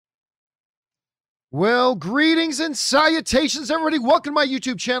Well, greetings and salutations, everybody. Welcome to my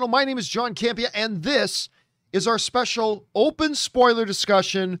YouTube channel. My name is John Campia, and this is our special open spoiler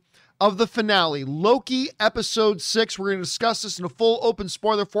discussion of the finale, Loki Episode 6. We're going to discuss this in a full open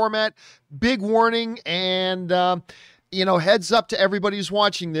spoiler format. Big warning and, heads up to everybody who's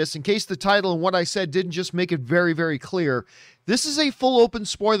watching this, in case the title and what I said didn't just make it very, very clear. This is a full open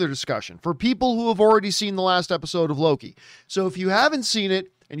spoiler discussion for people who have already seen the last episode of Loki. So if you haven't seen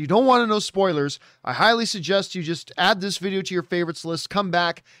it, and you don't want to know spoilers, I highly suggest you just add this video to your favorites list, come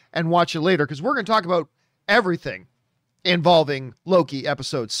back and watch it later, because we're going to talk about everything involving Loki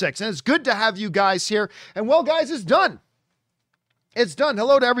Episode 6. And it's good to have you guys here. And well, guys, it's done. It's done.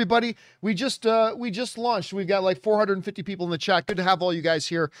 Hello to everybody. We just launched. We've got like 450 people in the chat. Good to have all you guys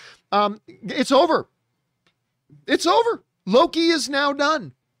here. It's over. It's over. Loki is now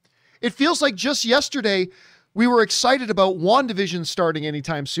done. It feels like just yesterday we were excited about WandaVision starting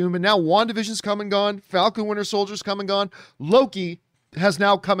anytime soon, but now WandaVision's come and gone. Falcon Winter Soldier's come and gone. Loki has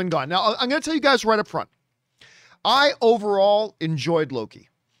now come and gone. Now, I'm going to tell you guys right up front. I overall enjoyed Loki.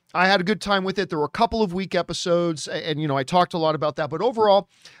 I had a good time with it. There were a couple of weak episodes, and I talked a lot about that. But overall,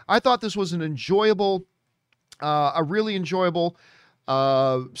 I thought this was an enjoyable, a really enjoyable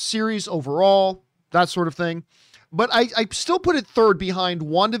series overall, that sort of thing. But I still put it third behind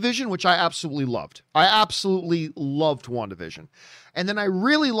WandaVision, which I absolutely loved. I absolutely loved WandaVision. And then I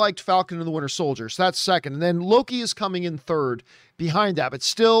really liked Falcon and the Winter Soldier, so that's second. And then Loki is coming in third behind that, but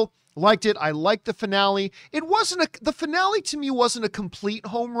still liked it. I liked the finale. The finale to me wasn't a complete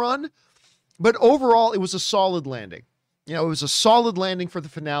home run, but overall it was a solid landing. It was a solid landing for the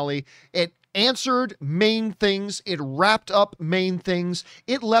finale. It answered main things. It wrapped up main things.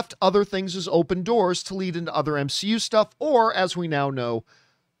 It left other things as open doors to lead into other MCU stuff, or as we now know,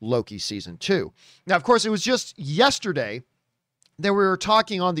 Loki Season 2. Now, of course, it was just yesterday that we were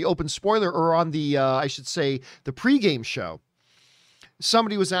talking on the open spoiler, or on the, the pregame show.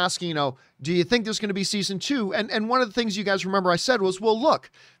 Somebody was asking, do you think there's going to be Season 2? And one of the things you guys remember I said was, well, look,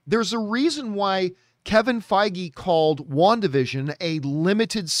 there's a reason why Kevin Feige called WandaVision a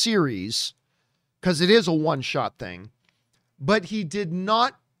limited series, because it is a one-shot thing, but he did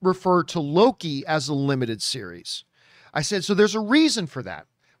not refer to Loki as a limited series. I said, so there's a reason for that.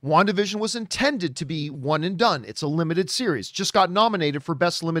 WandaVision was intended to be one and done. It's a limited series. Just got nominated for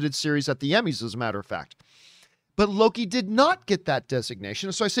Best Limited Series at the Emmys, as a matter of fact. But Loki did not get that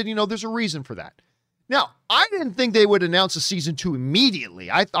designation, so I said, there's a reason for that. Now, I didn't think they would announce a Season 2 immediately.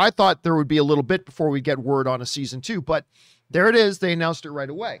 I thought there would be a little bit before we get word on a Season 2, but there it is. They announced it right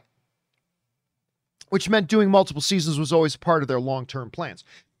away, which meant doing multiple seasons was always part of their long-term plans.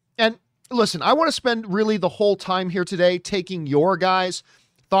 And listen, I want to spend really the whole time here today taking your guys'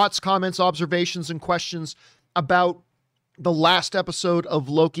 thoughts, comments, observations, and questions about the last episode of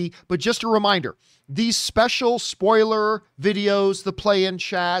Loki. But just a reminder, these special spoiler videos, the play-in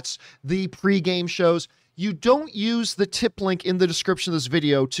chats, the pre-game shows, you don't use the tip link in the description of this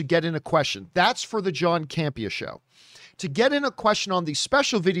video to get in a question. That's for the John Campia show. To get in a question on these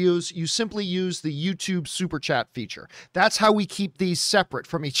special videos, you simply use the YouTube super chat feature. That's how we keep these separate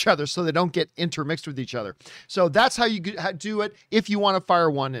from each other so they don't get intermixed with each other. So that's how you do it if you want to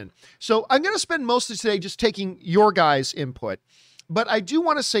fire one in. So I'm going to spend most of today just taking your guys' input, but I do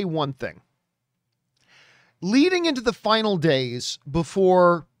want to say one thing. Leading into the final days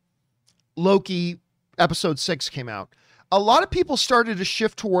before Loki Episode 6 came out, a lot of people started to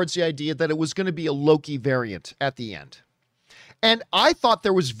shift towards the idea that it was going to be a Loki variant at the end. And I thought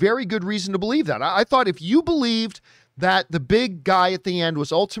there was very good reason to believe that. I thought if you believed that the big guy at the end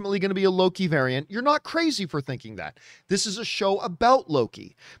was ultimately going to be a Loki variant, you're not crazy for thinking that. This is a show about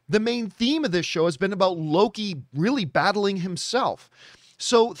Loki. The main theme of this show has been about Loki really battling himself.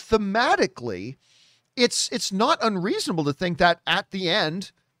 So thematically, it's not unreasonable to think that at the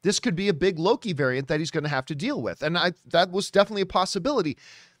end, this could be a big Loki variant that he's going to have to deal with. And that was definitely a possibility.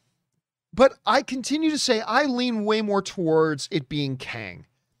 But I continue to say I lean way more towards it being Kang,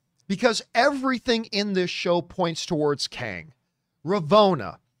 because everything in this show points towards Kang.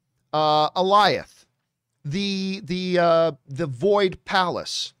 Ravonna, Alioth, the Void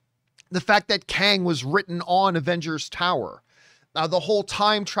Palace, the fact that Kang was written on Avengers Tower, the whole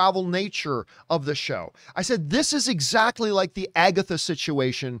time travel nature of the show. I said, this is exactly like the Agatha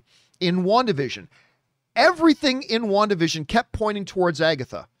situation in WandaVision. Everything in WandaVision kept pointing towards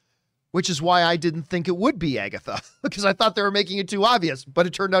Agatha, which is why I didn't think it would be Agatha, because I thought they were making it too obvious, but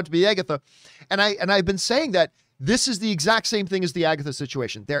it turned out to be Agatha. And I've been saying that this is the exact same thing as the Agatha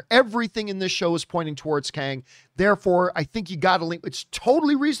situation. Everything in this show is pointing towards Kang. Therefore, I think you got to lean. It's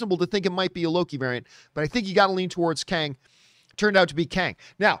totally reasonable to think it might be a Loki variant, but I think you got to lean towards Kang. Turned out to be Kang.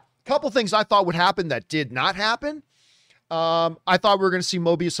 Now, couple things I thought would happen that did not happen. I thought we were going to see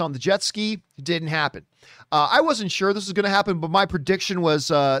Mobius on the jet ski. It didn't happen. I wasn't sure this was going to happen, but my prediction was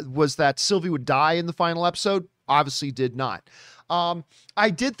that Sylvie would die in the final episode. Obviously did not. I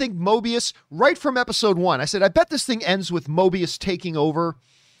did think Mobius, right from episode 1, I said, I bet this thing ends with Mobius taking over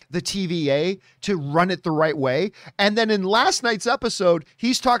the TVA to run it the right way. And then in last night's episode,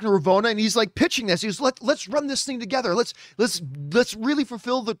 he's talking to Ravonna and he's like pitching this. He's let's run this thing together. Let's really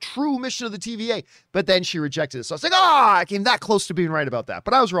fulfill the true mission of the TVA. But then she rejected it. So I was like, I came that close to being right about that.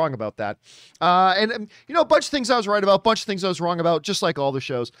 But I was wrong about that. And a bunch of things I was right about, a bunch of things I was wrong about, just like all the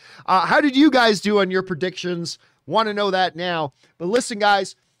shows. How did you guys do on your predictions? Want to know that now. But listen,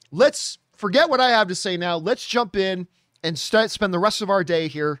 guys, let's forget what I have to say now. Let's jump in and spend the rest of our day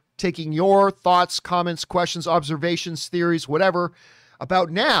here taking your thoughts, comments, questions, observations, theories, whatever, about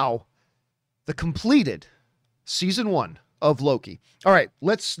now the completed season 1 of Loki. All right,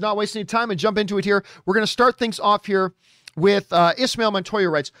 let's not waste any time and jump into it here. We're going to start things off here with Ismail Montoya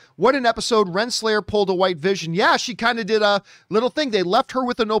writes, what an episode. Renslayer pulled a white vision. Yeah, she kind of did a little thing. They left her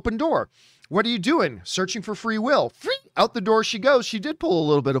with an open door. What are you doing? Searching for free will. Free! Out the door she goes. She did pull a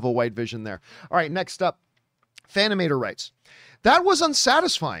little bit of a white vision there. All right, next up. Fanimator writes, that was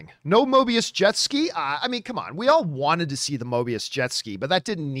unsatisfying. No Mobius jet ski. I mean, come on. We all wanted to see the Mobius jet ski, but that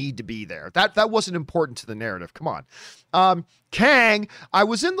didn't need to be there. That wasn't important to the narrative. Come on. Kang, I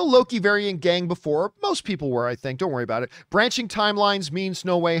was in the Loki variant gang before. Most people were, I think. Don't worry about it. Branching timelines means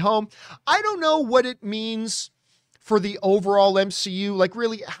no way home. I don't know what it means for the overall MCU. Like,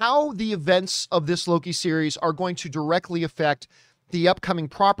 really, how the events of this Loki series are going to directly affect the upcoming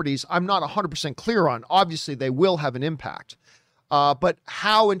properties, I'm not 100% clear on. Obviously, they will have an impact. But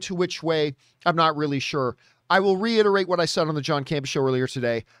how and to which way, I'm not really sure. I will reiterate what I said on the John Campea show earlier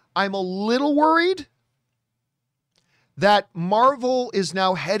today. I'm a little worried that Marvel is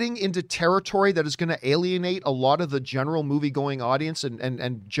now heading into territory that is going to alienate a lot of the general movie-going audience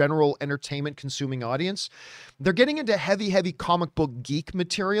and general entertainment-consuming audience. They're getting into heavy comic book geek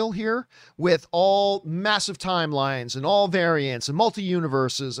material here with all massive timelines and all variants and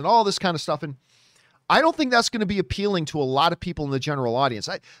multi-universes and all this kind of stuff. And I don't think that's going to be appealing to a lot of people in the general audience.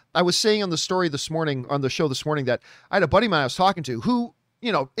 I was saying on the show this morning, that I had a buddy of mine I was talking to who,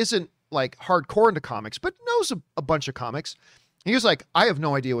 isn't like hardcore into comics, but knows a bunch of comics. He was like, I have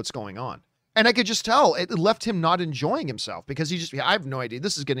no idea what's going on. And I could just tell it left him not enjoying himself because I have no idea.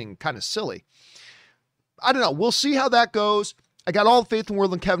 This is getting kind of silly. I don't know. We'll see how that goes. I got all the faith in the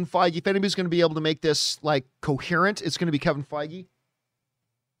world in Kevin Feige. If anybody's going to be able to make this like coherent, it's going to be Kevin Feige.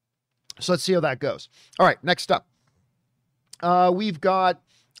 So let's see how that goes. All right, next up. We've got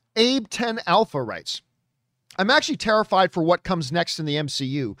Abe 10 Alpha writes, I'm actually terrified for what comes next in the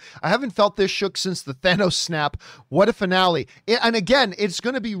MCU. I haven't felt this shook since the Thanos snap. What a finale. And again, it's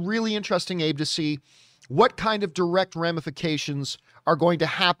going to be really interesting, Abe, to see what kind of direct ramifications are going to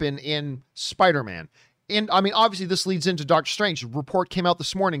happen in Spider-Man. And I mean, obviously this leads into Doctor Strange. A report came out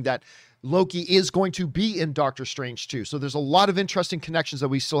this morning that Loki is going to be in Doctor Strange too. So there's a lot of interesting connections that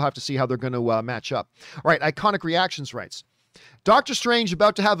we still have to see how they're going to match up. All right, Iconic Reactions writes, Doctor Strange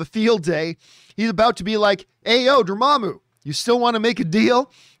about to have a field day. He's about to be like, hey, yo, Dormammu, you still want to make a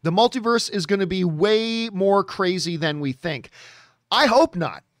deal? The multiverse is going to be way more crazy than we think. I hope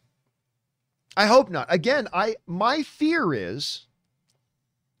not. Again, my fear is,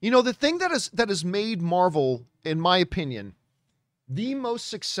 the thing that has made Marvel, in my opinion, the most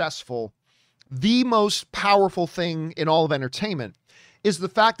successful, the most powerful thing in all of entertainment is the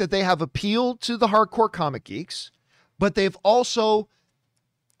fact that they have appealed to the hardcore comic geeks, but they've also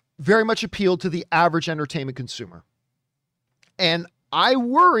very much appealed to the average entertainment consumer. And I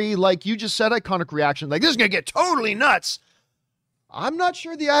worry, like you just said, Iconic Reaction, like this is going to get totally nuts. I'm not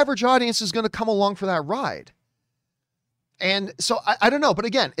sure the average audience is going to come along for that ride. And so I don't know. But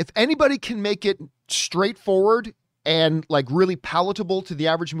again, if anybody can make it straightforward and like really palatable to the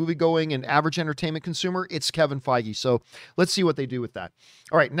average movie-going and average entertainment consumer, it's Kevin Feige. So let's see what they do with that.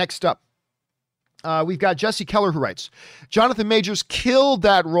 All right, next up. We've got Jesse Keller who writes, Jonathan Majors killed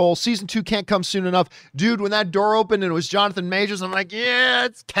that role. Season 2 can't come soon enough. Dude, when that door opened and it was Jonathan Majors, I'm like, yeah,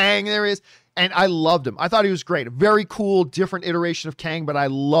 it's Kang. There he is. And I loved him. I thought he was great. A very cool, different iteration of Kang, but I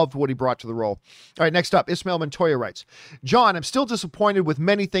loved what he brought to the role. All right, next up, Ismail Montoya writes, John, I'm still disappointed with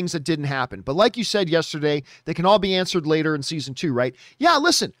many things that didn't happen. But like you said yesterday, they can all be answered later in season 2, right? Yeah,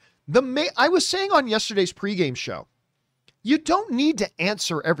 listen, I was saying on yesterday's pregame show, you don't need to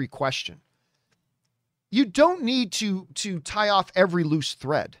answer every question. You don't need to tie off every loose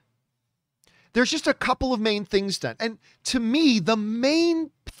thread. There's just a couple of main things done. And to me, the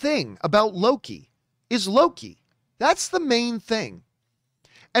main thing about Loki is Loki. That's the main thing.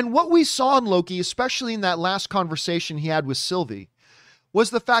 And what we saw in Loki, especially in that last conversation he had with Sylvie, was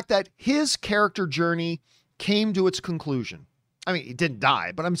the fact that his character journey came to its conclusion. I mean, he didn't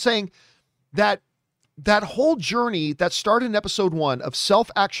die, but I'm saying that that whole journey that started in episode 1 of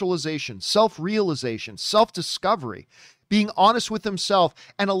self-actualization, self-realization, self-discovery, being honest with himself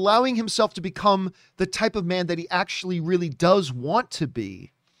and allowing himself to become the type of man that he actually really does want to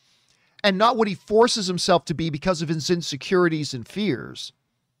be, and not what he forces himself to be because of his insecurities and fears.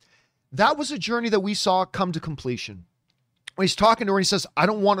 That was a journey that we saw come to completion. When he's talking to her and he says, I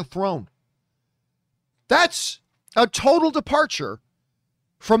don't want a throne. That's a total departure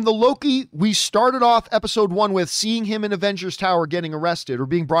from the Loki we started off episode 1 with, seeing him in Avengers Tower getting arrested or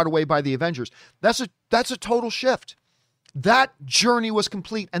being brought away by the Avengers. That's a total shift. That journey was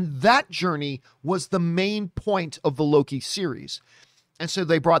complete, and that journey was the main point of the Loki series. And so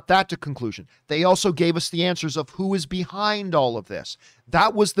they brought that to conclusion. They also gave us the answers of who is behind all of this.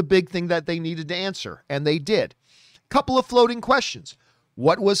 That was the big thing that they needed to answer, and they did. Couple of floating questions.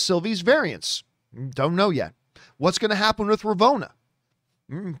 What was Sylvie's variance? Don't know yet. What's going to happen with Ravonna?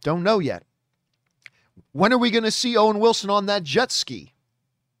 Don't know yet. When are we going to see Owen Wilson on that jet ski?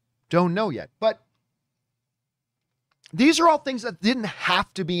 Don't know yet. But these are all things that didn't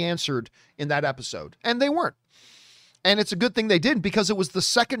have to be answered in that episode, and they weren't. And it's a good thing they didn't, because it was the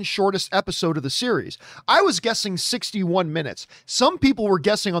second shortest episode of the series. I was guessing 61 minutes. Some people were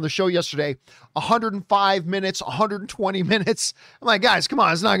guessing on the show yesterday 105 minutes, 120 minutes. I'm like, guys, come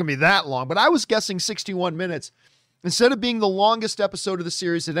on, it's not going to be that long. But I was guessing 61 minutes. Instead of being the longest episode of the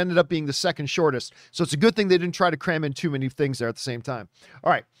series, it ended up being the second shortest. So it's a good thing they didn't try to cram in too many things there at the same time.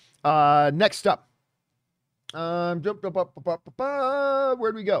 All right, next up. Where'd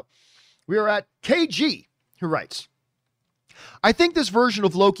we go? We are at KG, who writes, I think this version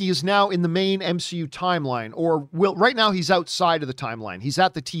of Loki is now in the main MCU timeline, or right now he's outside of the timeline. He's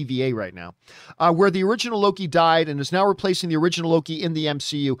at the TVA right now, where the original Loki died and is now replacing the original Loki in the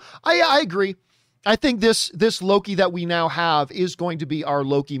MCU. I agree. I think this Loki that we now have is going to be our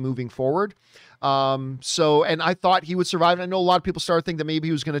Loki moving forward. And I thought he would survive. And I know a lot of people started thinking that maybe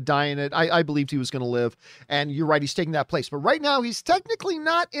he was going to die in it. I believed he was going to live. And you're right, he's taking that place. But right now, he's technically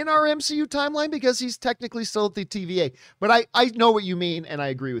not in our MCU timeline because he's technically still at the TVA. But I know what you mean, and I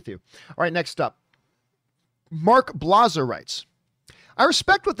agree with you. All right, next up. Mark Blaza writes, I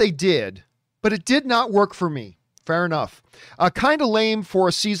respect what they did, but it did not work for me. Fair enough. Kind of lame for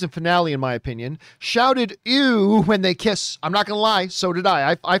a season finale, in my opinion. Shouted, ew, when they kiss. I'm not going to lie, so did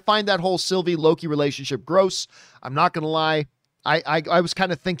I. I find that whole Sylvie-Loki relationship gross. I'm not going to lie. I was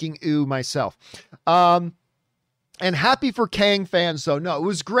kind of thinking, ew, myself. And happy for Kang fans, though. No, it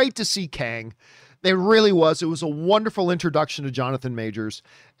was great to see Kang. It really was. It was a wonderful introduction to Jonathan Majors,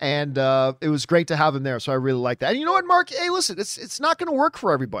 and it was great to have him there, so I really like that. And you know what, Mark? Hey, listen, it's not going to work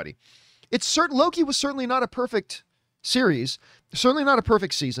for everybody. Loki was certainly not a perfect series, certainly not a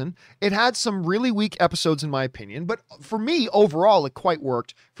perfect season. It had some really weak episodes, in my opinion, but for me, overall, it quite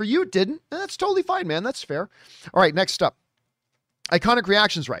worked. For you, it didn't. That's totally fine, man. That's fair. All right, next up. Iconic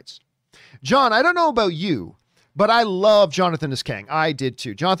Reactions writes, John, I don't know about you, but I love Jonathan as Kang. I did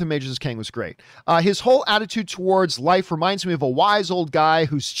too. Jonathan Majors as Kang was great. His whole attitude towards life reminds me of a wise old guy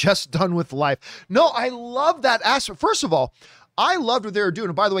who's just done with life. No, I love that aspect. First of all, I loved what they were doing.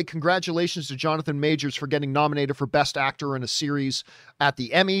 And by the way, congratulations to Jonathan Majors for getting nominated for Best Actor in a Series at the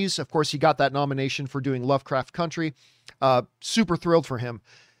Emmys. Of course, he got that nomination for doing Lovecraft Country. Super thrilled for him.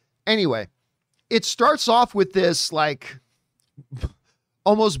 Anyway, it starts off with this like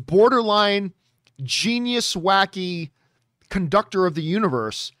almost borderline genius, wacky conductor of the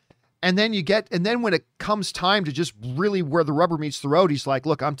universe. And then when it comes time to just really where the rubber meets the road, he's like,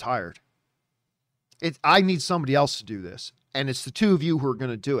 look, I'm tired. I need somebody else to do this. And it's the two of you who are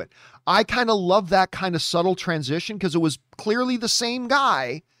going to do it. I kind of love that kind of subtle transition because it was clearly the same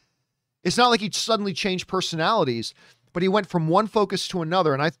guy. It's not like he suddenly changed personalities, but he went from one focus to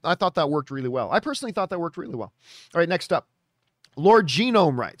another. And I thought that worked really well. I personally thought that worked really well. All right, next up. Lord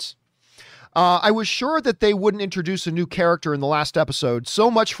Genome writes, I was sure that they wouldn't introduce a new character in the last episode.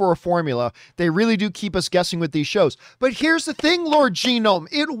 So much for a formula. They really do keep us guessing with these shows. But here's the thing, Lord Genome.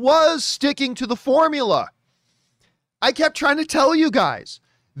 It was sticking to the formula. I kept trying to tell you guys,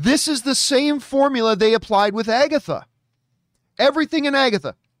 this is the same formula they applied with Agatha. Everything in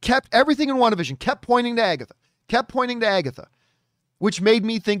Agatha, everything in WandaVision kept pointing to Agatha, which made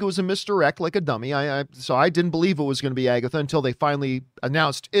me think it was a misdirect like a dummy. So I didn't believe it was going to be Agatha until they finally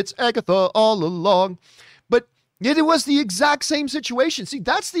announced it's Agatha all along. But yet it was the exact same situation. See,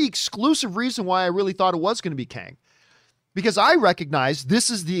 that's the exclusive reason why I really thought it was going to be Kang. Because I recognize this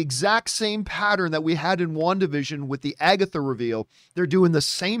is the exact same pattern that we had in WandaVision with the Agatha reveal. They're doing the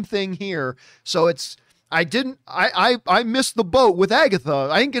same thing here. So I missed the boat with Agatha.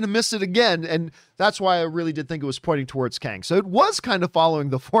 I ain't going to miss it again. And that's why I really did think it was pointing towards Kang. So it was kind of following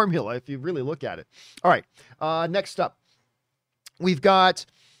the formula if you really look at it. All right. Next up, we've got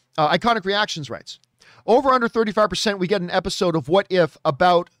Iconic Reactions writes, over under 35%, we get an episode of What If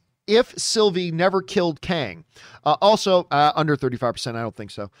about if Sylvie never killed Kang. Also, under 35%, I don't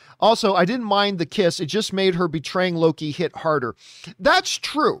think so. Also, I didn't mind the kiss. It just made her betraying Loki hit harder. That's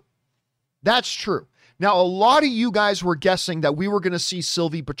true. That's true. Now, a lot of you guys were guessing that we were going to see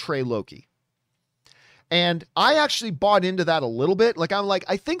Sylvie betray Loki. And I actually bought into that a little bit. I'm like,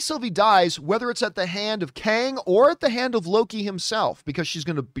 I think Sylvie dies, whether it's at the hand of Kang or at the hand of Loki himself, because she's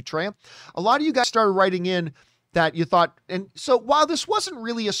going to betray him. A lot of you guys started writing in that you thought, and so while this wasn't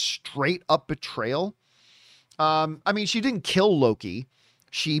really a straight up betrayal, she didn't kill Loki.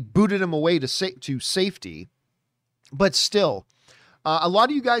 She booted him away to safety, but still, a lot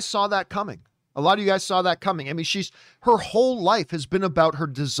of you guys saw that coming. Her whole life has been about her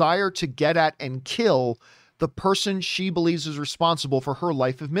desire to get at and kill the person she believes is responsible for her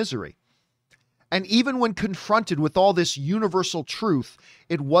life of misery. And even when confronted with all this universal truth,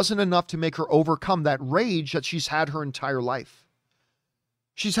 it wasn't enough to make her overcome that rage that she's had her entire life.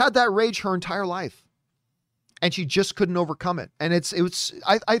 She's had that rage her entire life, and she just couldn't overcome it. And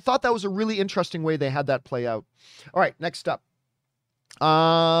I thought that was a really interesting way they had that play out. All right, next up. Where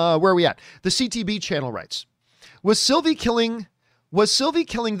are we at? The CTB channel writes, was Sylvie killing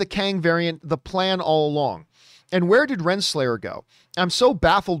the Kang variant the plan all along? And where did Renslayer go? I'm so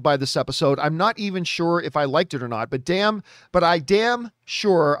baffled by this episode. I'm not even sure if I liked it or not, but I damn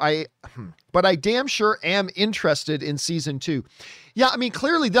sure am interested in season 2. Yeah,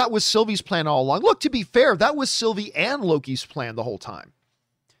 clearly that was Sylvie's plan all along. Look, to be fair, that was Sylvie and Loki's plan the whole time.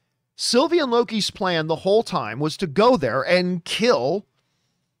 Sylvie and Loki's plan the whole time was to go there and kill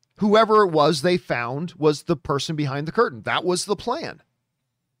whoever it was they found was the person behind the curtain. That was the plan.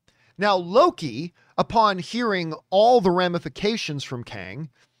 Now, Loki, upon hearing all the ramifications from Kang,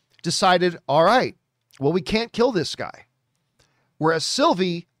 decided, all right, well, we can't kill this guy. Whereas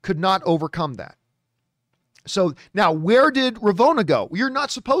Sylvie could not overcome that. So now, where did Ravonna go? You're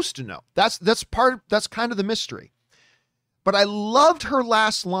not supposed to know. That's kind of the mystery. But I loved her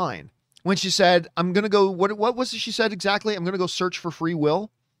last line when she said, I'm going to go, what was it she said exactly? I'm going to go search for free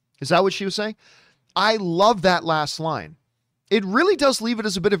will. Is that what she was saying? I love that last line. It really does leave it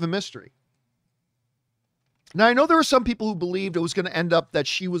as a bit of a mystery. Now, I know there were some people who believed it was going to end up that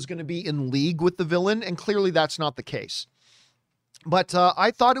she was going to be in league with the villain, and clearly that's not the case. But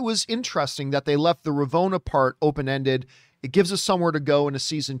I thought it was interesting that they left the Ravonna part open-ended. It gives us somewhere to go in a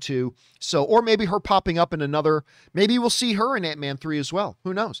season 2. So, or maybe her popping up in another, maybe we'll see her in Ant-Man 3 as well.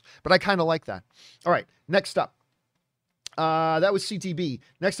 Who knows? But I kind of like that. All right, next up. That was CTB.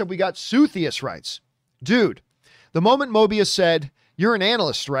 Next up, we got Suthius writes, dude, the moment Mobius said, you're an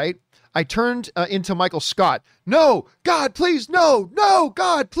analyst, right? I turned into Michael Scott. No, God, please, no,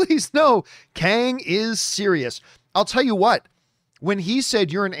 God, please, no. Kang is serious. I'll tell you what, when he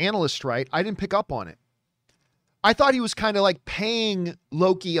said you're an analyst, right? I didn't pick up on it. I thought he was kind of like paying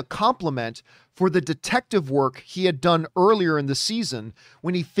Loki a compliment for the detective work he had done earlier in the season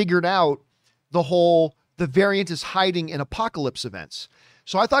when he figured out the variant is hiding in apocalypse events.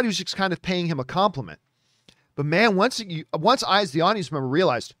 So I thought he was just kind of paying him a compliment. But man, once I, as the audience member,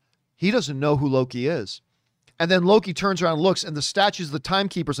 realized he doesn't know who Loki is. And then Loki turns around and looks, and the statues of the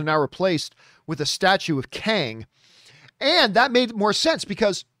timekeepers are now replaced with a statue of Kang. And that made more sense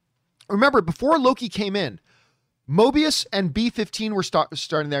because, remember, before Loki came in, Mobius and B-15 were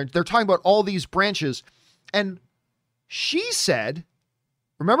starting there. They're talking about all these branches. And she said,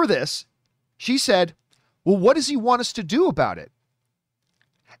 remember this, she said, well, what does he want us to do about it?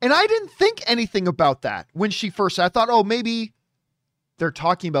 And I didn't think anything about that when she first said, I thought, oh, maybe they're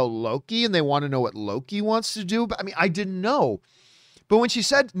talking about Loki and they want to know what Loki wants to do. But I didn't know. But when she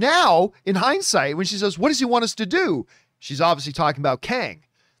said now, in hindsight, when she says, what does he want us to do? She's obviously talking about Kang.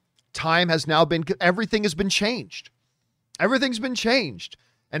 Everything has been changed. Everything's been changed.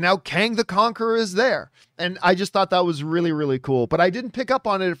 And now Kang the Conqueror is there. And I just thought that was really, really cool. But I didn't pick up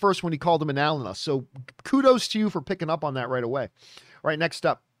on it at first when he called him an analyst. So kudos to you for picking up on that right away. All right, next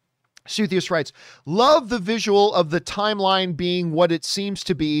up. Suthius writes, love the visual of the timeline being what it seems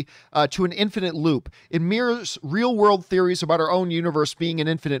to be to an infinite loop. It mirrors real world theories about our own universe being an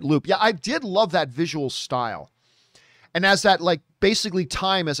infinite loop. Yeah, I did love that visual style. And as that, basically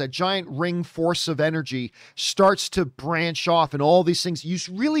time as a giant ring force of energy starts to branch off and all these things,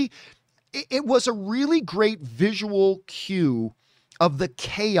 it was a really great visual cue of the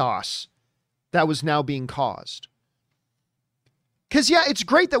chaos that was now being caused. Because, yeah, it's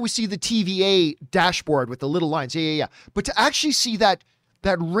great that we see the TVA dashboard with the little lines. Yeah. But to actually see that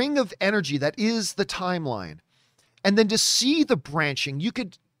ring of energy that is the timeline, and then to see the branching, you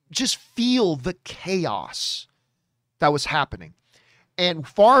could just feel the chaos that was happening. And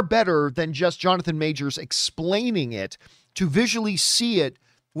far better than just Jonathan Majors explaining it, to visually see it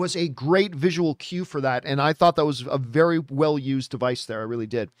was a great visual cue for that. And I thought that was a very well-used device there. I really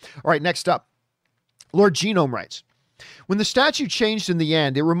did. All right, next up. Lord Genome writes, when the statue changed in the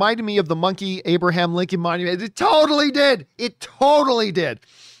end, it reminded me of the monkey Abraham Lincoln monument. It totally did. It totally did.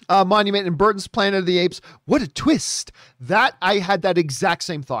 Monument in Burton's Planet of the Apes. What a twist. That, I had that exact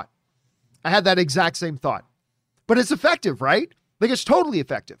same thought. But it's effective, right? Like, it's totally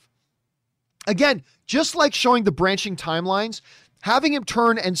effective. Again, just like showing the branching timelines, having him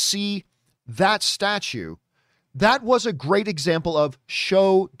turn and see that statue, that was a great example of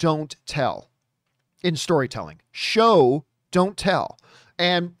show, don't tell in storytelling. Show, don't tell.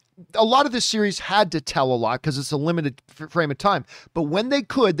 And a lot of this series had to tell a lot because it's a limited frame of time. But when they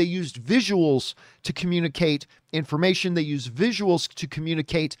could, they used visuals to communicate information. They used visuals to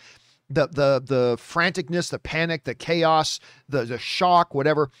communicate the franticness, the panic, the chaos, the shock,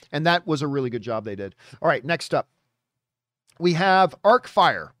 whatever. And that was a really good job they did. All right, next up, we have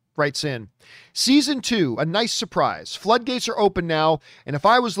Arcfire writes in, season 2, a nice surprise. Floodgates are open now, and if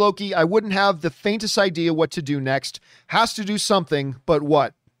I was Loki, I wouldn't have the faintest idea what to do next. Has to do something, but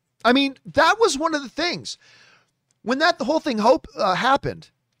what? I mean, that was one of the things. When the whole thing happened,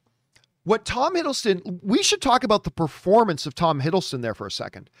 what Tom Hiddleston, we should talk about the performance of Tom Hiddleston there for a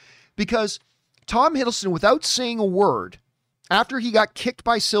second. Because Tom Hiddleston, without saying a word, after he got kicked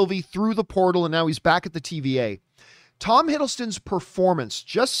by Sylvie through the portal and now he's back at the TVA, Tom Hiddleston's performance,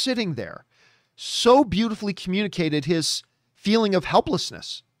 just sitting there, so beautifully communicated his feeling of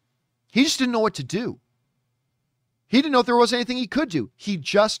helplessness. He just didn't know what to do. He didn't know if there was anything he could do. He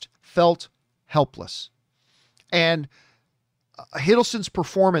just felt helpless. And Hiddleston's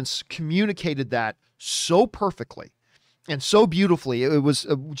performance communicated that so perfectly and so beautifully. It was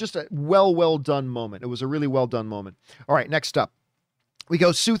just a well done moment. It was a really well done moment. All right, next up, we go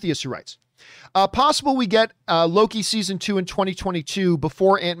Suthius, who writes, possible we get Loki season 2 in 2022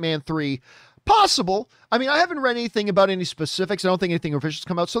 before Ant-Man 3. Possible. I mean, I haven't read anything about any specifics. I don't think anything official has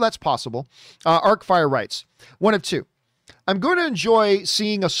come out, so that's possible. Arcfire writes, one of two. I'm going to enjoy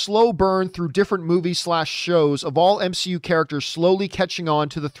seeing a slow burn through different movies / shows of all MCU characters slowly catching on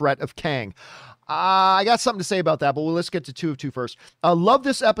to the threat of Kang. I got something to say about that, but let's get to 2 of 2 first. Love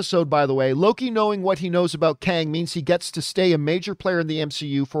this episode, by the way. Loki knowing what he knows about Kang means he gets to stay a major player in the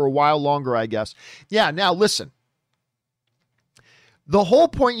MCU for a while longer, I guess. Yeah, now listen. The whole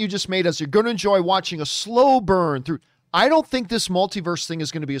point you just made is you're going to enjoy watching a slow burn through. I don't think this multiverse thing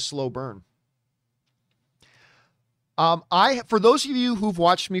is going to be a slow burn. For those of you who've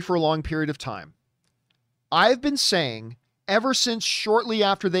watched me for a long period of time, I've been saying ever since shortly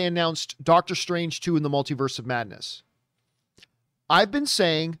after they announced Doctor Strange 2 in the Multiverse of Madness, I've been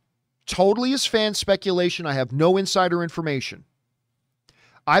saying, totally as fan speculation, I have no insider information.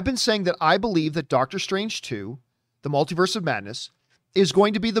 I've been saying that I believe that Doctor Strange 2, the Multiverse of Madness, is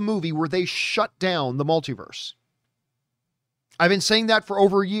going to be the movie where they shut down the multiverse. I've been saying that for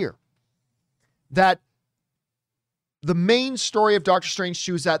over a year. That the main story of Doctor Strange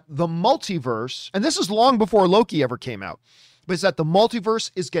 2 is that the multiverse, and this is long before Loki ever came out, but is that the multiverse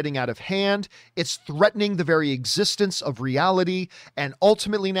is getting out of hand. It's threatening the very existence of reality. And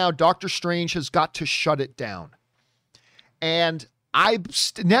ultimately now Doctor Strange has got to shut it down. And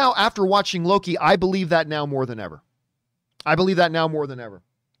now after watching Loki, I believe that now more than ever.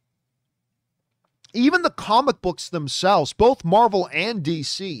 Even the comic books themselves, both Marvel and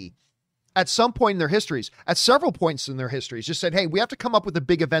DC, at some point in their histories, at several points in their histories, just said, hey, we have to come up with a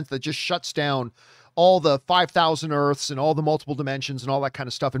big event that just shuts down all the 5,000 Earths and all the multiple dimensions and all that kind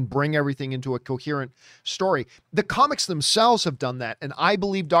of stuff and bring everything into a coherent story. The comics themselves have done that, and I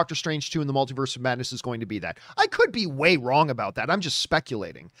believe Doctor Strange 2 in the Multiverse of Madness is going to be that. I could be way wrong about that. I'm just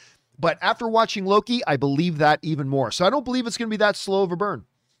speculating. But after watching Loki, I believe that even more. So I don't believe it's going to be that slow of a burn.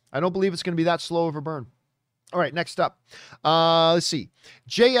 All right, next up. Let's see.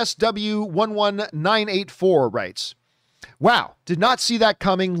 JSW11984 writes, wow, did not see that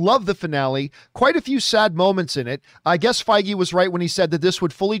coming. Love the finale. Quite a few sad moments in it. I guess Feige was right when he said that this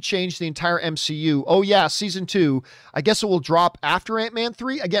would fully change the entire MCU. Oh yeah, season 2. I guess it will drop after Ant-Man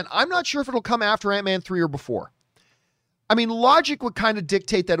 3. Again, I'm not sure if it'll come after Ant-Man 3 or before. I mean, logic would kind of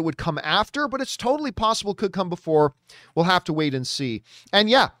dictate that it would come after, but it's totally possible it could come before. We'll have to wait and see. And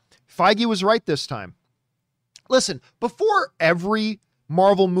yeah, Feige was right this time. Listen, before every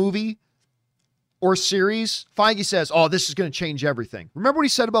Marvel movie or series, Feige says, oh, this is going to change everything. Remember what he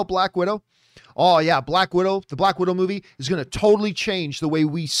said about Black Widow? Oh, yeah, Black Widow, the Black Widow movie is going to totally change the way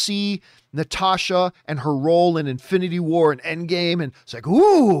we see Natasha and her role in Infinity War and Endgame. And it's like,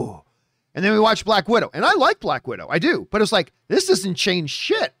 ooh. And then we watch Black Widow. And I like Black Widow. I do. But it's like, this doesn't change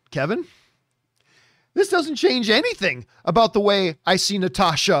shit, Kevin. This doesn't change anything about the way I see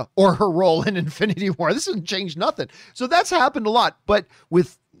Natasha or her role in Infinity War. This doesn't change nothing. So that's happened a lot. But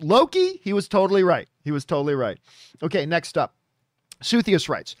with Loki, he was totally right. He was totally right. Okay, next up. Suthius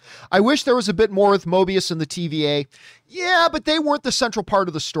writes, I wish there was a bit more with Mobius and the TVA. Yeah, but they weren't the central part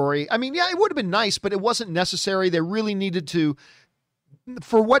of the story. I mean, yeah, it would have been nice, but it wasn't necessary. They really needed to,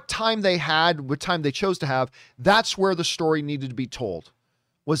 for what time they had, what time they chose to have, that's where the story needed to be told.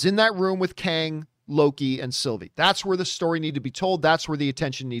 Was in that room with Kang, Loki, and Sylvie. That's where the story needed to be told. That's where the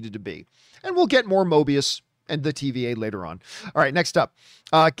attention needed to be. And we'll get more Mobius and the TVA later on. All right, next up.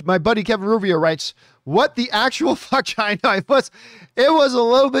 My buddy Kevin Rubio writes, what the actual fuck, I know, it was a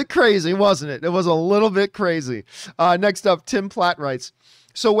little bit crazy, wasn't it? It was a little bit crazy. Next up, Tim Platt writes,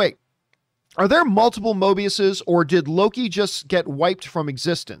 so wait, are there multiple Mobiuses or did Loki just get wiped from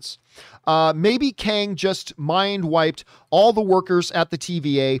existence? Maybe Kang just mind wiped all the workers at the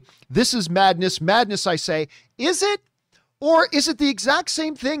TVA. This is madness. Madness, I say. Is it? Or is it the exact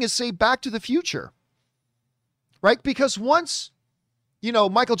same thing as, say, Back to the Future? Right? Because once,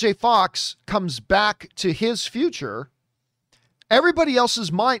 Michael J. Fox comes back to his future, everybody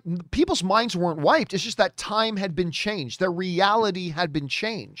else's people's minds weren't wiped. It's just that time had been changed. Their reality had been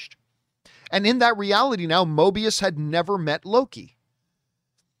changed. And in that reality now, Mobius had never met Loki.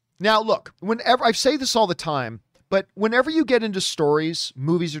 Now, look, whenever I say this all the time, but whenever you get into stories,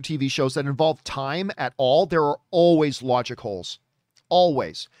 movies or TV shows that involve time at all, there are always logic holes.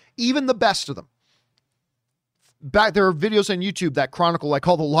 Always. Even the best of them. There are videos on YouTube that chronicle like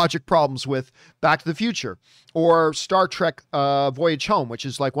all the logic problems with Back to the Future or Star Trek Voyage Home, which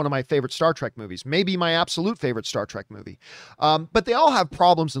is like one of my favorite Star Trek movies, maybe my absolute favorite Star Trek movie. But they all have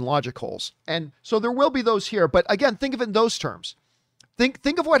problems and logic holes. And so there will be those here. But again, think of it in those terms.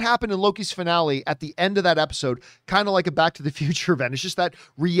 Think of what happened in Loki's finale at the end of that episode, kind of like a Back to the Future event. It's just that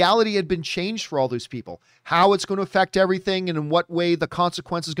reality had been changed for all those people. How it's going to affect everything and in what way the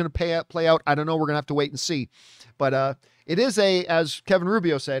consequence is going to play out, I don't know. We're going to have to wait and see. But it is as Kevin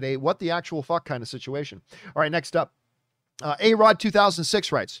Rubio said, a what the actual fuck kind of situation. All right, next up. A-Rod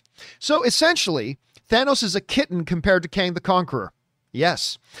 2006 writes, so essentially, Thanos is a kitten compared to Kang the Conqueror.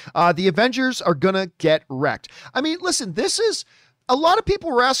 Yes. The Avengers are going to get wrecked. I mean, listen, a lot of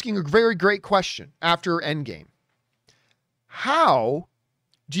people were asking a very great question after Endgame. How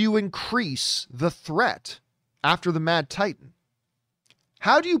do you increase the threat after the Mad Titan?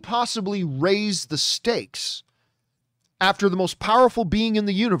 How do you possibly raise the stakes after the most powerful being in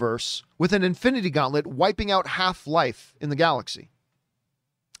the universe with an Infinity Gauntlet wiping out half life in the galaxy?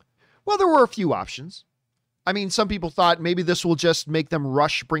 Well, there were a few options. I mean, some people thought maybe this will just make them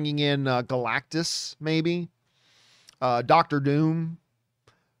rush bringing in Galactus, maybe. Doctor Doom,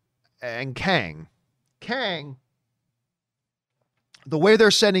 and Kang. Kang, the way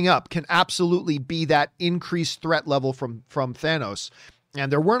they're setting up can absolutely be that increased threat level from Thanos.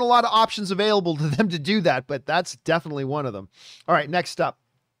 And there weren't a lot of options available to them to do that, but that's definitely one of them. All right, next up,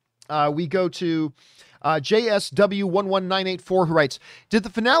 we go to JSW11984, who writes, did the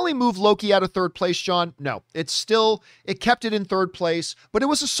finale move Loki out of third place, John? No, it kept it in third place, but it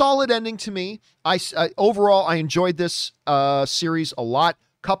was a solid ending to me. Overall, I enjoyed this series a lot.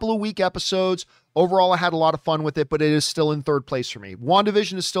 Couple of weak episodes. Overall, I had a lot of fun with it, but it is still in third place for me.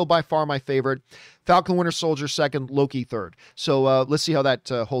 WandaVision is still by far my favorite. Falcon Winter Soldier second, Loki third. So let's see how that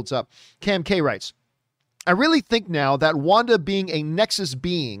holds up. Cam K writes, I really think now that Wanda being a Nexus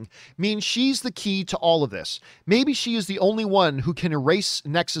being means she's the key to all of this. Maybe she is the only one who can erase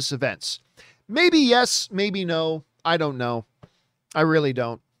Nexus events. Maybe yes, maybe no. I don't know. I really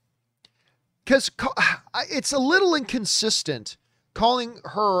don't. Because it's a little inconsistent calling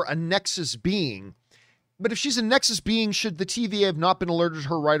her a Nexus being. But if she's a Nexus being, should the TVA have not been alerted to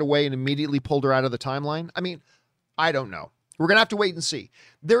her right away and immediately pulled her out of the timeline? I mean, I don't know. We're going to have to wait and see.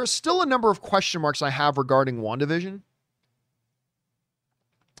 There are still a number of question marks I have regarding WandaVision.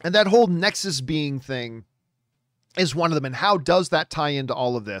 And that whole Nexus being thing is one of them. And how does that tie into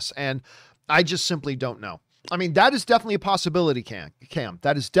all of this? And I just simply don't know. I mean, that is definitely a possibility, Cam.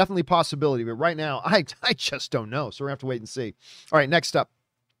 That is definitely a possibility. But right now, I just don't know. So we're going to have to wait and see. All right, next up.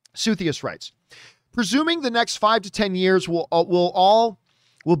 Suthius writes, presuming the next 5 to 10 years will all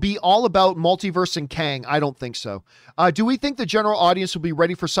will be all about multiverse and Kang? I don't think so. Do we think the general audience will be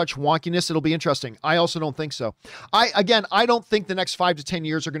ready for such wonkiness? It'll be interesting. I also don't think so. I don't think the next 5 to 10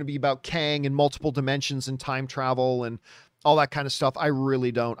 years are going to be about Kang and multiple dimensions and time travel and all that kind of stuff. I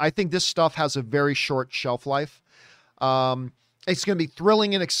really don't. I think this stuff has a very short shelf life. It's going to be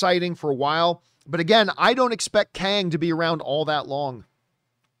thrilling and exciting for a while. But again, I don't expect Kang to be around all that long.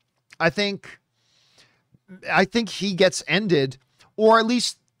 I think he gets ended, or at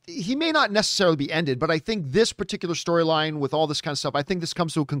least he may not necessarily be ended, but I think this particular storyline with all this kind of stuff, I think this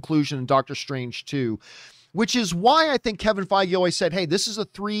comes to a conclusion in Doctor Strange 2, which is why I think Kevin Feige always said, hey, this is a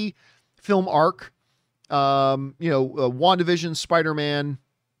 3-film arc. WandaVision, Spider-Man,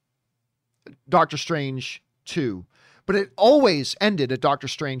 Doctor Strange 2. But it always ended at Doctor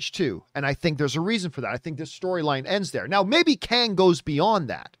Strange 2. And I think there's a reason for that. I think this storyline ends there. Now, maybe Kang goes beyond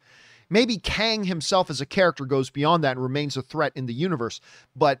that. Maybe Kang himself as a character goes beyond that and remains a threat in the universe.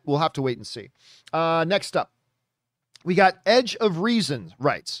 But we'll have to wait and see. Next up, we got Edge of Reason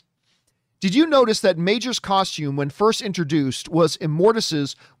writes, did you notice that Major's costume when first introduced was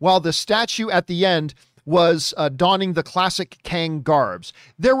Immortus's, while the statue at the end was donning the classic Kang garbs?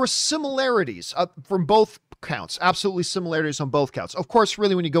 There were similarities from both counts. Absolutely similarities on both counts. Of course,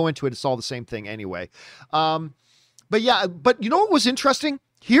 really, when you go into it, it's all the same thing anyway. But you know what was interesting?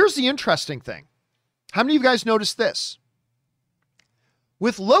 Here's the interesting thing. How many of you guys noticed this?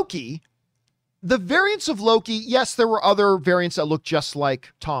 With Loki, the variants of Loki, yes, there were other variants that looked just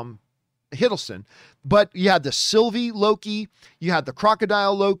like Tom Hiddleston, but you had the Sylvie Loki, you had the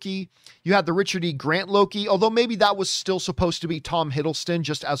Crocodile Loki, you had the Richard E. Grant Loki, although maybe that was still supposed to be Tom Hiddleston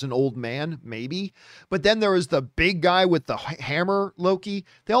just as an old man, maybe. But then there was the big guy with the hammer Loki.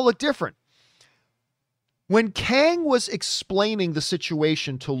 They all look different. When Kang was explaining the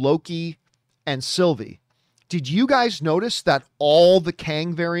situation to Loki and Sylvie, did you guys notice that all the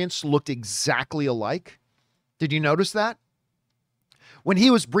Kang variants looked exactly alike? Did you notice that? When he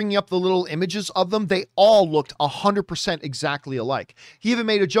was bringing up the little images of them, they all looked 100% exactly alike. He even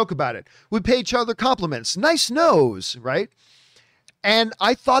made a joke about it. We pay each other compliments. Nice nose, right? And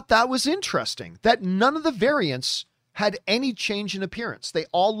I thought that was interesting, that none of the variants had any change in appearance. They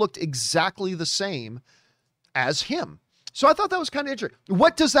all looked exactly the same as him. So I thought that was kind of interesting.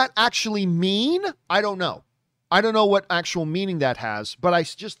 What does that actually mean? I don't know. I don't know what actual meaning that has, but I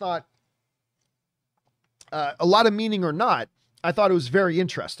just thought, a lot of meaning or not, I thought it was very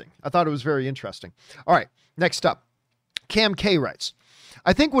interesting. All right, next up. Cam K writes,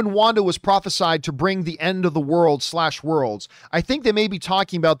 I think when Wanda was prophesied to bring the end of the world / worlds, I think they may be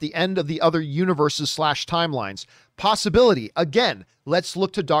talking about the end of the other universes / timelines. Possibility. Again, let's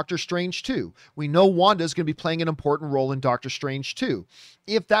look to Doctor Strange 2. We know Wanda is going to be playing an important role in Doctor Strange 2.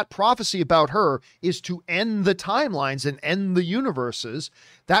 If that prophecy about her is to end the timelines and end the universes,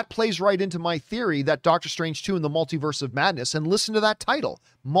 that plays right into my theory that Doctor Strange 2 and the Multiverse of Madness, and listen to that title,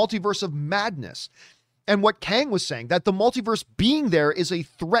 Multiverse of Madness. And what Kang was saying, that the multiverse being there is a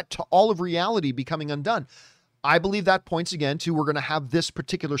threat to all of reality becoming undone. I believe that points again to we're going to have this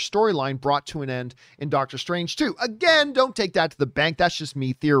particular storyline brought to an end in Doctor Strange 2. Again, don't take that to the bank. That's just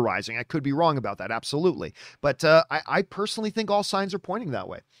me theorizing. I could be wrong about that, absolutely. But I personally think all signs are pointing that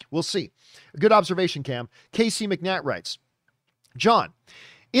way. We'll see. Good observation, Cam. KC McNatt writes, John,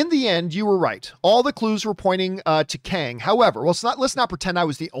 in the end, you were right. All the clues were pointing to Kang. However, let's not pretend I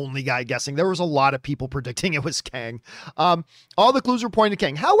was the only guy guessing. There was a lot of people predicting it was Kang. All the clues were pointing to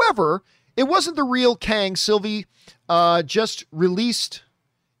Kang. However, it wasn't the real Kang. Sylvie just released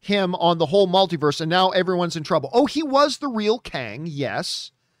him on the whole multiverse, and now everyone's in trouble. Oh, he was the real Kang,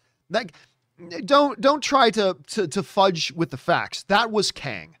 yes. Don't try to fudge with the facts. That was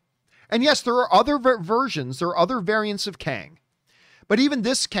Kang. And yes, there are other versions. There are other variants of Kang. But even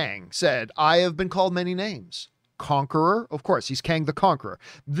this Kang said, I have been called many names. Conqueror, of course, he's Kang the Conqueror.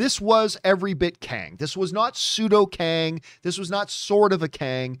 This was every bit Kang. This was not pseudo Kang. This was not sort of a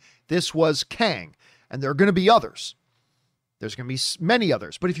Kang. This was Kang. And there are going to be others. There's going to be many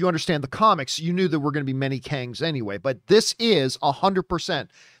others. But if you understand the comics, you knew there were going to be many Kangs anyway. But this is 100%.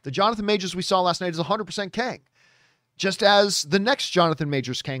 The Jonathan Majors we saw last night is 100% Kang. Just as the next Jonathan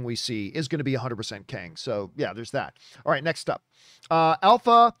Majors Kang we see is going to be 100% Kang. So yeah, there's that. All right, next up.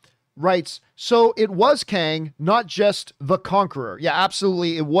 Alpha writes, so it was Kang, not just the Conqueror. Yeah,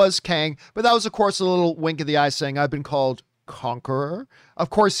 absolutely, it was Kang. But that was, of course, a little wink of the eye saying, I've been called Conqueror.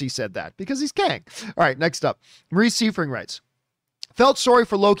 Of course he said that, because he's Kang. All right, next up. Marie Seifring writes, felt sorry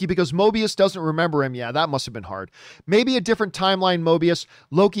for Loki because Mobius doesn't remember him. Yeah, that must have been hard. Maybe a different timeline Mobius.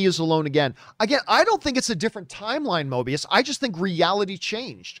 Loki is alone again. Again, I don't think it's a different timeline Mobius. I just think reality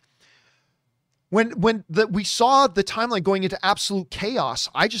changed. When we saw the timeline going into absolute chaos,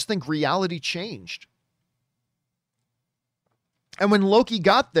 I just think reality changed. And when Loki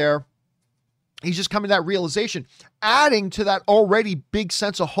got there, he's just coming to that realization, adding to that already big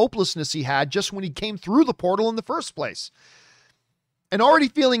sense of hopelessness he had just when he came through the portal in the first place. And already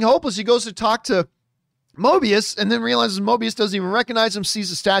feeling hopeless, he goes to talk to Mobius and then realizes Mobius doesn't even recognize him, sees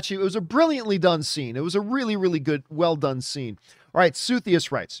the statue. It was a brilliantly done scene. It was a really, really good, well done scene. All right,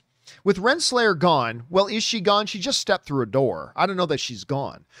 Suthius writes, with Renslayer gone, well, is she gone? She just stepped through a door. I don't know that she's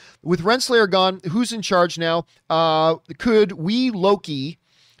gone. With Renslayer gone, who's in charge now? Could we, Loki,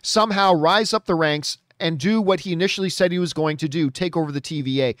 somehow rise up the ranks and do what he initially said he was going to do, take over the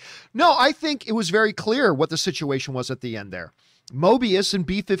TVA? No, I think it was very clear what the situation was at the end there. Mobius and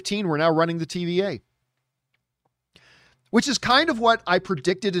B-15 were now running the TVA. Which is kind of what I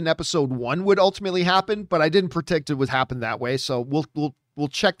predicted in episode 1 would ultimately happen, but I didn't predict it would happen that way. So we'll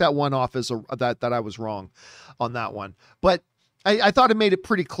check that one off as that I was wrong on that one. But I thought it made it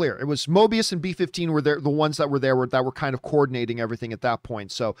pretty clear. It was Mobius and B-15 were there, the ones that were there that were kind of coordinating everything at that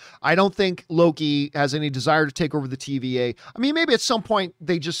point. So I don't think Loki has any desire to take over the TVA. I mean, maybe at some point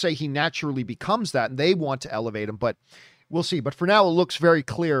they just say he naturally becomes that and they want to elevate him, but we'll see. But for now, it looks very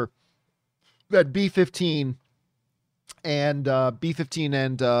clear that B-15 and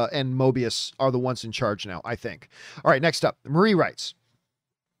Mobius are the ones in charge now, I think. All right, next up, Marie writes,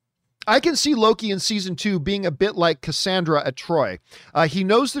 I can see Loki in season 2 being a bit like Cassandra at Troy. He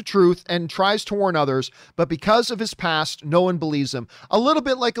knows the truth and tries to warn others, but because of his past, no one believes him. A little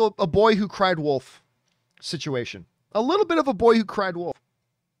bit like a boy who cried wolf situation. A little bit of a boy who cried wolf.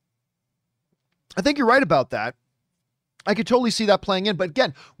 I think you're right about that. I could totally see that playing in, but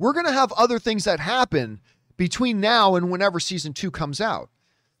again, we're going to have other things that happen between now and whenever season 2 comes out.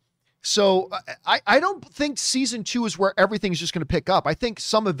 So I don't think season 2 is where everything's just going to pick up. I think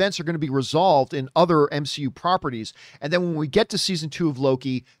some events are going to be resolved in other MCU properties. And then when we get to season 2 of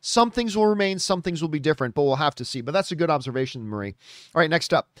Loki, some things will remain, some things will be different, but we'll have to see. But that's a good observation, Marie. All right,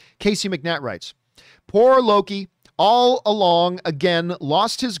 next up, Casey McNatt writes, poor Loki, all along, again,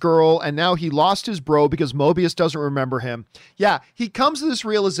 lost his girl, and now he lost his bro because Mobius doesn't remember him. Yeah, he comes to this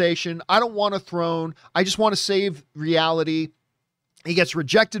realization, I don't want a throne, I just want to save reality. He gets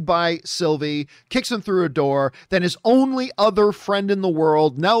rejected by Sylvie, kicks him through a door, then his only other friend in the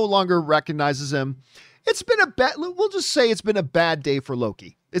world no longer recognizes him. It's been we'll just say it's been a bad day for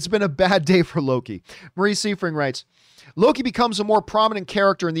Loki. It's been a bad day for Loki. Marie Seifring writes, Loki becomes a more prominent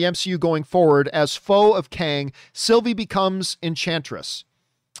character in the MCU going forward as foe of Kang. Sylvie becomes Enchantress.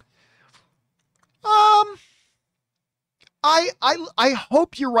 I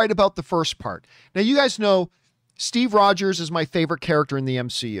hope you're right about the first part. Now, you guys know Steve Rogers is my favorite character in the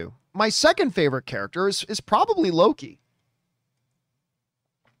MCU. My second favorite character is probably Loki.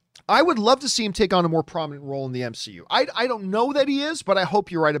 I would love to see him take on a more prominent role in the MCU. I don't know that he is, but I hope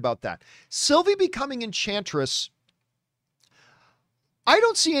you're right about that. Sylvie becoming Enchantress, I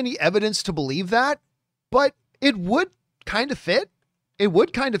don't see any evidence to believe that, but it would kind of fit. It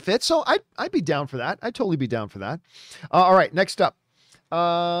would kind of fit, so I'd be down for that. I'd totally be down for that. All right, next up. Where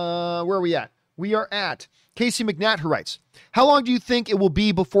are we at? We are at Casey McNatt, who writes, how long do you think it will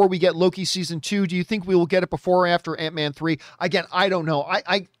be before we get Loki season 2? Do you think we will get it before or after Ant-Man 3? Again, I don't know.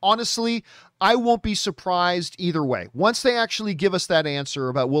 I honestly, I won't be surprised either way. Once they actually give us that answer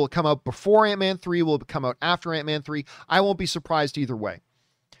about will it come out before Ant-Man 3, will it come out after Ant-Man 3, I won't be surprised either way.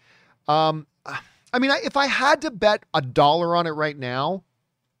 I mean, if I had to bet $1 on it right now,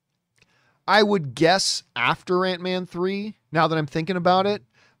 I would guess after Ant-Man 3, now that I'm thinking about it.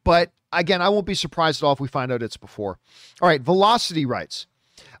 But again, I won't be surprised at all if we find out it's before. All right, Velocity writes,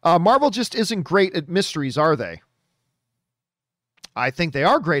 Marvel just isn't great at mysteries, are they? I think they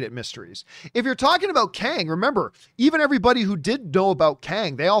are great at mysteries. If you're talking about Kang, remember, even everybody who did know about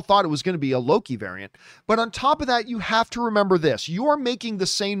Kang, they all thought it was going to be a Loki variant. But on top of that, you have to remember this. You're making the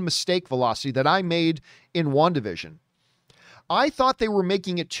same mistake, Velocity, that I made in WandaVision. I thought they were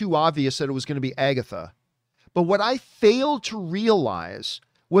making it too obvious that it was going to be Agatha. But what I failed to realize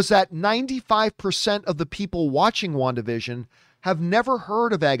was that 95% of the people watching WandaVision have never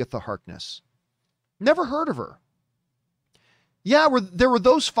heard of Agatha Harkness. Never heard of her. Yeah, there were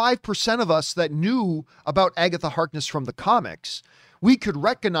those 5% of us that knew about Agatha Harkness from the comics. We could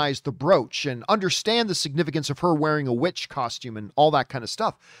recognize the brooch and understand the significance of her wearing a witch costume and all that kind of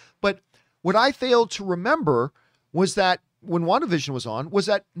stuff. But what I failed to remember was that when WandaVision was on, was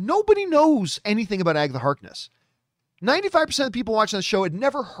that nobody knows anything about Agatha Harkness. 95% of the people watching the show had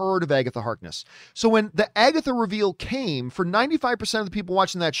never heard of Agatha Harkness. So when the Agatha reveal came, for 95% of the people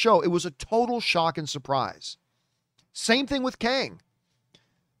watching that show, it was a total shock and surprise. Same thing with Kang.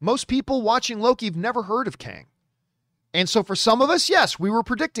 Most people watching Loki have never heard of Kang. And so for some of us, yes, we were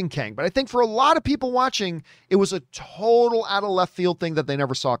predicting Kang. But I think for a lot of people watching, it was a total out of left field thing that they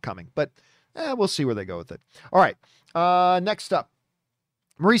never saw coming. But we'll see where they go with it. All right. Next up,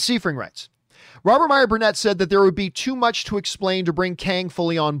 Marie Seifring writes, Robert Meyer Burnett said that there would be too much to explain to bring Kang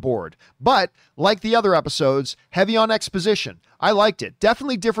fully on board. But, like the other episodes, heavy on exposition. I liked it.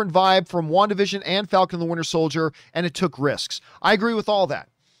 Definitely different vibe from WandaVision and Falcon and the Winter Soldier, and it took risks. I agree with all that.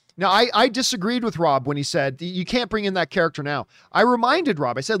 Now, I disagreed with Rob when he said, you can't bring in that character now. I reminded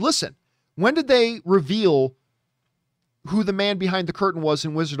Rob, I said, listen, when did they reveal who the man behind the curtain was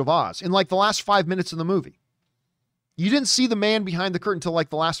in Wizard of Oz? In like the last 5 minutes of the movie. You didn't see the man behind the curtain until like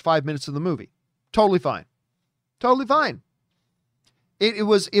the last 5 minutes of the movie. Totally fine. Totally fine. It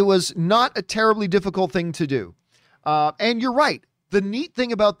was not a terribly difficult thing to do. And you're right. The neat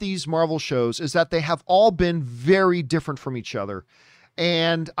thing about these Marvel shows is that they have all been very different from each other.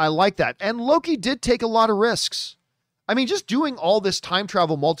 And I like that. And Loki did take a lot of risks. I mean, just doing all this time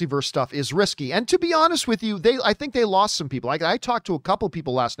travel multiverse stuff is risky. And to be honest with you, I think they lost some people. I talked to a couple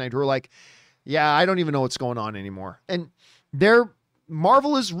people last night who were like, yeah, I don't even know what's going on anymore. And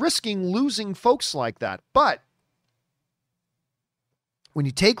Marvel is risking losing folks like that. But when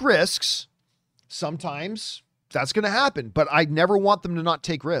you take risks, sometimes that's going to happen. But I never want them to not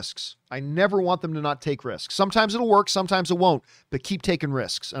take risks. I never want them to not take risks. Sometimes it'll work, sometimes it won't. But keep taking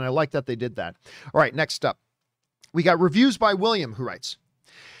risks. And I like that they did that. All right, next up. We got reviews by William, who writes,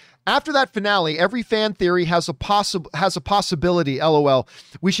 after that finale, every fan theory has a possibility, LOL.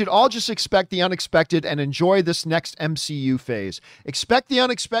 We should all just expect the unexpected and enjoy this next MCU phase. Expect the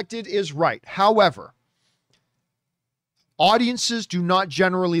unexpected is right. However, audiences do not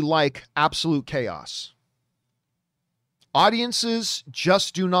generally like absolute chaos. Audiences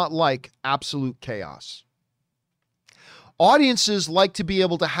just do not like absolute chaos. Audiences like to be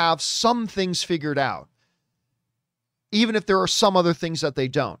able to have some things figured out, even if there are some other things that they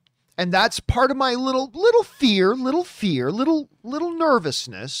don't. And that's part of my little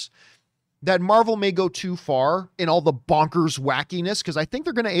nervousness that Marvel may go too far in all the bonkers wackiness, because I think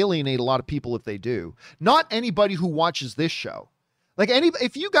they're going to alienate a lot of people if they do. Not anybody who watches this show. Like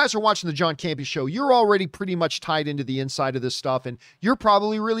if you guys are watching the John Campea show, you're already pretty much tied into the inside of this stuff, and you're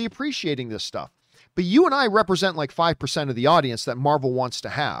probably really appreciating this stuff. But you and I represent like 5% of the audience that Marvel wants to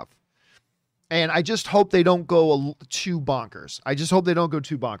have. And I just hope they don't go too bonkers.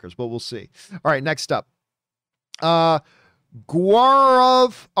 But we'll see. All right, next up. Guarav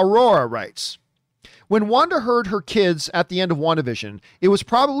Aurora writes, when Wanda heard her kids at the end of WandaVision, it was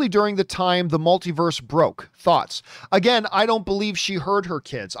probably during the time the multiverse broke. Thoughts? Again, I don't believe she heard her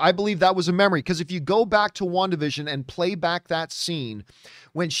kids. I believe that was a memory, because if you go back to WandaVision and play back that scene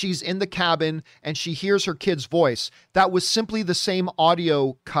when she's in the cabin and she hears her kid's voice, that was simply the same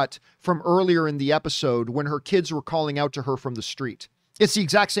audio cut from earlier in the episode when her kids were calling out to her from the street. It's the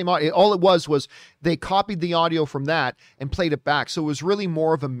exact same audio. All it was they copied the audio from that and played it back. So it was really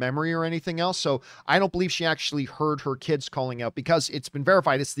more of a memory or anything else. So I don't believe she actually heard her kids calling out, because it's been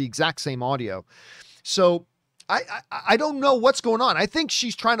verified. It's the exact same audio. So I don't know what's going on. I think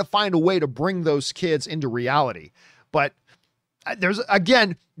she's trying to find a way to bring those kids into reality. But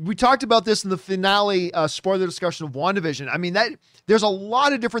again, we talked about this in the finale spoiler discussion of WandaVision. I mean, there's a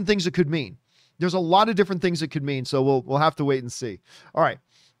lot of different things it could mean. So we'll have to wait and see. All right,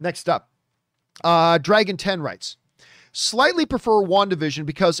 next up. Dragon 10 writes, slightly prefer WandaVision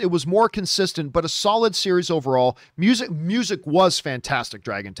because it was more consistent, but a solid series overall. Music was fantastic,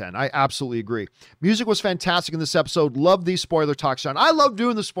 Dragon 10. I absolutely agree. Music was fantastic in this episode. Love these spoiler talks, John. I love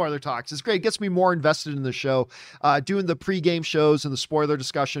doing the spoiler talks. It's great. It gets me more invested in the show. Doing the pregame shows and the spoiler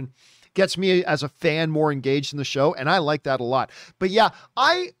discussion gets me as a fan more engaged in the show, and I like that a lot. But yeah,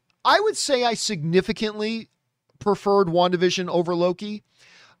 I would say I significantly preferred WandaVision over Loki,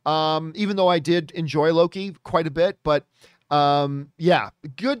 even though I did enjoy Loki quite a bit. But yeah,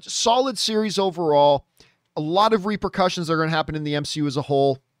 good, solid series overall. A lot of repercussions that are going to happen in the MCU as a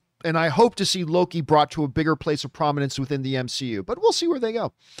whole. And I hope to see Loki brought to a bigger place of prominence within the MCU. But we'll see where they go.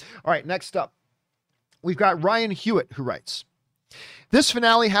 All right, next up. We've got Ryan Hewitt, who writes, this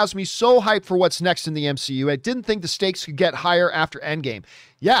finale has me so hyped for what's next in the MCU. I didn't think the stakes could get higher after Endgame.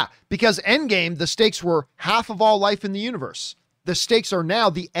 Yeah, because Endgame, the stakes were half of all life in the universe. The stakes are now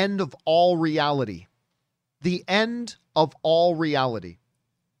the end of all reality. The end of all reality.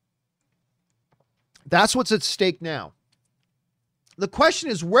 That's what's at stake now. The question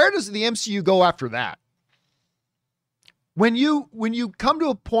is, where does the MCU go after that? When you come to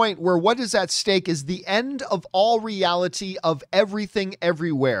a point where what is at stake is the end of all reality of everything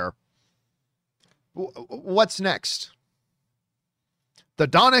everywhere, what's next? The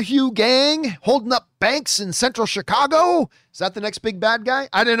Donahue gang holding up banks in central Chicago? Is that the next big bad guy?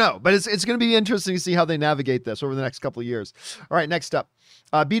 I don't know, but it's going to be interesting to see how they navigate this over the next couple of years. All right, next up,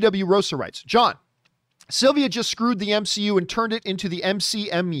 BW Rosa writes, John, Sylvia just screwed the MCU and turned it into the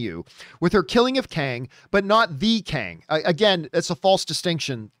MCMU with her killing of Kang, but not the Kang. Again, it's a false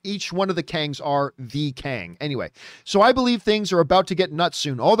distinction. Each one of the Kangs are the Kang. Anyway, so I believe things are about to get nuts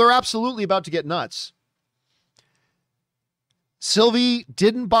soon. Oh, they're absolutely about to get nuts. Sylvie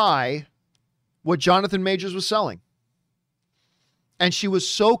didn't buy what Jonathan Majors was selling. And she was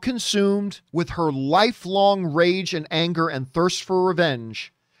so consumed with her lifelong rage and anger and thirst for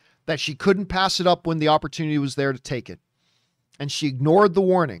revenge that she couldn't pass it up when the opportunity was there to take it. And she ignored the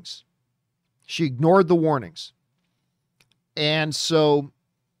warnings. She ignored the warnings. And so,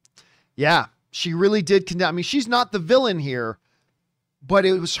 yeah, she really did condemn. I mean, she's not the villain here, but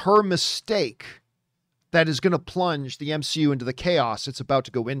it was her mistake that is going to plunge the MCU into the chaos it's about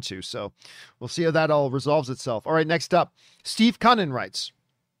to go into. So we'll see how that all resolves itself. All right, next up, Steve Cunnin writes,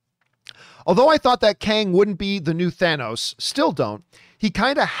 although I thought that Kang wouldn't be the new Thanos, still don't. He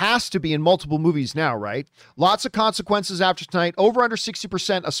kind of has to be in multiple movies now, right? Lots of consequences after tonight. Over under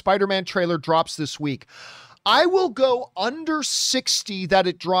 60%. A Spider-Man trailer drops this week. I will go under 60 that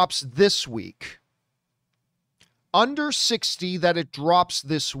it drops this week. Under 60 that it drops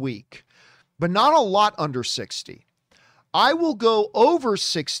this week. But not a lot under 60. I will go over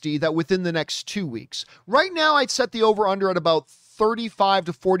 60 that within the next 2 weeks. Right now, I'd set the over-under at about 35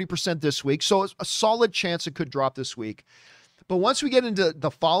 to 40% this week. So a solid chance it could drop this week. But once we get into the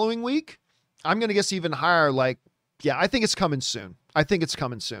following week, I'm going to guess even higher. Like, yeah, I think it's coming soon. I think it's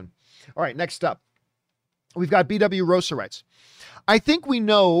coming soon. All right, next up, we've got BW Rosa writes, I think we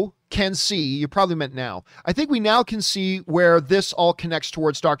can see, you probably meant now, I think we now can see where this all connects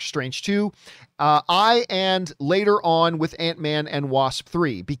towards Doctor Strange 2, and later on with Ant-Man and Wasp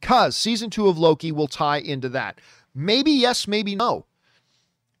 3, because season 2 of Loki will tie into that. Maybe yes, maybe no.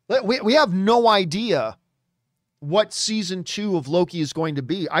 We have no idea what season 2 of Loki is going to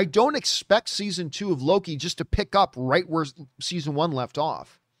be. I don't expect season 2 of Loki just to pick up right where season 1 left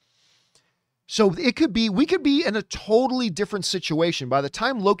off. So we could be in a totally different situation. By the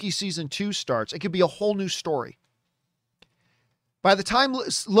time Loki season 2 starts, it could be a whole new story. By the time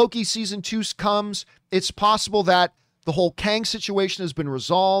Loki season 2 comes, it's possible that the whole Kang situation has been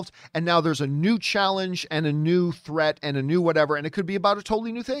resolved, and now there's a new challenge and a new threat and a new whatever, and it could be about a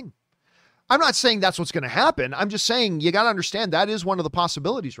totally new thing. I'm not saying that's what's going to happen. I'm just saying you got to understand that is one of the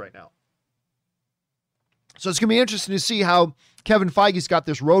possibilities right now. So it's going to be interesting to see how Kevin Feige's got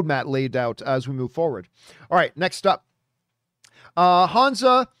this roadmap laid out as we move forward. All right, next up.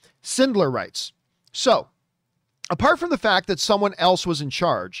 Hansa Sindler writes, so, apart from the fact that someone else was in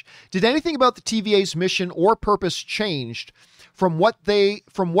charge, did anything about the TVA's mission or purpose changed from what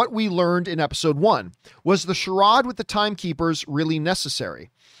we learned in episode 1? Was the charade with the timekeepers really necessary?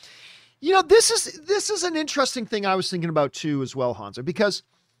 You know, this is an interesting thing I was thinking about too as well, Hansa, because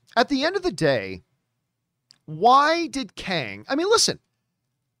at the end of the day, why did Kang, I mean, listen,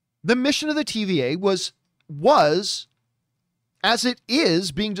 the mission of the TVA was as it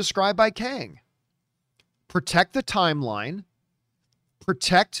is being described by Kang. Protect the timeline,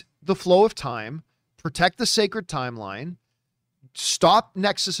 protect the flow of time, protect the sacred timeline, stop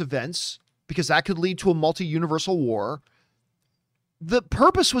Nexus events, because that could lead to a multi-universal war. The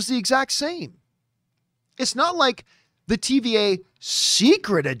purpose was the exact same. It's not like the TVA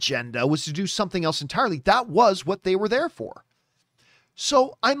secret agenda was to do something else entirely. That was what they were there for.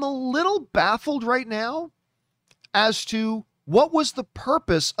 So I'm a little baffled right now as to what was the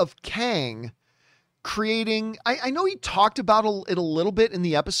purpose of Kang creating. I know he talked about it a little bit in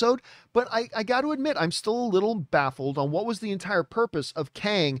the episode, but I got to admit, I'm still a little baffled on what was the entire purpose of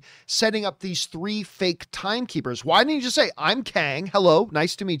Kang setting up these 3 fake timekeepers. Why didn't he just say, I'm Kang. Hello.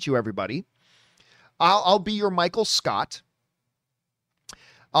 Nice to meet you, everybody. I'll be your Michael Scott.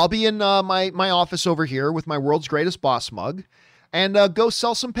 I'll be in my office over here with my world's greatest boss mug and go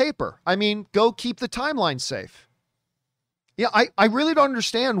sell some paper. I mean, go keep the timeline safe. Yeah, I really don't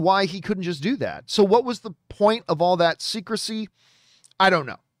understand why he couldn't just do that. So what was the point of all that secrecy? I don't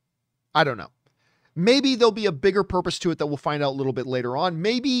know. Maybe there'll be a bigger purpose to it that we'll find out a little bit later on.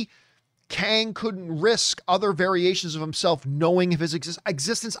 Maybe Kang couldn't risk other variations of himself knowing of his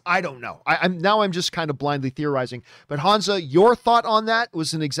existence. I don't know. I'm just kind of blindly theorizing. But Hansa, your thought on that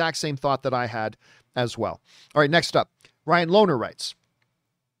was an exact same thought that I had as well. All right, next up, Ryan Lohner writes,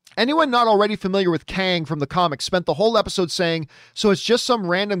 anyone not already familiar with Kang from the comics spent the whole episode saying, so it's just some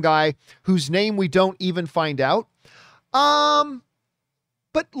random guy whose name we don't even find out.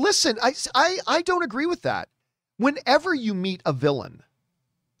 But listen, I don't agree with that. Whenever you meet a villain,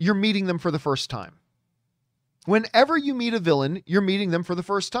 you're meeting them for the first time. Whenever you meet a villain, you're meeting them for the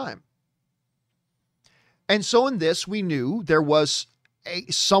first time. And so in this, we knew there was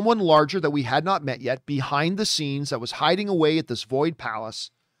someone larger that we had not met yet behind the scenes that was hiding away at this void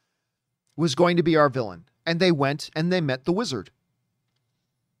palace was going to be our villain. And they went and they met the wizard.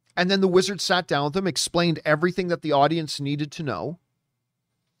 And then the wizard sat down with them, explained everything that the audience needed to know,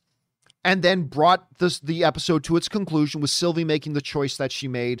 and then brought the episode to its conclusion with Sylvie making the choice that she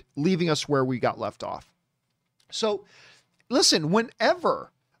made, leaving us where we got left off. So listen,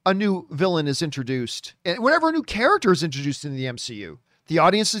 whenever a new villain is introduced, and whenever a new character is introduced in the MCU, the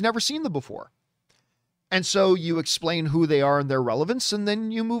audience has never seen them before. And so you explain who they are and their relevance, and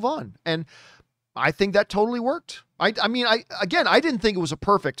then you move on. And I think that totally worked. I didn't think it was a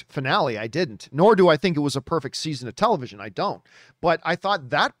perfect finale. I didn't. Nor do I think it was a perfect season of television. I don't. But I thought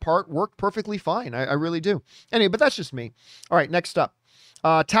that part worked perfectly fine. I really do. Anyway, but that's just me. All right, next up.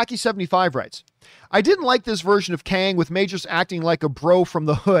 Tacky75 writes, I didn't like this version of Kang with Majors acting like a bro from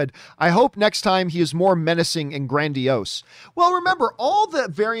the hood. I hope next time he is more menacing and grandiose. Well, remember, all the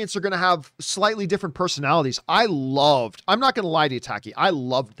variants are going to have slightly different personalities. I'm not going to lie to you, Tacky, I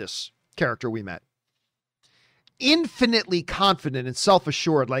loved this character we met. Infinitely confident and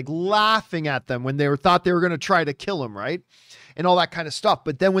self-assured, like laughing at them when they thought they were going to try to kill him, right? And all that kind of stuff.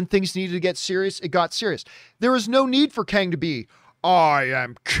 But then when things needed to get serious, it got serious. There was no need for Kang to be, I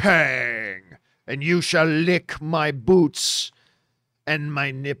am Kang, and you shall lick my boots and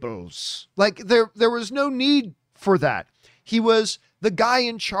my nipples. Like, there was no need for that. He was the guy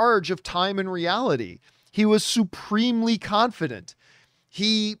in charge of time and reality. He was supremely confident.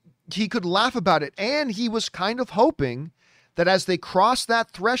 He could laugh about it, and he was kind of hoping that as they crossed the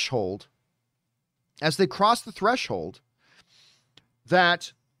threshold,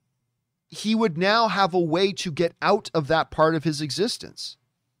 that he would now have a way to get out of that part of his existence,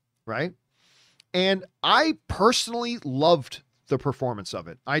 right? And I personally loved the performance of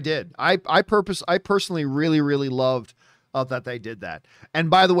it. I did. I personally really, really loved that they did that. And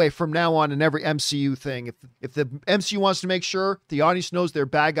by the way, from now on in every MCU thing, if the MCU wants to make sure the audience knows their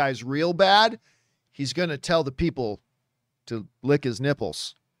bad guy's real bad, he's going to tell the people to lick his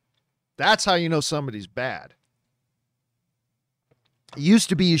nipples. That's how you know somebody's bad. It used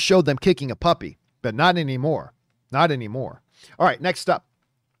to be you showed them kicking a puppy, but not anymore. Not anymore. All right, next up.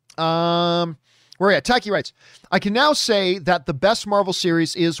 Where are you at? Taki writes, I can now say that the best Marvel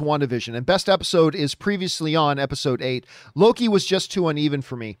series is WandaVision, and best episode is previously on episode 8. Loki was just too uneven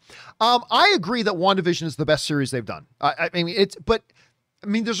for me. I agree that WandaVision is the best series they've done.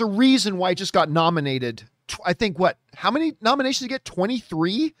 There's a reason why it just got nominated. I think how many nominations did it get?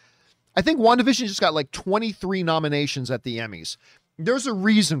 23? I think WandaVision just got like 23 nominations at the Emmys. There's a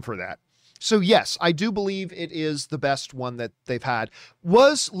reason for that. So yes, I do believe it is the best one that they've had.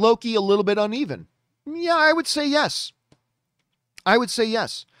 Was Loki a little bit uneven? Yeah, I would say yes. I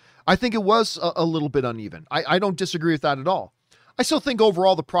think it was a little bit uneven. I don't disagree with that at all. I still think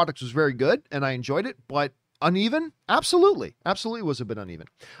overall the product was very good and I enjoyed it, but uneven? Absolutely. Absolutely was a bit uneven.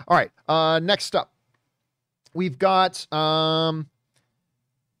 All right. Next up, we've got, where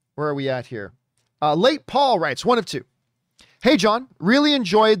are we at here? Late Paul writes, 1 of 2. Hey, John, really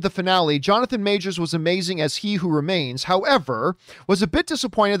enjoyed the finale. Jonathan Majors was amazing as He Who Remains. However, was a bit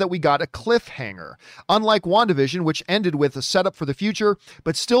disappointed that we got a cliffhanger. Unlike WandaVision, which ended with a setup for the future,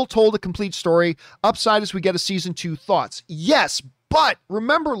 but still told a complete story. Upside as we get a season 2. Thoughts? Yes, but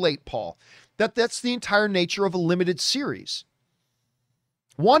remember, Late Paul, that's the entire nature of a limited series.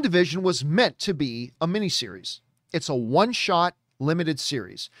 WandaVision was meant to be a miniseries. It's a one-shot limited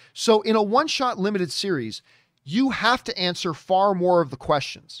series. So in a one-shot limited series, you have to answer far more of the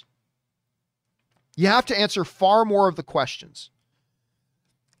questions.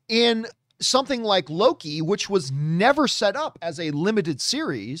 In something like Loki, which was never set up as a limited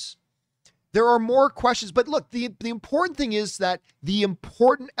series, there are more questions. But look, the important thing is that the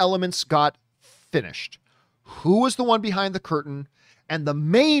important elements got finished. Who was the one behind the curtain? And the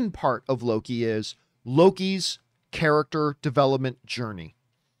main part of Loki is Loki's character development journey.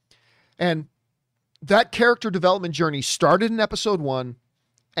 And that character development journey started in episode 1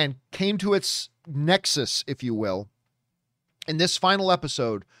 and came to its nexus, if you will, in this final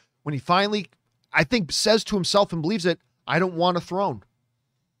episode when he finally, I think, says to himself and believes it, I don't want a throne.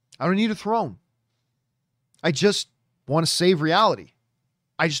 I don't need a throne. I just want to save reality.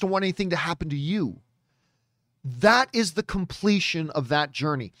 I just don't want anything to happen to you. That is the completion of that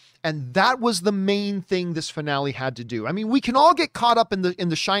journey. And that was the main thing this finale had to do. I mean, we can all get caught up in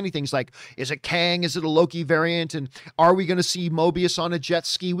the shiny things like, is it Kang? Is it a Loki variant? And are we going to see Mobius on a jet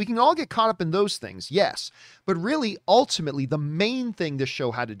ski? We can all get caught up in those things. Yes. But really, ultimately, the main thing this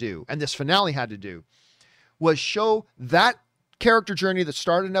show had to do, and this finale had to do, was show that character journey that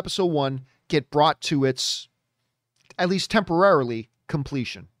started in episode 1 get brought to its, at least temporarily,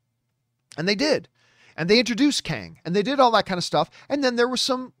 completion. And they did. And they introduced Kang, and they did all that kind of stuff. And then there were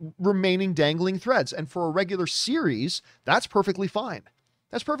some remaining dangling threads. And for a regular series, that's perfectly fine.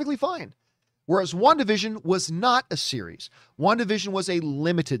 That's perfectly fine. Whereas WandaVision was not a series. WandaVision was a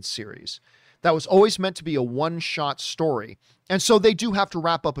limited series that was always meant to be a one-shot story. And so they do have to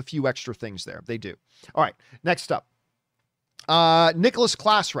wrap up a few extra things there. They do. All right, next up. Nicholas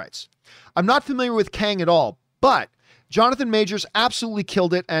Class writes, I'm not familiar with Kang at all, but Jonathan Majors absolutely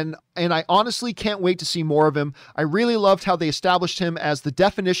killed it, and I honestly can't wait to see more of him. I really loved how they established him as the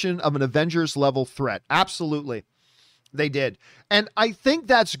definition of an Avengers-level threat. Absolutely. They did. And I think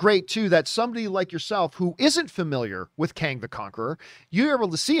that's great, too, that somebody like yourself who isn't familiar with Kang the Conqueror, you're able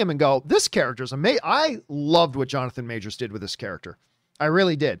to see him and go, this character's amazing. I loved what Jonathan Majors did with this character. I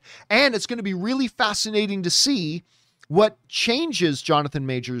really did. And it's going to be really fascinating to see what changes Jonathan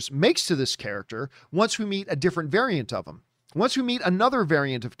Majors makes to this character once we meet a different variant of him. Once we meet another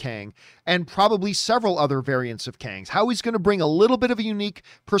variant of Kang, and probably several other variants of Kangs, how he's going to bring a little bit of a unique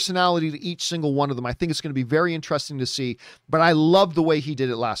personality to each single one of them. I think it's going to be very interesting to see, but I love the way he did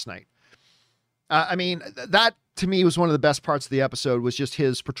it last night. I mean, that to me was one of the best parts of the episode, was just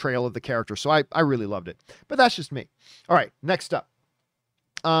his portrayal of the character. So I really loved it, but that's just me. All right, next up.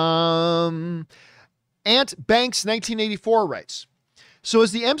 Ant Banks 1984 writes, so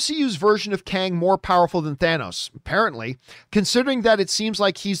is the MCU's version of Kang more powerful than Thanos? Apparently, considering that it seems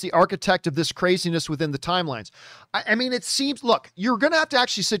like he's the architect of this craziness within the timelines. I mean, it seems, look, you're going to have to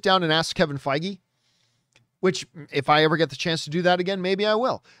actually sit down and ask Kevin Feige, which if I ever get the chance to do that again, maybe I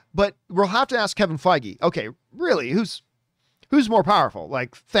will. But we'll have to ask Kevin Feige, okay, really, who's more powerful,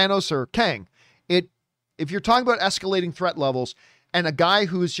 like Thanos or Kang? If you're talking about escalating threat levels, and a guy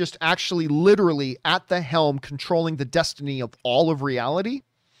who is just actually literally at the helm controlling the destiny of all of reality,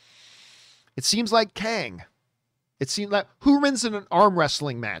 it seems like Kang. It seems like, who wins in an arm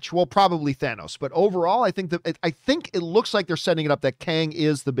wrestling match? Well, probably Thanos. But overall, I think it looks like they're setting it up that Kang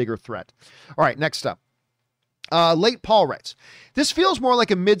is the bigger threat. All right, next up. Late Paul writes, this feels more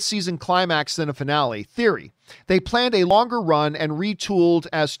like a mid-season climax than a finale. Theory. They planned a longer run and retooled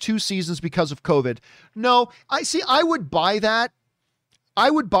as 2 seasons because of COVID. No, I would buy that. I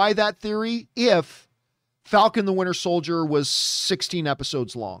would buy that theory if Falcon the Winter Soldier was 16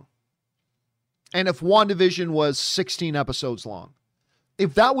 episodes long. And if WandaVision was 16 episodes long.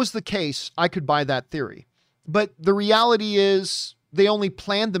 If that was the case, I could buy that theory. But the reality is they only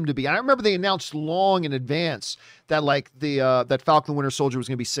planned them to be. I remember they announced long in advance that that Falcon the Winter Soldier was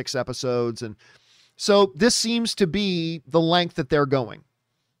going to be 6 episodes. And so this seems to be the length that they're going.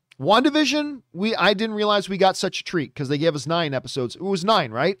 WandaVision, I didn't realize we got such a treat because they gave us 9 episodes. It was 9,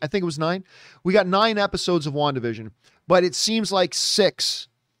 right? I think it was 9. We got 9 episodes of WandaVision, but it seems like 6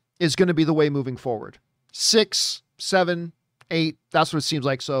 is going to be the way moving forward. 6, 7, 8, that's what it seems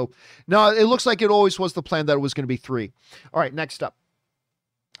like. So no, it looks like it always was the plan that it was going to be 3. All right, next up.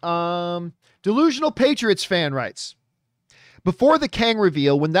 Delusional Patriots fan writes, before the Kang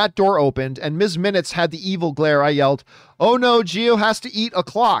reveal, when that door opened and Ms. Minutes had the evil glare, I yelled, oh no, Geo has to eat a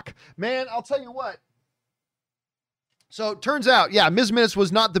clock. Man, I'll tell you what. So it turns out, yeah, Ms. Minutes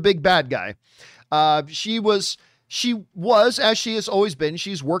was not the big bad guy. She was, as she has always been,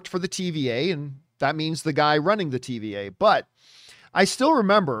 she's worked for the TVA, and that means the guy running the TVA. But I still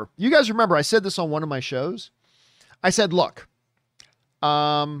remember, you guys remember, I said this on one of my shows. I said, look,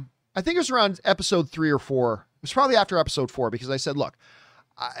 I think it was around episode 3 or 4. It was probably after episode 4 because I said, look,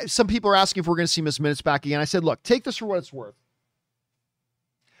 some people are asking if we're going to see Miss Minutes back again. I said, look, take this for what it's worth.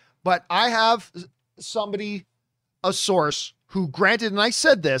 But I have a source who granted, and I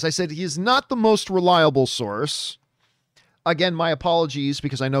said this, I said, he is not the most reliable source. Again, my apologies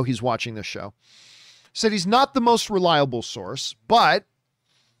because I know he's watching this show. Said he's not the most reliable source, but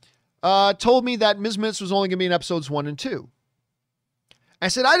told me that Ms. Minutes was only going to be in episodes 1 and 2. I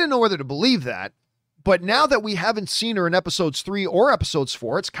said, I didn't know whether to believe that. But now that we haven't seen her in episodes 3 or episodes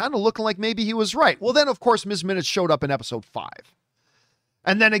 4, it's kind of looking like maybe he was right. Well, then, of course, Ms. Minutes showed up in episode 5.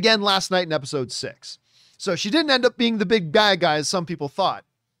 And then again last night in episode 6. So she didn't end up being the big bad guy as some people thought,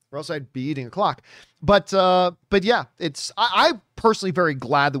 or else I'd be eating a clock. But yeah, I'm personally very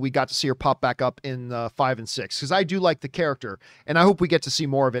glad that we got to see her pop back up in 5 and 6, because I do like the character, and I hope we get to see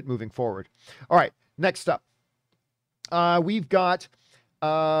more of it moving forward. All right, next up. We've got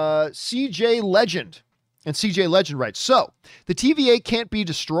CJ Legend. And CJ Legend writes, so the TVA can't be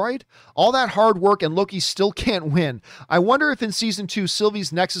destroyed. All that hard work and Loki still can't win. I wonder if in season 2,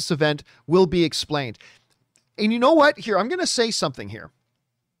 Sylvie's Nexus event will be explained. And you know what? Here, I'm going to say something here.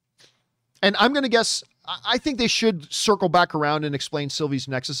 And I'm going to guess, I think they should circle back around and explain Sylvie's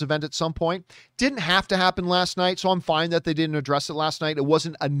Nexus event at some point. Didn't have to happen last night, so I'm fine that they didn't address it last night. It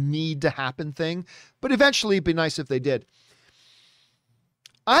wasn't a need to happen thing, but eventually it'd be nice if they did.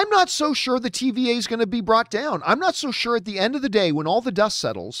 I'm not so sure the TVA is going to be brought down. I'm not so sure at the end of the day, when all the dust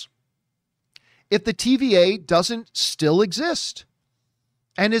settles, if the TVA doesn't still exist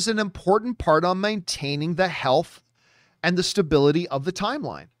and is an important part on maintaining the health and the stability of the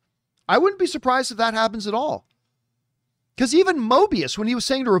timeline. I wouldn't be surprised if that happens at all. Because even Mobius, when he was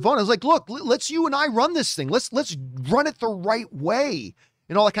saying to Ravonna, was like, look, let's you and I run this thing. Let's run it the right way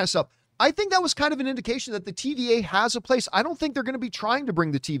and all that kind of stuff. I think that was kind of an indication that the TVA has a place. I don't think they're going to be trying to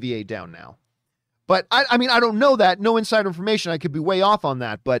bring the TVA down now. But I mean, I don't know that. No inside information. I could be way off on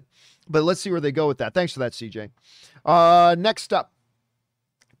that. But let's see where they go with that. Thanks for that, CJ. Next up,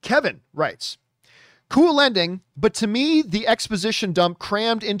 Kevin writes, cool ending, but to me, the exposition dump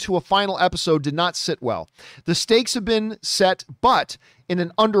crammed into a final episode did not sit well. The stakes have been set, but in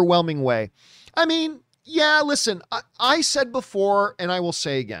an underwhelming way. I mean, yeah, listen, I said before, and I will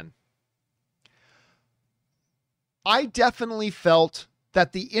say again, I definitely felt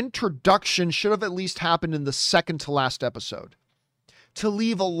that the introduction should have at least happened in the second to last episode, to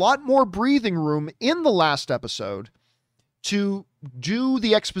leave a lot more breathing room in the last episode to do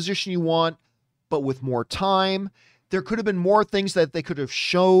the exposition you want, but with more time. There could have been more things that they could have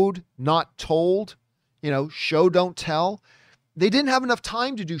showed, not told, show, don't tell. They didn't have enough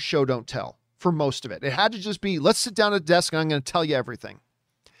time to do show, don't tell for most of it. It had to just be, let's sit down at a desk and I'm going to tell you everything.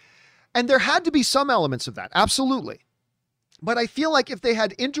 And there had to be some elements of that. Absolutely. But I feel like if they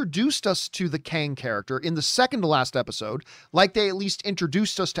had introduced us to the Kang character in the second to last episode, like they at least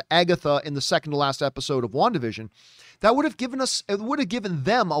introduced us to Agatha in the second to last episode of WandaVision, that would have given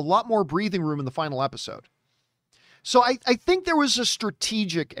them a lot more breathing room in the final episode. So I think there was a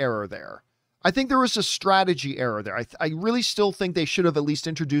strategic error there. I think there was a strategy error there. I really still think they should have at least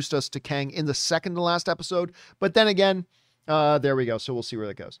introduced us to Kang in the second to last episode. But then again, there we go. So we'll see where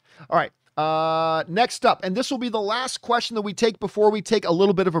that goes. All right. Next up, and this will be the last question that we take before we take a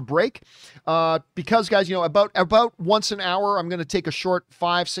little bit of a break. Because guys, about once an hour, I'm going to take a short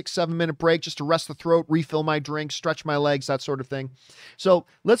 5, 6, 7 minute break just to rest the throat, refill my drink, stretch my legs, that sort of thing. So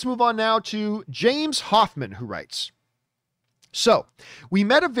let's move on now to James Hoffman, who writes, so we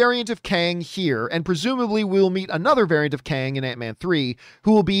met a variant of Kang here, and presumably we'll meet another variant of Kang in Ant-Man 3,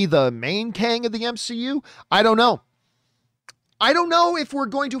 who will be the main Kang of the MCU. I don't know. I don't know if we're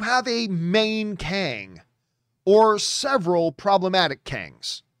going to have a main Kang or several problematic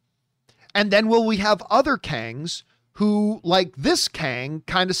Kangs. And then will we have other Kangs who, like this Kang,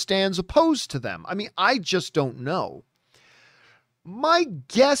 kind of stands opposed to them? I mean, I just don't know. My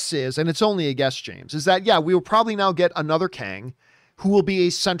guess is, and it's only a guess, James, is that, yeah, we will probably now get another Kang who will be a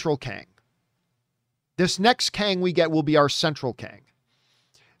central Kang. This next Kang we get will be our central Kang.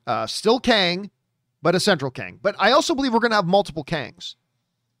 Still Kang, but a central Kang. But I also believe we're going to have multiple Kangs.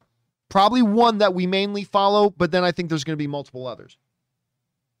 Probably one that we mainly follow, but then I think there's going to be multiple others.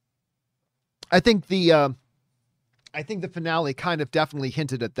 I think the finale kind of definitely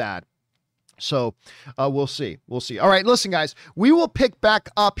hinted at that. So we'll see. We'll see. All right, listen, guys, we will pick back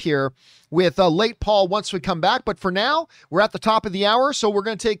up here with Late Paul once we come back. But for now, we're at the top of the hour, so we're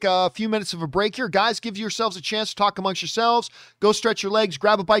going to take a few minutes of a break here. Guys, give yourselves a chance to talk amongst yourselves. Go stretch your legs,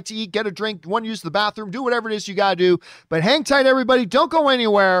 grab a bite to eat, get a drink, want to use the bathroom, do whatever it is you got to do. But hang tight, everybody. Don't go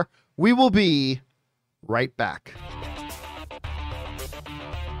anywhere. We will be right back.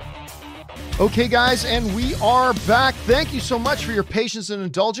 Okay, guys, and we are back. Thank you so much for your patience and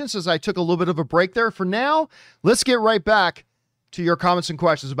indulgence as I took a little bit of a break there. For now, let's get right back to your comments and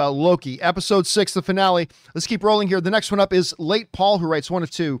questions about Loki, episode 6, the finale. Let's keep rolling here. The next one up is Late Paul, who writes 1 of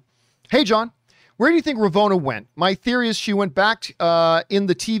 2. Hey, John, where do you think Ravonna went? My theory is she went back in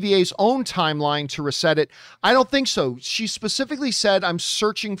the TVA's own timeline to reset it. I don't think so. She specifically said, I'm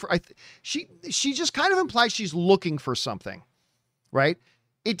searching for... She just kind of implies she's looking for something, right?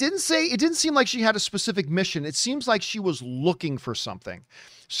 It didn't seem like she had a specific mission. It seems like she was looking for something.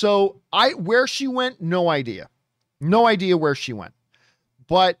 So where she went, no idea. No idea where she went.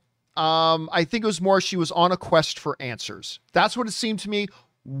 But I think it was more she was on a quest for answers. That's what it seemed to me.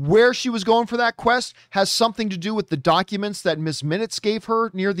 Where she was going for that quest has something to do with the documents that Ms. Minutes gave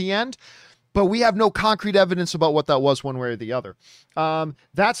her near the end. but we have no concrete evidence about what that was one way or the other.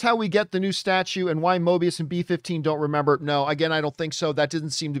 That's how we get the new statue, and why Mobius and B-15 don't remember. No, again, I don't think so. That didn't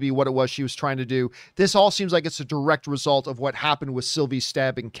seem to be what it was she was trying to do. This all seems like it's a direct result of what happened with Sylvie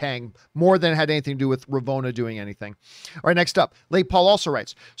stabbing Kang, more than it had anything to do with Ravonna doing anything. All right, next up, Late Paul also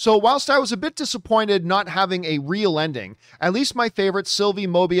writes, so whilst I was a bit disappointed not having a real ending, at least my favorite Sylvie,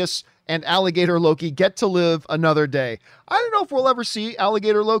 Mobius, and Alligator Loki get to live another day. I don't know if we'll ever see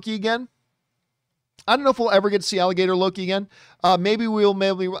Alligator Loki again. I don't know if we'll ever get to see Alligator Loki again. Maybe am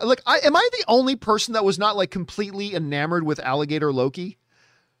I the only person that was not like completely enamored with Alligator Loki?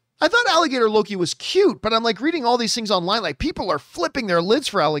 I thought Alligator Loki was cute, but I'm like reading all these things online. Like people are flipping their lids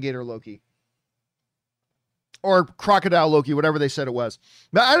for Alligator Loki or Crocodile Loki, whatever they said it was.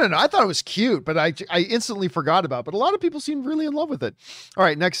 But I don't know. I thought it was cute, but I instantly forgot about it. But a lot of people seemed really in love with it. All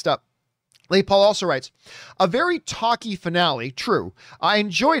right, next up. Late Paul also writes, a very talky finale, true. I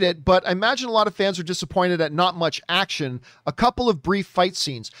enjoyed it, but I imagine a lot of fans are disappointed at not much action, a couple of brief fight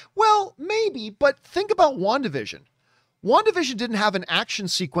scenes. Well, maybe, but think about WandaVision. WandaVision didn't have an action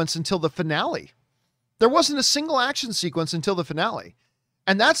sequence until the finale. There wasn't a single action sequence until the finale.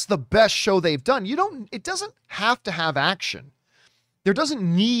 And that's the best show they've done. It doesn't have to have action. There doesn't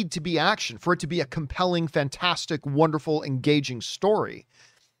need to be action for it to be a compelling, fantastic, wonderful, engaging story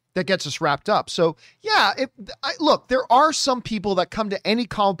that gets us wrapped up. So yeah, look, there are some people that come to any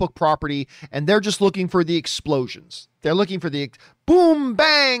comic book property and they're just looking for the explosions. They're looking for the boom,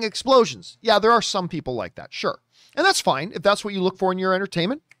 bang explosions. Yeah, there are some people like that. Sure. And that's fine. If that's what you look for in your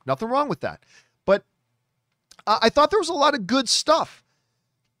entertainment, nothing wrong with that. But I thought there was a lot of good stuff.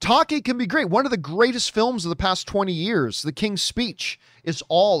 Talking can be great. One of the greatest films of the past 20 years, The King's Speech, is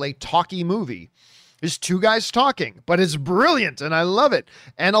all a talky movie. It's two guys talking, but it's brilliant, and I love it.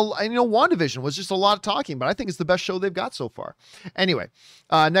 And WandaVision was just a lot of talking, but I think it's the best show they've got so far. Anyway,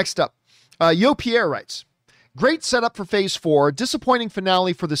 next up, Yo Pierre writes, great setup for Phase 4, disappointing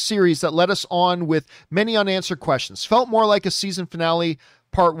finale for the series that led us on with many unanswered questions. Felt more like a season finale,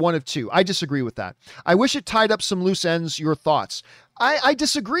 part 1 of 2. I disagree with that. I wish it tied up some loose ends. Your thoughts? I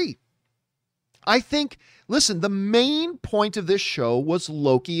disagree. I think, listen, the main point of this show was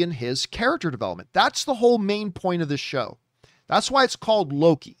Loki and his character development. That's the whole main point of this show. That's why it's called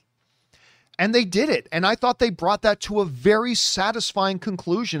Loki. And they did it. And I thought they brought that to a very satisfying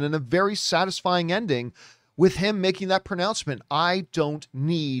conclusion and a very satisfying ending with him making that pronouncement. I don't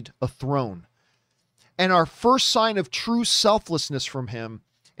need a throne. And our first sign of true selflessness from him,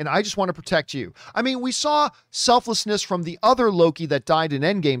 and I just want to protect you. I mean, we saw selflessness from the other Loki that died in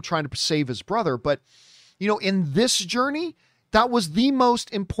Endgame trying to save his brother. But, in this journey, that was the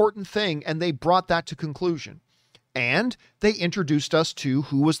most important thing. And they brought that to conclusion. And they introduced us to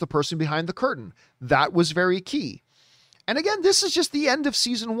who was the person behind the curtain. That was very key. And again, this is just the end of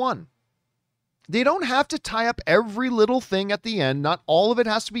season 1. They don't have to tie up every little thing at the end. Not all of it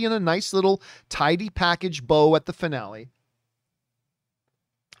has to be in a nice little tidy package bow at the finale.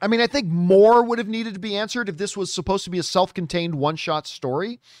 I mean, I think more would have needed to be answered if this was supposed to be a self-contained one-shot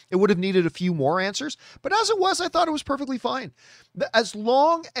story. It would have needed a few more answers. But as it was, I thought it was perfectly fine. As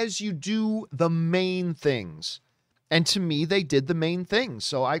long as you do the main things. And to me, they did the main things.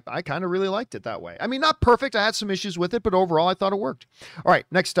 So I kind of really liked it that way. I mean, not perfect. I had some issues with it, but overall, I thought it worked. All right,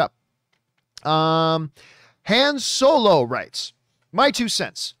 next up. Han Solo writes, my 2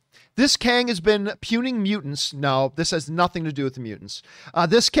 cents. This Kang has been pruning mutants. No, this has nothing to do with the mutants.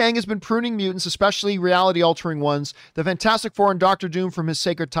 This Kang has been pruning mutants, especially reality-altering ones. The Fantastic Four and Doctor Doom from his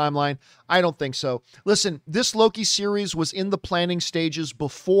sacred timeline. I don't think so. Listen, this Loki series was in the planning stages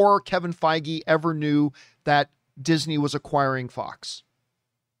before Kevin Feige ever knew that Disney was acquiring Fox.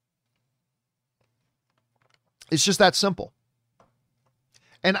 It's just that simple.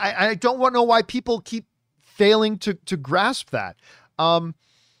 And I don't want to know why people keep failing to grasp that.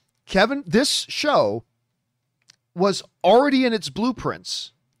 Kevin, this show was already in its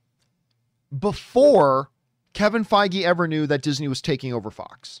blueprints before Kevin Feige ever knew that Disney was taking over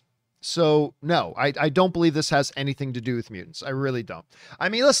Fox. So no, I don't believe this has anything to do with mutants. I really don't. I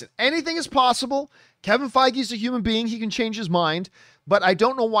mean, listen, anything is possible. Kevin Feige's a human being. He can change his mind, but I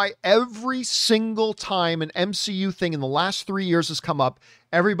don't know why every single time an MCU thing in the last 3 years has come up,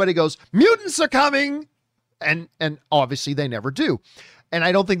 everybody goes, mutants are coming. And obviously they never do. And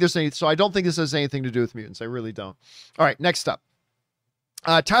I don't think I don't think this has anything to do with mutants. I really don't. All right, next up.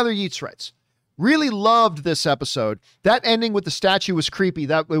 Tyler Yeats writes, really loved this episode. That ending with the statue was creepy.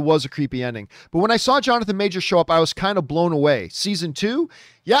 It was a creepy ending. But when I saw Jonathan Majors show up, I was kind of blown away. Season 2?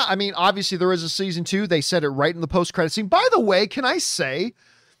 Yeah, I mean, obviously there is a season 2. They said it right in the post-credit scene. By the way, can I say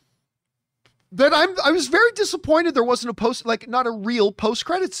that I was very disappointed there wasn't not a real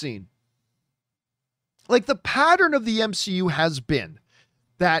post-credit scene. Like, the pattern of the MCU has been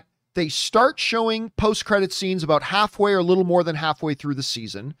that they start showing post-credit scenes about halfway or a little more than halfway through the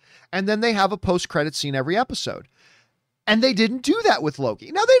season, and then they have a post-credit scene every episode. And they didn't do that with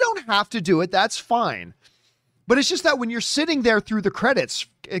Loki. Now, they don't have to do it. That's fine. But it's just that when you're sitting there through the credits,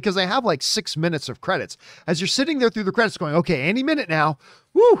 because they have like 6 minutes of credits, as you're sitting there through the credits going, okay, any minute now,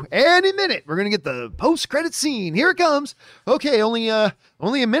 any minute, we're going to get the post-credit scene. Here it comes. Okay, only a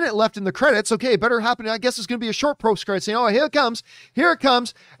minute left in the credits. Okay, better happen. I guess it's going to be a short post-credit scene. Oh, here it comes. Here it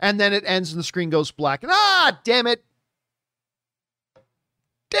comes. And then it ends and the screen goes black. And damn it.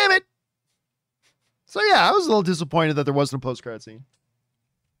 Damn it. So yeah, I was a little disappointed that there wasn't a post-credit scene.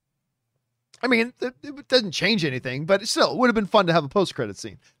 I mean, it doesn't change anything, but still, it would have been fun to have a post-credit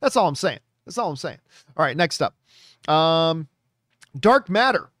scene. That's all I'm saying. All right, next up. Dark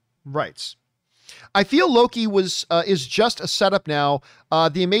Matter writes, I feel Loki is just a setup now.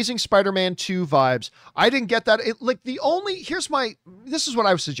 The Amazing Spider-Man 2 vibes. I didn't get that. This is what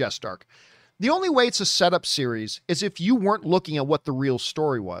I would suggest, Dark. The only way it's a setup series is if you weren't looking at what the real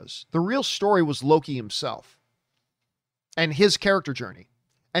story was. The real story was Loki himself and his character journey.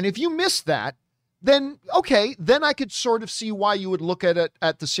 And if you missed that, then okay, then I could sort of see why you would look at it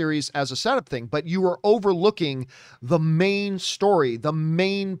at the series as a setup thing, but you are overlooking the main story, the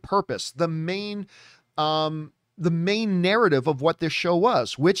main purpose, the main narrative of what this show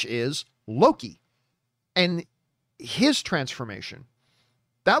was, which is Loki and his transformation.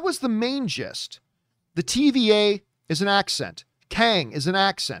 That was the main gist. The TVA is an accent. Kang is an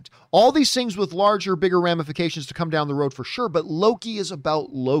accent. All these things with larger, bigger ramifications to come down the road for sure, but Loki is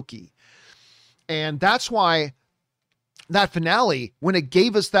about Loki. And that's why that finale, when it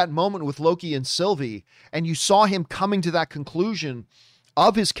gave us that moment with Loki and Sylvie, and you saw him coming to that conclusion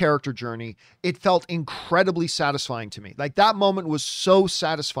of his character journey, it felt incredibly satisfying to me. Like, that moment was so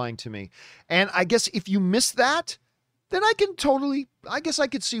satisfying to me. And I guess if you miss that, then I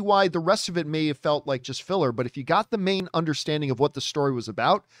could see why the rest of it may have felt like just filler. But if you got the main understanding of what the story was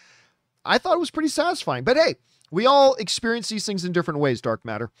about, I thought it was pretty satisfying. But hey, we all experience these things in different ways, Dark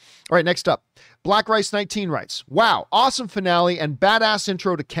Matter. All right, next up. Black Rice 19 writes, wow, awesome finale and badass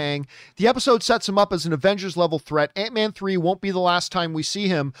intro to Kang. The episode sets him up as an Avengers level threat. Ant-Man 3 won't be the last time we see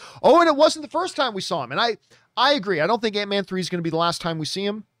him. Oh, and it wasn't the first time we saw him. And I agree. I don't think Ant-Man 3 is going to be the last time we see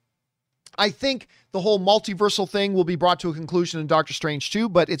him. I think the whole multiversal thing will be brought to a conclusion in Doctor Strange 2,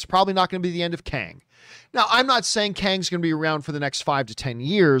 but it's probably not going to be the end of Kang. Now, I'm not saying Kang's going to be around for the next 5 to 10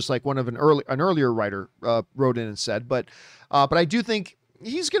 years, like an earlier writer wrote in and said, but I do think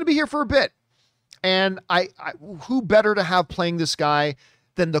he's going to be here for a bit. And who better to have playing this guy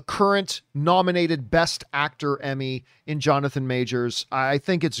than the current nominated Best Actor Emmy in Jonathan Majors? I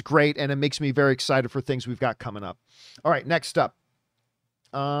think it's great, and it makes me very excited for things we've got coming up. All right, next up.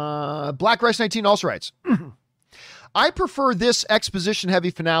 Black Rice 19 also writes, I prefer this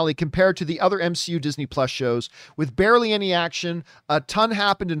exposition-heavy finale compared to the other MCU Disney Plus shows with barely any action. A ton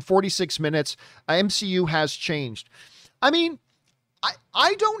happened in 46 minutes. MCU has changed. I mean,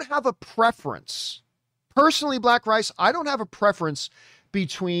 I don't have a preference. Personally, Black Rice, I don't have a preference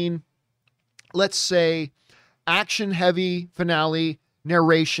between, let's say, action-heavy finale,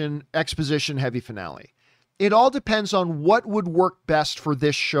 narration, exposition-heavy finale. It all depends on what would work best for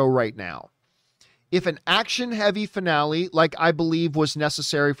this show right now. If an action-heavy finale, like I believe was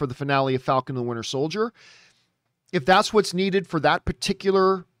necessary for the finale of Falcon and the Winter Soldier, if that's what's needed for that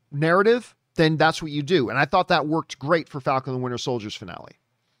particular narrative, then that's what you do. And I thought that worked great for Falcon and the Winter Soldier's finale.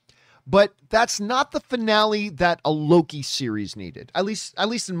 But that's not the finale that a Loki series needed, at least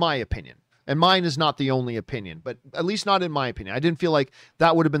in my opinion. And mine is not the only opinion, but at least not in my opinion. I didn't feel like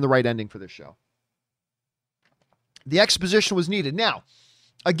that would have been the right ending for this show. The exposition was needed. Now,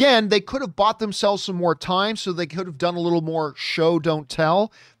 again, they could have bought themselves some more time, so they could have done a little more show, don't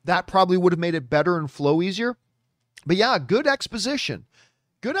tell. That probably would have made it better and flow easier. But yeah, good exposition.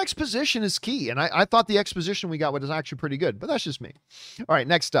 Good exposition is key. And I thought the exposition we got was actually pretty good, but that's just me. All right,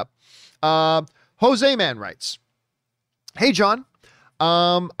 next up. Jose Man writes, hey, John.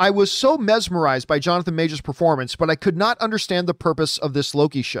 I was so mesmerized by Jonathan Majors' performance, but I could not understand the purpose of this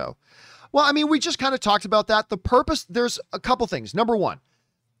Loki show. Well, I mean, we just kind of talked about that. The purpose, there's a couple things. Number one,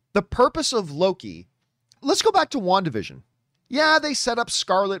 the purpose of Loki, let's go back to WandaVision. Yeah, they set up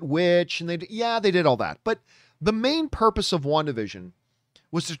Scarlet Witch and they did all that. But the main purpose of WandaVision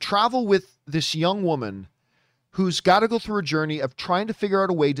was to travel with this young woman who's got to go through a journey of trying to figure out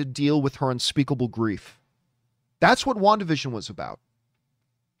a way to deal with her unspeakable grief. That's what WandaVision was about.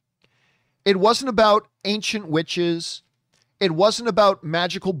 It wasn't about ancient witches. It wasn't about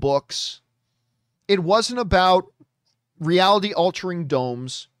magical books. It wasn't about reality-altering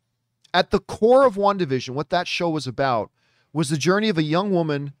domes. At the core of WandaVision, what that show was about was the journey of a young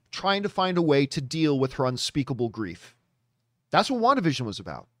woman trying to find a way to deal with her unspeakable grief. That's what WandaVision was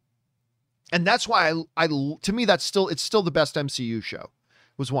about. And that's why to me, it's still the best MCU show,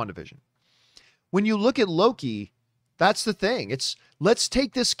 was WandaVision. When you look at Loki, that's the thing. Let's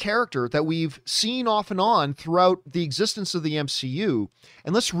take this character that we've seen off and on throughout the existence of the MCU,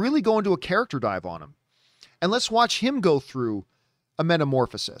 and let's really go into a character dive on him. And let's watch him go through a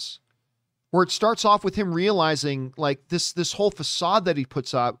metamorphosis, where it starts off with him realizing like this whole facade that he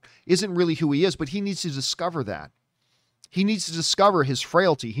puts up isn't really who he is, but he needs to discover that. He needs to discover his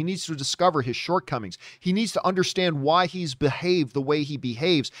frailty. He needs to discover his shortcomings. He needs to understand why he's behaved the way he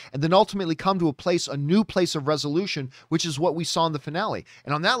behaves, and then ultimately come to a new place of resolution, which is what we saw in the finale.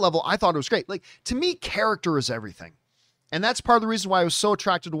 And on that level, I thought it was great. Like, to me, character is everything. And that's part of the reason why I was so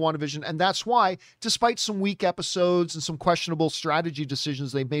attracted to WandaVision. And that's why, despite some weak episodes and some questionable strategy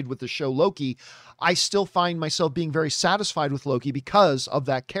decisions they made with the show Loki, I still find myself being very satisfied with Loki because of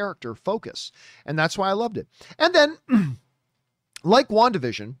that character focus. And that's why I loved it. And then, like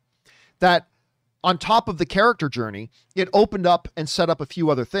WandaVision, that on top of the character journey, it opened up and set up a few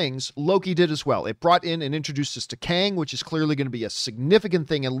other things. Loki did as well. It brought in and introduced us to Kang, which is clearly going to be a significant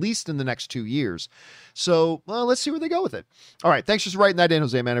thing, at least in the next 2 years. So, well, let's see where they go with it. All right. Thanks for writing that in,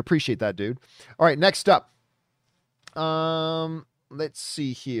 Jose, man. I appreciate that, dude. All right. Next up. Let's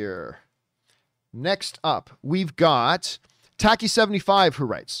see here. Next up, we've got Tacky75, who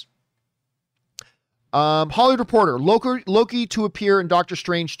writes, Hollywood Reporter, Loki to appear in Doctor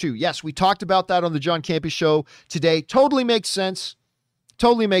Strange 2. Yes, we talked about that on the John Campy show today. Totally makes sense.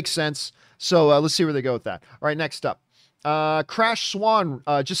 Totally makes sense. So let's see where they go with that. All right, next up. Crash Swan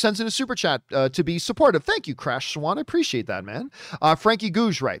just sends in a super chat to be supportive. Thank you, Crash Swan. I appreciate that, man. Frankie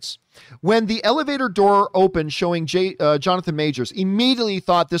Gouge writes, when the elevator door opened showing Jonathan Majors, immediately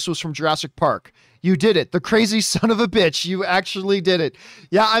thought this was from Jurassic Park. You did it. The crazy son of a bitch. You actually did it.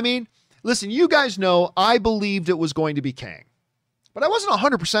 Yeah, I mean, listen, you guys know I believed it was going to be Kang, but I wasn't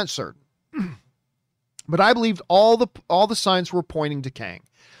 100% certain. But I believed all the signs were pointing to Kang.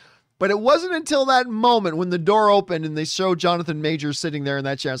 But it wasn't until that moment when the door opened and they showed Jonathan Majors sitting there in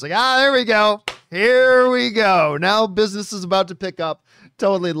that chair. I was like, there we go. Here we go. Now business is about to pick up.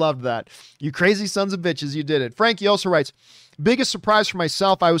 Totally loved that. You crazy sons of bitches, you did it. Frankie also writes, biggest surprise for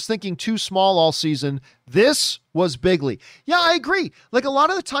myself, I was thinking too small all season. This was bigly. Yeah, I agree. Like, a lot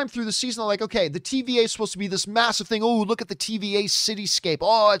of the time through the season, I'm like, okay, the TVA is supposed to be this massive thing. Oh, look at the TVA cityscape.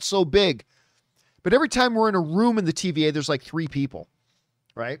 Oh, it's so big. But every time we're in a room in the TVA, there's like 3 people,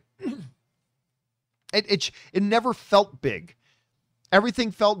 right? It never felt big.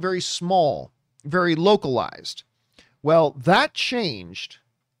 Everything felt very small, very localized. Well, that changed.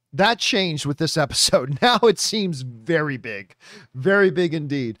 That changed with this episode. Now it seems very big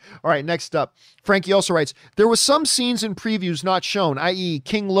indeed. All right, next up. Frankie also writes, there was some scenes in previews not shown, i.e.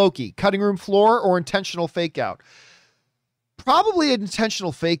 King Loki, cutting room floor, or intentional fake out. Probably an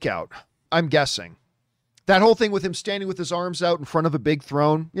intentional fake out, I'm guessing. That whole thing with him standing with his arms out in front of a big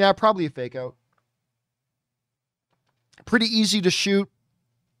throne. Yeah, probably a fake out. Pretty easy to shoot.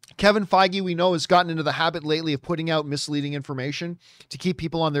 Kevin Feige, we know, has gotten into the habit lately of putting out misleading information to keep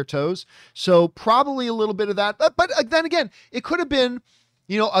people on their toes. So probably a little bit of that. But then again, it could have been,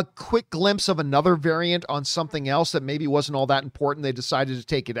 a quick glimpse of another variant on something else that maybe wasn't all that important. They decided to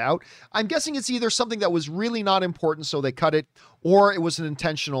take it out. I'm guessing it's either something that was really not important, so they cut it, or it was an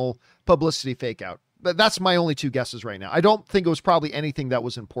intentional publicity fake out. But that's my only 2 guesses right now. I don't think it was probably anything that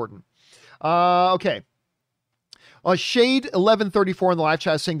was important. Okay. Shade 1134 in the live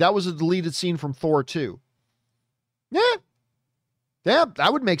chat is saying that was a deleted scene from Thor 2. Yeah,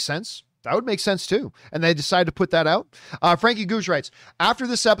 that would make sense. That would make sense too. And they decided to put that out. Frankie Gouge writes, after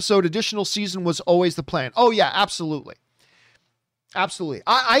this episode, additional season was always the plan. Oh yeah, absolutely. Absolutely.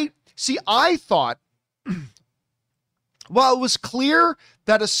 I thought, well, it was clear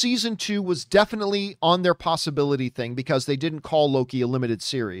that a season 2 was definitely on their possibility thing because they didn't call Loki a limited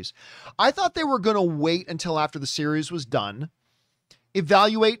series. I thought they were going to wait until after the series was done,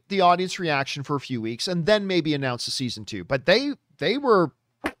 evaluate the audience reaction for a few weeks, and then maybe announce a season 2. But it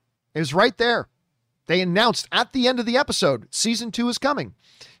was right there. They announced at the end of the episode, season 2 is coming.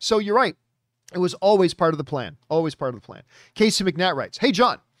 So you're right. It was always part of the plan. Always part of the plan. Casey McNatt writes, hey,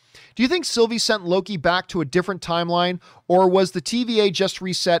 John, do you think Sylvie sent Loki back to a different timeline, or was the TVA just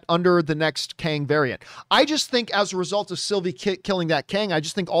reset under the next Kang variant? I just think as a result of Sylvie killing that Kang, I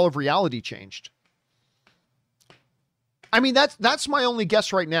just think all of reality changed. I mean, that's my only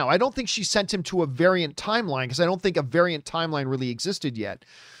guess right now. I don't think she sent him to a variant timeline because I don't think a variant timeline really existed yet.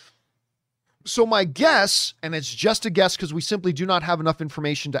 So my guess, and it's just a guess because we simply do not have enough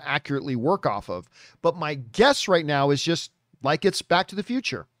information to accurately work off of, but my guess right now is just like it's Back to the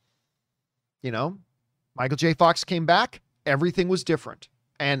Future. You know, Michael J. Fox came back, everything was different.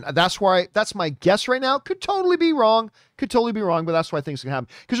 And that's my guess right now. Could totally be wrong, but that's why things can happen.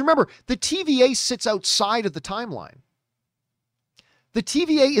 Because remember, the TVA sits outside of the timeline. The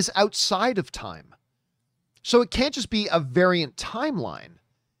TVA is outside of time. So it can't just be a variant timeline.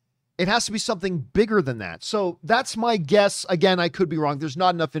 It has to be something bigger than that. So that's my guess. Again, I could be wrong. There's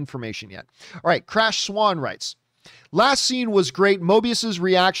not enough information yet. All right, Crash Swan writes, last scene was great. Mobius's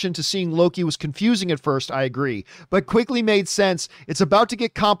reaction to seeing Loki was confusing at first, I agree, but quickly made sense. It's about to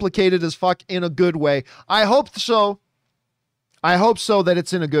get complicated as fuck in a good way. I hope so. I hope so that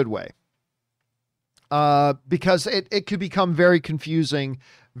it's in a good way. Because it could become very confusing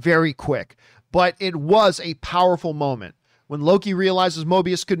very quick. But it was a powerful moment. When Loki realizes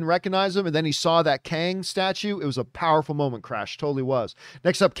Mobius couldn't recognize him and then he saw that Kang statue, it was a powerful moment, Crash. Totally was.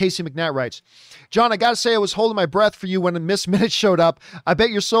 Next up, Casey McNatt writes, John, I gotta say I was holding my breath for you when Miss Minutes showed up. I bet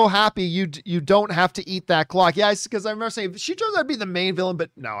you're so happy you don't have to eat that clock. Yeah, because I remember saying, she turns out to be the main villain, but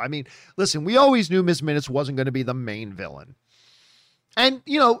no, I mean, listen, we always knew Miss Minutes wasn't going to be the main villain. And,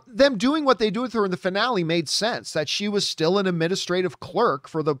 you know, them doing what they do with her in the finale made sense, that she was still an administrative clerk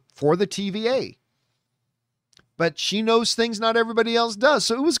for the TVA. But she knows things not everybody else does.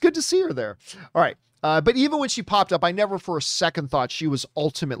 So it was good to see her there. All right. But even when she popped up, I never for a second thought she was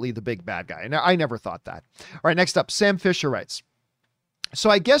ultimately the big bad guy. And I never thought that. All right. Next up, Sam Fisher writes, so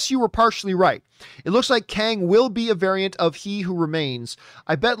I guess you were partially right. It looks like Kang will be a variant of He Who Remains.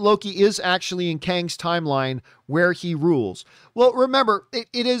 I bet Loki is actually in Kang's timeline where he rules. Well, remember, it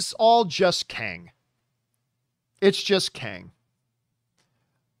is all just Kang. It's just Kang.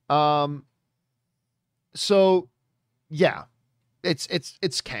 So yeah,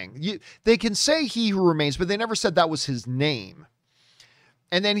 it's Kang. They can say He Who Remains, but they never said that was his name.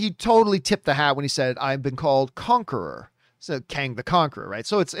 And then he totally tipped the hat when he said, I've been called Conqueror. So Kang the Conqueror, right?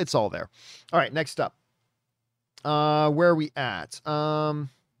 So it's all there. All right, next up. Where are we at? Sam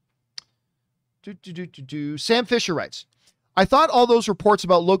Fisher writes, I thought all those reports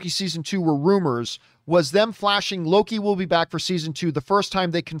about Loki season 2 were rumors. Was them flashing Loki will be back for season 2 the first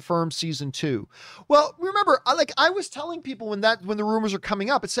time they confirmed season 2. Well, remember, I was telling people when the rumors are coming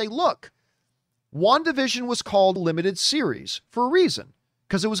up, it's say, look, WandaVision was called limited series for a reason,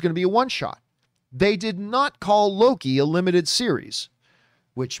 because it was going to be a one-shot. They did not call Loki a limited series,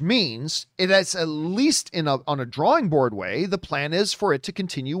 which means it is at least on a drawing board way, the plan is for it to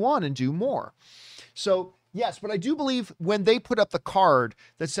continue on and do more. So yes, but I do believe when they put up the card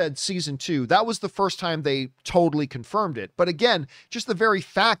that said season 2, that was the first time they totally confirmed it. But again, just the very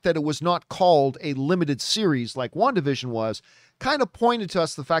fact that it was not called a limited series like WandaVision was kind of pointed to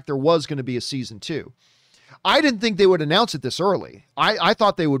us the fact there was going to be a season 2. I didn't think they would announce it this early. I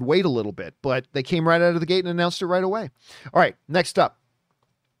thought they would wait a little bit, but they came right out of the gate and announced it right away. All right, next up.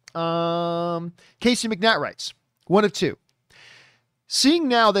 Casey McNatt writes, 1 of 2. Seeing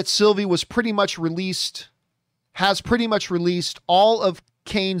now that Sylvie has pretty much released all of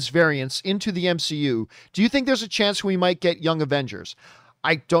Kane's variants into the MCU, do you think there's a chance we might get Young Avengers?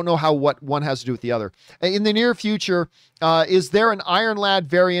 I don't know what one has to do with the other. In the near future, is there an Iron Lad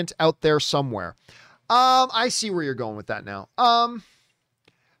variant out there somewhere? I see where you're going with that now.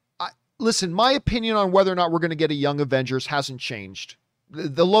 Listen, my opinion on whether or not we're going to get a Young Avengers hasn't changed.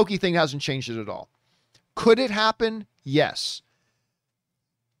 The Loki thing hasn't changed it at all. Could it happen? Yes.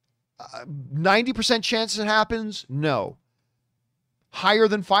 90% chance it happens? No. Higher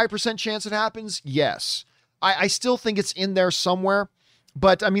than 5% chance it happens? Yes. I still think it's in there somewhere.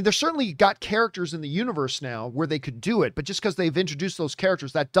 But I mean, they're certainly got characters in the universe now where they could do it. But just because they've introduced those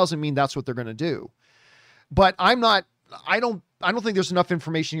characters, that doesn't mean that's what they're going to do. But I don't think there's enough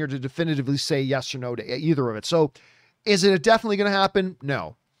information here to definitively say yes or no to either of it. So is it definitely going to happen?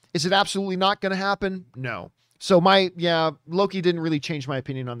 No. Is it absolutely not going to happen? No. So Loki didn't really change my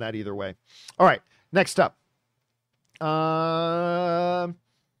opinion on that either way. All right, next up. Where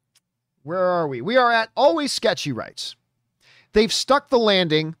are we? We are at Always Sketchy writes, they've stuck the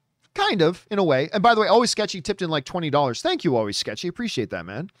landing, kind of, in a way. And by the way, Always Sketchy tipped in like $20. Thank you, Always Sketchy. Appreciate that,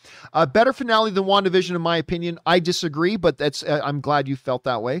 man. Better finale than WandaVision, in my opinion. I disagree, but that's I'm glad you felt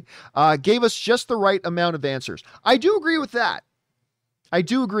that way. Gave us just the right amount of answers. I do agree with that.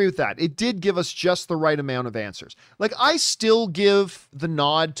 It did give us just the right amount of answers. Like, I still give the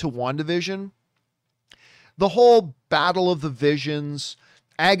nod to WandaVision. The whole battle of the visions,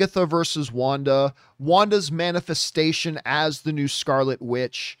 Agatha versus Wanda, Wanda's manifestation as the new Scarlet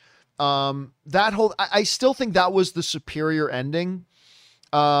Witch. I still think that was the superior ending.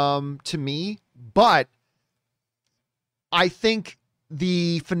 to me, but I think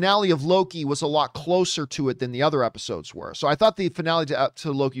the finale of Loki was a lot closer to it than the other episodes were. So I thought the finale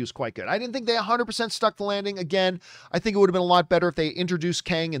to Loki was quite good. I didn't think they 100% stuck the landing. Again, I think it would have been a lot better if they introduced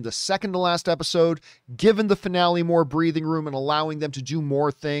Kang in the second to last episode, given the finale more breathing room and allowing them to do more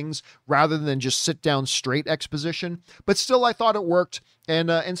things rather than just sit down straight exposition. But still, I thought it worked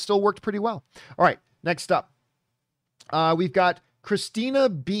and still worked pretty well. All right, next up, we've got Christina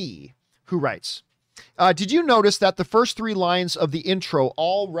B, who writes, did you notice that the first 3 lines of the intro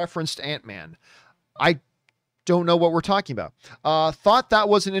all referenced Ant-Man? I don't know what we're talking about. Thought that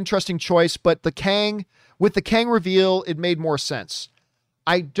was an interesting choice, but with the Kang reveal, it made more sense.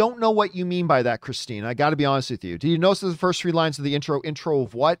 I don't know what you mean by that, Christine. I got to be honest with you. Did you notice the first 3 lines of the intro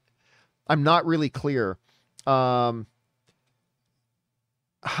of what? I'm not really clear.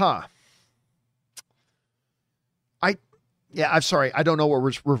 Yeah, I'm sorry. I don't know what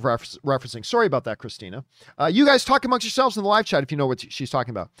we're referencing. Sorry about that, Christina. You guys talk amongst yourselves in the live chat if you know what she's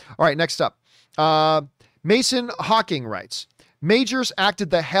talking about. All right, next up. Mason Hawking writes, Majors acted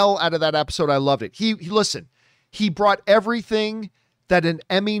the hell out of that episode. I loved it. He brought everything that an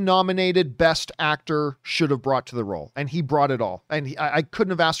Emmy-nominated Best Actor should have brought to the role, and he brought it all. And I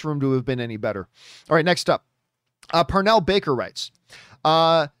couldn't have asked for him to have been any better. All right, next up. Parnell Baker writes,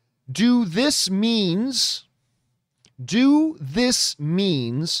 do this means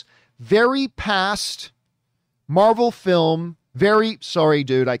very past Marvel film? Very sorry,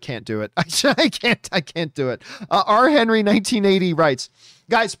 dude. I can't do it. I can't do it. R. Henry 1980 writes,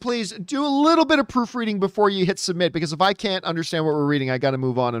 guys, please do a little bit of proofreading before you hit submit, because if I can't understand what we're reading, I got to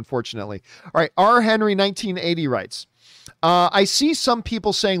move on, unfortunately. All right. R. Henry 1980 writes, I see some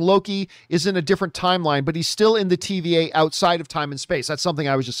people saying Loki is in a different timeline, but he's still in the TVA outside of time and space. That's something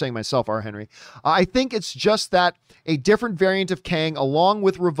I was just saying myself, R. Henry. I think it's just that a different variant of Kang, along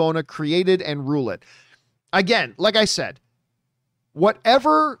with Ravonna, created and rule it. Again, like I said,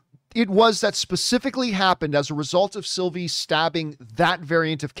 whatever it was that specifically happened as a result of Sylvie stabbing that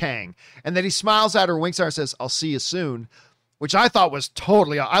variant of Kang, and then he smiles at her, winks at her, and says, I'll see you soon, which I thought was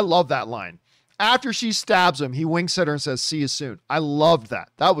totally, I love that line. After she stabs him, he winks at her and says, see you soon. I loved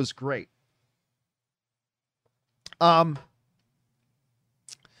that. That was great. I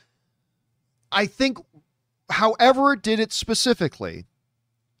think, however it did it specifically,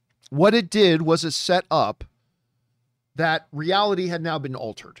 what it did was it set up that reality had now been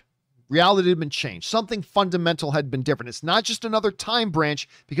altered. Reality had been changed. Something fundamental had been different. It's not just another time branch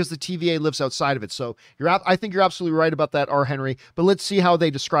because the TVA lives outside of it. So I think you're absolutely right about that, R. Henry. But let's see how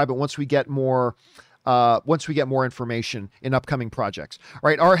they describe it once we get more information in upcoming projects. All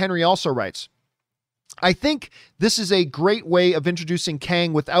right. R. Henry also writes, I think this is a great way of introducing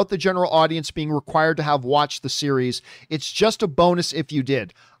Kang without the general audience being required to have watched the series. It's just a bonus if you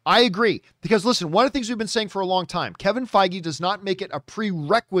did. I agree, because listen, one of the things we've been saying for a long time, Kevin Feige does not make it a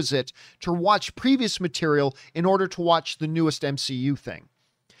prerequisite to watch previous material in order to watch the newest MCU thing.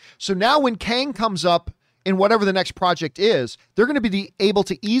 So now when Kang comes up in whatever the next project is, they're going to be able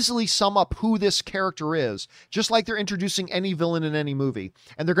to easily sum up who this character is, just like they're introducing any villain in any movie,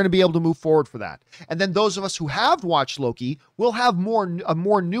 and they're going to be able to move forward for that. And then those of us who have watched Loki will have a more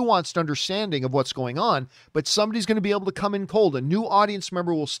nuanced understanding of what's going on, but somebody's going to be able to come in cold. A new audience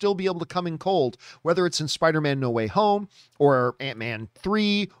member will still be able to come in cold, whether it's in Spider-Man No Way Home, or Ant-Man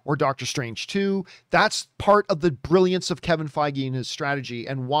 3, or Doctor Strange 2. That's part of the brilliance of Kevin Feige and his strategy,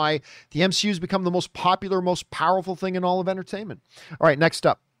 and why the MCU has become the most popular, most powerful thing in all of entertainment. All right, next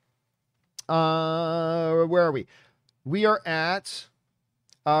up. Where are we? We are at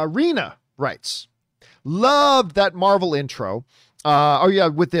Rena writes, loved that Marvel intro.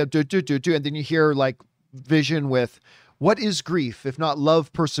 With the and then you hear like Vision with, what is grief if not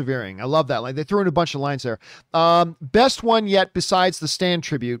love persevering? I love that line. They threw in a bunch of lines there. Best one yet besides the Stan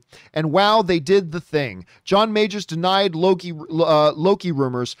tribute. And wow, they did the thing. John Majors denied Loki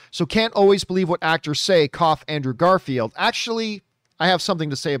rumors, so can't always believe what actors say, cough Andrew Garfield. Actually, I have something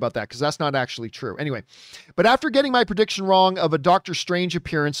to say about that because that's not actually true. Anyway, but after getting my prediction wrong of a Doctor Strange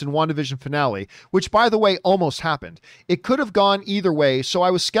appearance in WandaVision finale, which by the way almost happened, it could have gone either way, so I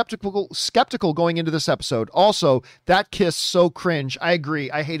was skeptical going into this episode. Also, that kiss so cringe. I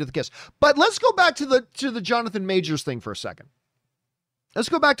agree. I hated the kiss. But let's go back to the Jonathan Majors thing for a second.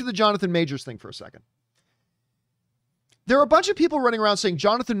 There are a bunch of people running around saying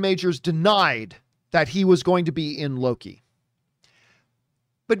Jonathan Majors denied that he was going to be in Loki.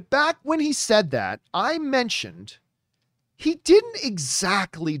 But back when he said that, I mentioned he didn't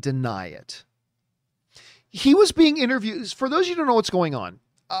exactly deny it. He was being interviewed. For those of you who don't know what's going on,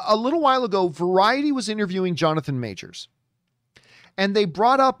 a little while ago, Variety was interviewing Jonathan Majors. And they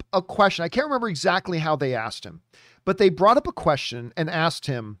brought up a question. I can't remember exactly how they asked him, but they brought up a question and asked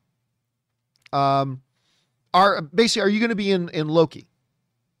him, are you going to be in Loki?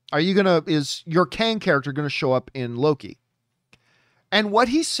 Is your Kang character going to show up in Loki? And what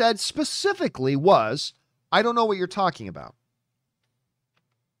he said specifically was, I don't know what you're talking about.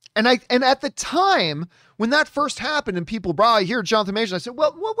 And at the time when that first happened and people brought, I hear Jonathan Majors, I said,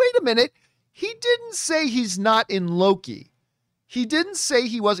 well, wait a minute. He didn't say he's not in Loki. He didn't say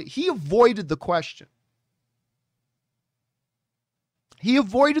he wasn't. He avoided the question. He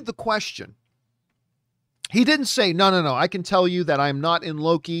avoided the question. He didn't say, no, I can tell you that I'm not in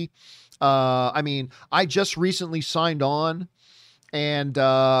Loki. I just recently signed on. And,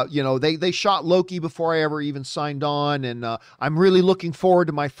 they shot Loki before I ever even signed on. And I'm really looking forward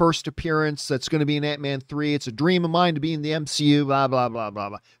to my first appearance. That's going to be in Ant-Man 3. It's a dream of mine to be in the MCU, blah, blah, blah, blah,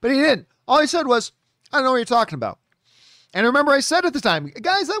 blah. But he didn't. All he said was, I don't know what you're talking about. And remember I said at the time,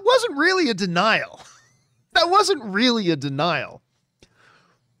 guys, that wasn't really a denial. That wasn't really a denial.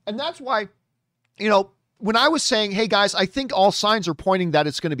 And that's why, when I was saying, hey guys, I think all signs are pointing that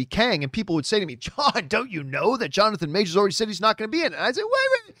it's going to be Kang, and people would say to me, John, don't you know that Jonathan Majors already said he's not going to be in it? And I said,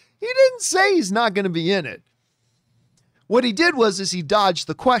 wait, he didn't say he's not going to be in it. What he did was he dodged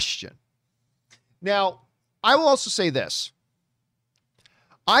the question. Now, I will also say this.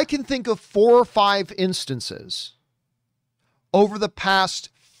 I can think of 4 or 5 instances over the past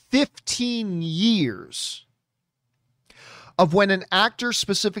 15 years of when an actor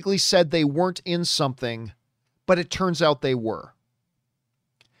specifically said they weren't in something, but it turns out they were.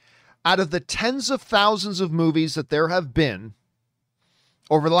 Out of the tens of thousands of movies that there have been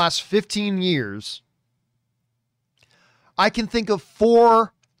over the last 15 years, I can think of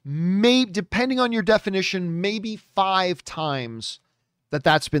 4, maybe, depending on your definition, maybe 5 times that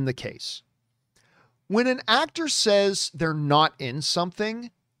that's been the case. When an actor says they're not in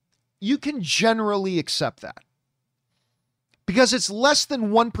something, you can generally accept that. Because it's less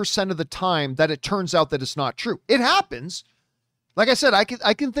than 1% of the time that it turns out that it's not true. It happens. Like I said,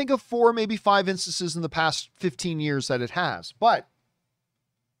 I can think of 4, maybe 5 instances in the past 15 years that it has. But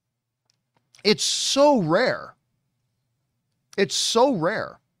it's so rare. It's so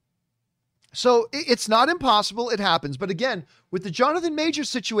rare. So it's not impossible. It happens. But again, with the Jonathan Majors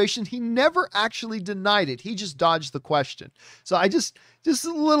situation, he never actually denied it. He just dodged the question. So just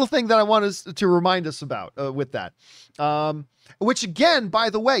a little thing that I want us to remind us about with that. Which again, by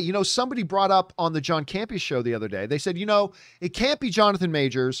the way, somebody brought up on the John Campea show the other day. They said, it can't be Jonathan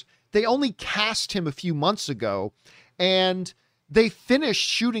Majors. They only cast him a few months ago and they finished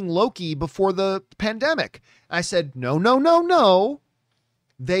shooting Loki before the pandemic. I said, no.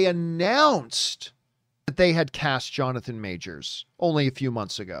 They announced that they had cast Jonathan Majors only a few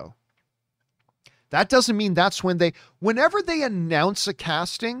months ago. That doesn't mean that's whenever they announce a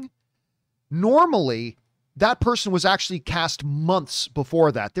casting, normally that person was actually cast months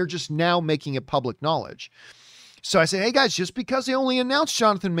before that. They're just now making it public knowledge. So I said, hey guys, just because they only announced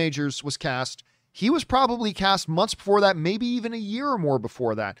Jonathan Majors was cast, he was probably cast months before that, maybe even a year or more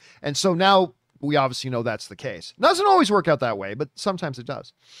before that. And so now we obviously know that's the case. It doesn't always work out that way, but sometimes it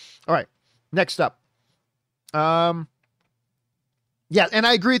does. All right, next up. Yeah, and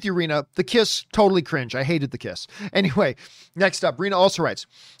I agree with you, Rena. The kiss, totally cringe. I hated the kiss. Anyway, next up, Rena also writes,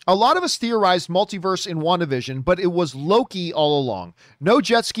 a lot of us theorized multiverse in WandaVision, but it was Loki all along. No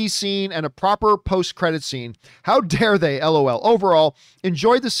jet ski scene and a proper post-credit scene. How dare they, LOL. Overall,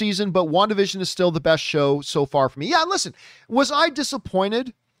 enjoyed the season, but WandaVision is still the best show so far for me. Yeah, listen, was I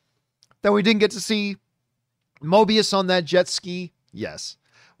disappointed that we didn't get to see Mobius on that jet ski? Yes.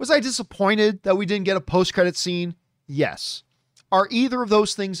 Was I disappointed that we didn't get a post-credit scene? Yes. Are either of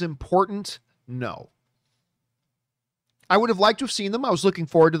those things important? No. I would have liked to have seen them. I was looking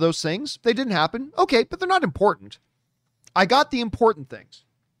forward to those things. They didn't happen. Okay, but they're not important. I got the important things.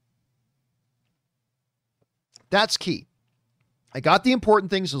 That's key. I got the important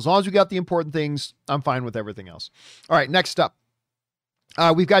things. As long as we got the important things, I'm fine with everything else. All right, next up.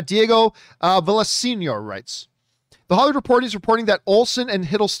 We've got Diego Villasenor writes, The Hollywood Reporter is reporting that Olsen and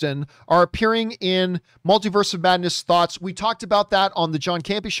Hiddleston are appearing in Multiverse of Madness Thoughts. We talked about that on the John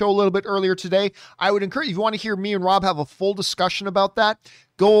Campea show a little bit earlier today. I would encourage you, if you want to hear me and Rob have a full discussion about that,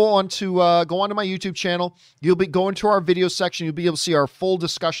 go on to my YouTube channel. You'll be going to our video section. You'll be able to see our full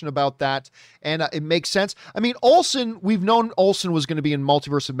discussion about that. And it makes sense. I mean, Olsen, we've known Olsen was going to be in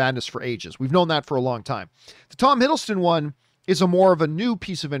Multiverse of Madness for ages. We've known that for a long time. The Tom Hiddleston one is a more of a new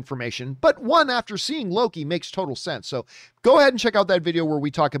piece of information, but one after seeing Loki makes total sense. So go ahead and check out that video where we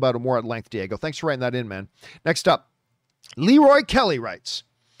talk about it more at length, Diego. Thanks for writing that in, man. Next up, Leroy Kelly writes,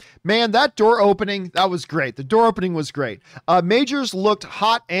 Man, that door opening, that was great. The door opening was great. Majors looked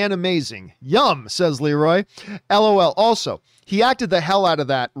hot and amazing. Yum, says Leroy. LOL. Also, he acted the hell out of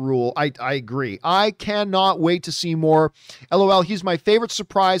that rule. I agree. I cannot wait to see more. LOL, he's my favorite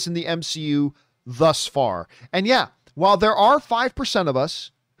surprise in the MCU thus far. And yeah, while there are 5% of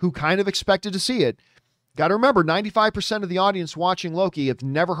us who kind of expected to see it, got to remember, 95% of the audience watching Loki have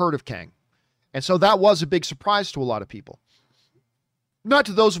never heard of Kang. And so that was a big surprise to a lot of people. Not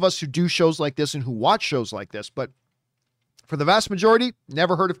to those of us who do shows like this and who watch shows like this, but for the vast majority,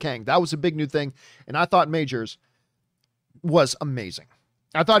 never heard of Kang. That was a big new thing. And I thought Majors was amazing.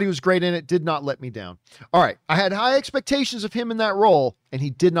 I thought he was great in it. Did not let me down. All right. I had high expectations of him in that role, and he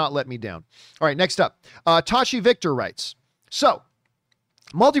did not let me down. All right. Next up, Tashi Victor writes, so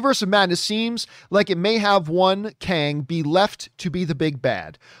Multiverse of Madness seems like it may have one Kang be left to be the big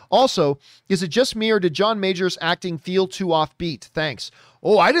bad. Also, is it just me or did John Majors' acting feel too offbeat? Thanks.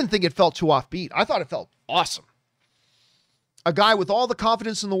 Oh, I didn't think it felt too offbeat. I thought it felt awesome. A guy with all the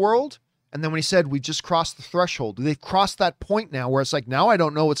confidence in the world. And then when he said, we just crossed the threshold, they've crossed that point now where it's like, now I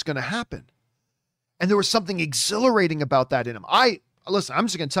don't know what's going to happen. And there was something exhilarating about that in him. Listen, I'm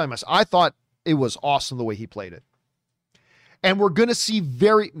just going to tell you myself, I thought it was awesome the way he played it. And we're going to see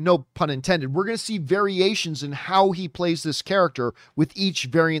no pun intended, we're going to see variations in how he plays this character with each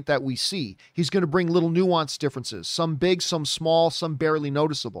variant that we see. He's going to bring little nuance differences, some big, some small, some barely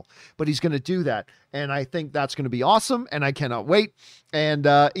noticeable, but he's going to do that. And I think that's going to be awesome. And I cannot wait. And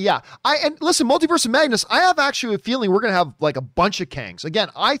and listen, Multiverse of Madness, I have actually a feeling we're going to have like a bunch of Kangs. Again,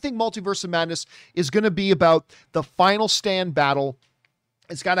 I think Multiverse of Madness is going to be about the final stand battle.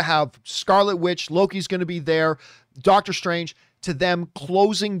 It's got to have Scarlet Witch, Loki's going to be there, Doctor Strange, to them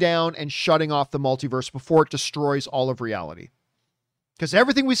closing down and shutting off the multiverse before it destroys all of reality. Because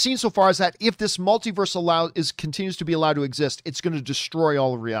everything we've seen so far is that if this multiverse continues to be allowed to exist, it's going to destroy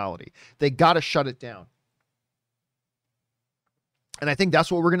all of reality. They got to shut it down. And I think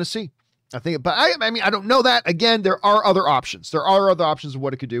that's what we're going to see. I mean, I don't know that. Again, there are other options. There are other options of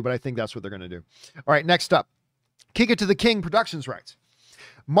what it could do, but I think that's what they're going to do. All right, next up. Kick It to the King Productions writes,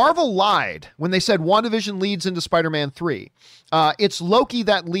 Marvel lied when they said WandaVision leads into Spider-Man 3. It's Loki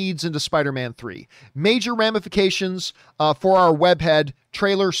that leads into Spider-Man 3. Major ramifications for our webhead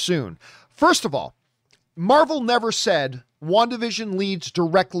trailer soon. First of all, Marvel never said WandaVision leads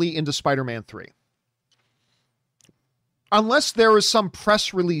directly into Spider-Man 3. Unless there is some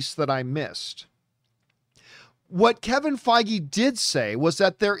press release that I missed. What Kevin Feige did say was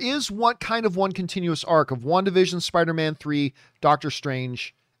that there is one continuous arc of WandaVision, Spider-Man 3, Doctor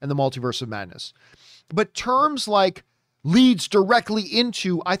Strange, and the Multiverse of Madness. But terms like leads directly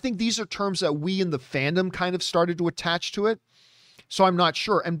into, I think these are terms that we in the fandom kind of started to attach to it. So I'm not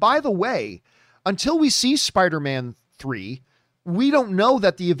sure. And by the way, until we see Spider-Man 3, we don't know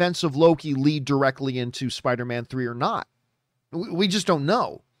that the events of Loki lead directly into Spider-Man 3 or not. We just don't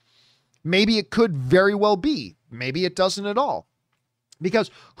know. Maybe it could very well be. Maybe it doesn't at all.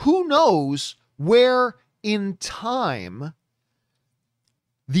 Because who knows where in time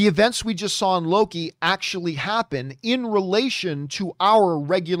the events we just saw in Loki actually happen in relation to our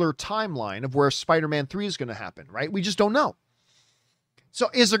regular timeline of where Spider-Man 3 is going to happen, right? We just don't know. So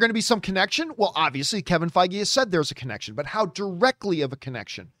is there going to be some connection? Well, obviously, Kevin Feige has said there's a connection, but how directly of a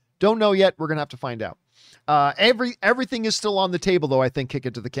connection? Don't know yet. We're going to have to find out. Everything is still on the table, though, I think, Kick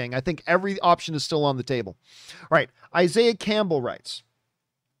It to the King. I think every option is still on the table. All right. Isaiah Campbell writes,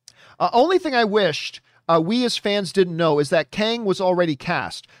 only thing I wished we as fans didn't know is that Kang was already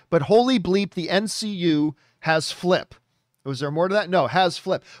cast, but holy bleep, the NCU has Flip. Was there more to that? No, has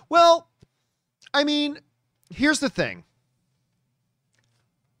Flip. Well, I mean, here's the thing.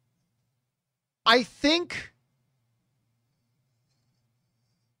 I think,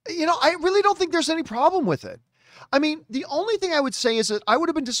 I really don't think there's any problem with it. I mean, the only thing I would say is that I would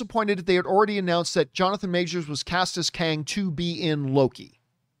have been disappointed if they had already announced that Jonathan Majors was cast as Kang to be in Loki.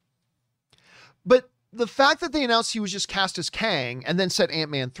 But the fact that they announced he was just cast as Kang and then said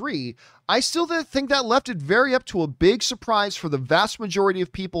Ant-Man 3, I still think that left it very up to a big surprise for the vast majority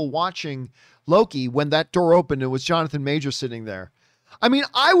of people watching Loki when that door opened and it was Jonathan Majors sitting there. I mean,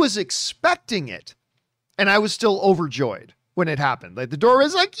 I was expecting it and I was still overjoyed when it happened. Like the door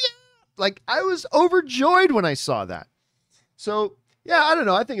is like, yeah, like I was overjoyed when I saw that. So yeah, I don't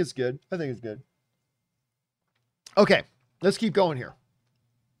know. I think it's good. Okay, let's keep going here.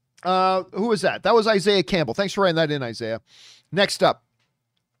 Who was that? That was Isaiah Campbell. Thanks for writing that in, Isaiah. Next up,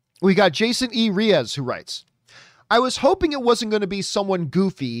 we got Jason E. Riaz who writes, I was hoping it wasn't going to be someone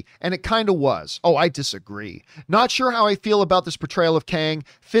goofy, and it kind of was. Oh, I disagree. Not sure how I feel about this portrayal of Kang.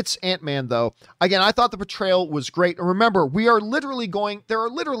 Fits Ant-Man, though. Again, I thought the portrayal was great. And remember, there are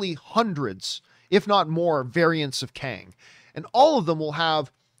literally hundreds, if not more, variants of Kang. And all of them will have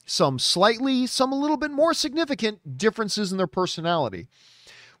some a little bit more significant differences in their personality.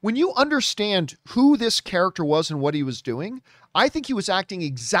 When you understand who this character was and what he was doing, I think he was acting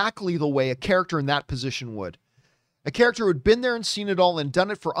exactly the way a character in that position would. A character who had been there and seen it all and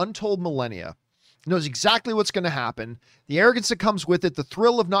done it for untold millennia, knows exactly what's going to happen, the arrogance that comes with it, the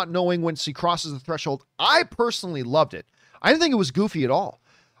thrill of not knowing once he crosses the threshold. I personally loved it. I didn't think it was goofy at all.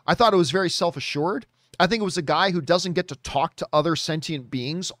 I thought it was very self-assured. I think it was a guy who doesn't get to talk to other sentient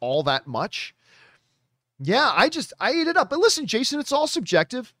beings all that much. Yeah, I ate it up. But listen, Jason, it's all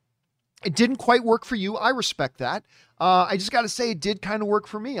subjective. It didn't quite work for you. I respect that. I just got to say it did kind of work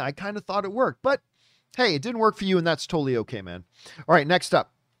for me. I kind of thought it worked. But hey, it didn't work for you, and that's totally okay, man. All right, next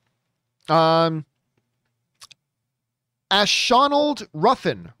up. Ashonald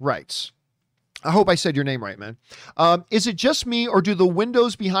Ruffin writes, I hope I said your name right, man. Is it just me, or do the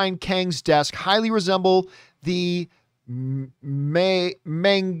windows behind Kang's desk highly resemble the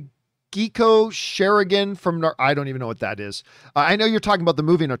Mangiko Sherigan from I don't even know what that is. I know you're talking about the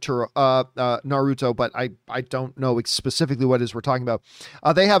movie Naruto, but I don't know specifically what it is we're talking about.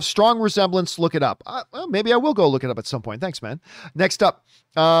 They have strong resemblance. Look it up. Well, maybe I will go look it up at some point. Thanks, man. Next up,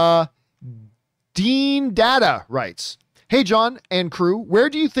 Dean Data writes, hey, John and crew, where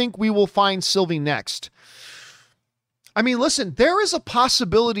do you think we will find Sylvie next? I mean, listen, there is a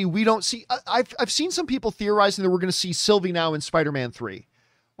possibility we don't see. I've seen some people theorizing that we're going to see Sylvie now in Spider-Man 3,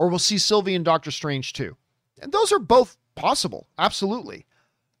 or we'll see Sylvie in Doctor Strange 2. And those are both possible. Absolutely.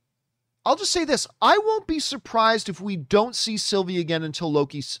 I'll just say this. I won't be surprised if we don't see Sylvie again until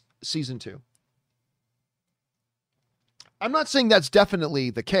Loki season 2. I'm not saying that's definitely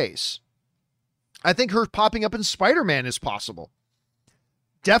the case. I think her popping up in Spider-Man is possible.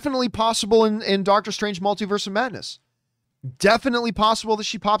 Definitely possible in Doctor Strange Multiverse of Madness. Definitely possible that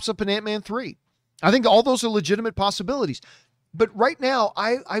she pops up in Ant-Man 3. I think all those are legitimate possibilities. But right now,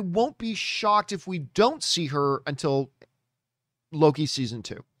 I won't be shocked if we don't see her until Loki season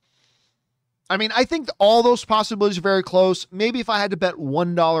 2. I mean, I think all those possibilities are very close. Maybe if I had to bet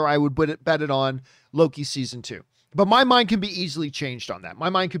 $1, I would bet it on Loki season 2. But my mind can be easily changed on that. My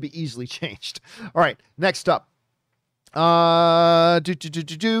mind could be easily changed. All right, next up. Tony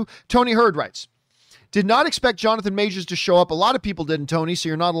Hurd writes, did not expect Jonathan Majors to show up. A lot of people didn't, Tony, so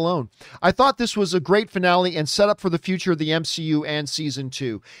you're not alone. I thought this was a great finale and set up for the future of the MCU and season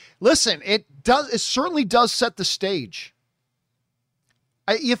 2. Listen, it certainly does set the stage.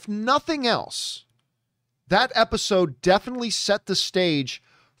 If nothing else, that episode definitely set the stage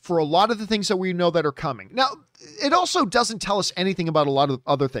for a lot of the things that we know that are coming. Now, it also doesn't tell us anything about a lot of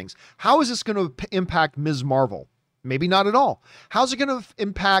other things. How is this going to impact Ms. Marvel? Maybe not at all. How's it going to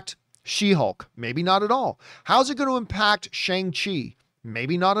impact She-Hulk? Maybe not at all. How's it going to impact Shang-Chi?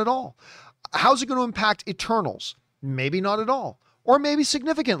 Maybe not at all. How's it going to impact Eternals? Maybe not at all. Or maybe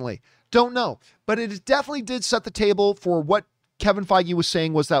significantly. Don't know. But it definitely did set the table for what Kevin Feige was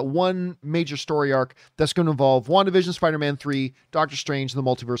saying was that one major story arc that's going to involve WandaVision, Spider-Man 3, Doctor Strange, and the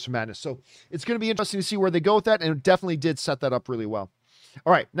Multiverse of Madness. So it's going to be interesting to see where they go with that, and it definitely did set that up really well.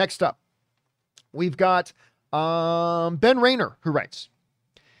 All right, next up, we've got Ben Rayner, who writes,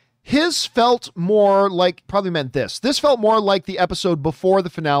 his felt more like, probably meant this. This felt more like the episode before the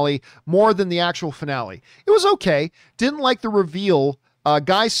finale, more than the actual finale. It was okay. Didn't like the reveal.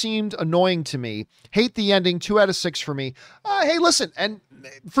 Guy seemed annoying to me. Hate the ending. 2 out of 6 for me. Hey, listen. And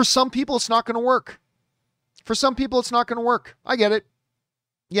for some people, it's not going to work. For some people, it's not going to work. I get it.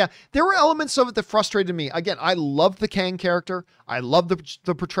 Yeah, there were elements of it that frustrated me. Again, I loved the Kang character. I loved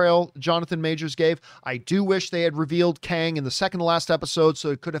the portrayal Jonathan Majors gave. I do wish they had revealed Kang in the second to last episode,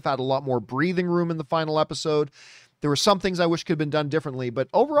 so it could have had a lot more breathing room in the final episode. There were some things I wish could have been done differently, but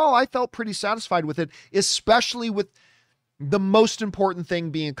overall, I felt pretty satisfied with it, especially with the most important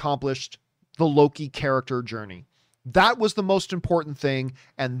thing being accomplished, the Loki character journey. That was the most important thing,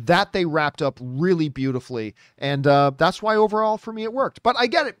 and that they wrapped up really beautifully. And that's why overall for me it worked. But I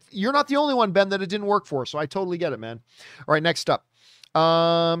get it. You're not the only one, Ben, that it didn't work for, so I totally get it, man. All right, next up.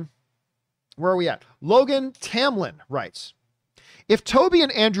 Where are we at? Logan Tamlin writes, if Toby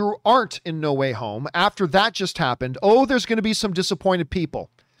and Andrew aren't in No Way Home after that just happened, there's going to be some disappointed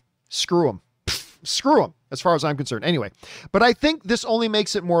people. Screw them. Screw them, as far as I'm concerned. Anyway, but I think this only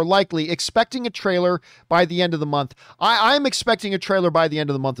makes it more likely. Expecting a trailer by the end of the month. I'm expecting a trailer by the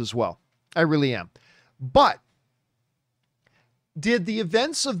end of the month as well. I really am. But did the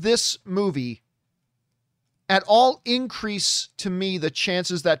events of this movie at all increase to me the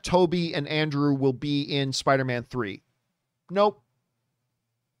chances that Tobey and Andrew will be in Spider-Man 3? Nope.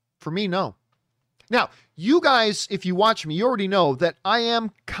 For me, no. Now, you guys, if you watch me, you already know that I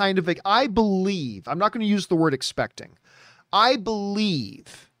am kind of, I believe, I'm not going to use the word expecting. I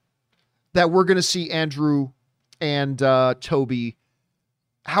believe that we're going to see Andrew and Tobey,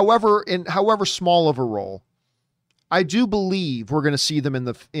 however small of a role. I do believe we're going to see them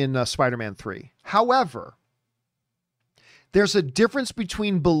in Spider-Man 3. However, there's a difference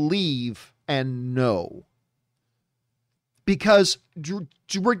between believe and know. Because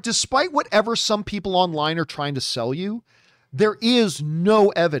despite whatever some people online are trying to sell you, there is no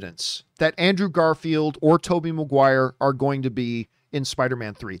evidence that Andrew Garfield or Tobey Maguire are going to be in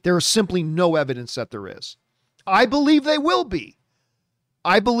Spider-Man 3. There is simply no evidence that there is. I believe they will be.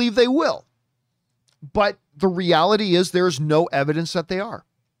 I believe they will. But the reality is there's no evidence that they are.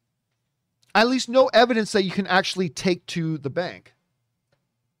 At least no evidence that you can actually take to the bank.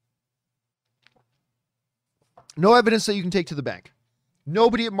 No evidence that you can take to the bank.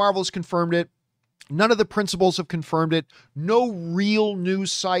 Nobody at Marvel has confirmed it. None of the principals have confirmed it. No real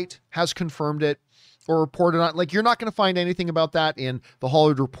news site has confirmed it or reported on it. Like, you're not going to find anything about that in The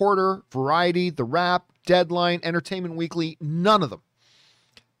Hollywood Reporter, Variety, The Wrap, Deadline, Entertainment Weekly. None of them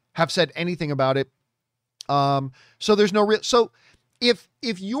have said anything about it. So there's no real... So if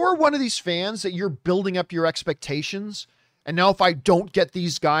you're one of these fans that you're building up your expectations, and now if I don't get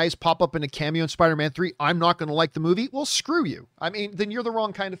these guys pop up in a cameo in Spider-Man 3, I'm not going to like the movie, well, screw you. I mean, then you're the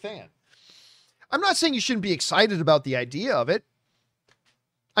wrong kind of fan. I'm not saying you shouldn't be excited about the idea of it.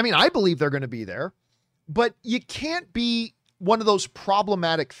 I mean, I believe they're going to be there, but you can't be one of those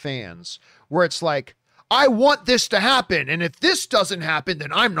problematic fans where it's like, I want this to happen, and if this doesn't happen,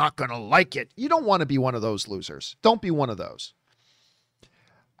 then I'm not going to like it. You don't want to be one of those losers. Don't be one of those.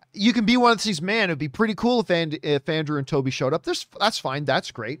 You can be one of these, man, it'd be pretty cool if Andrew and Tobey showed up. That's fine.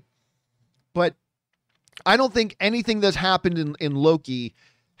 That's great. But I don't think anything that's happened in Loki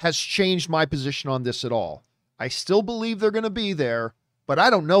has changed my position on this at all. I still believe they're going to be there, but I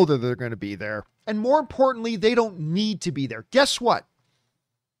don't know that they're going to be there. And more importantly, they don't need to be there. Guess what?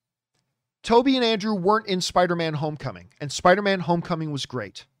 Tobey and Andrew weren't in Spider-Man Homecoming, and Spider-Man Homecoming was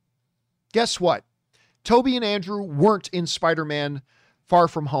great. Guess what? Tobey and Andrew weren't in Spider-Man Far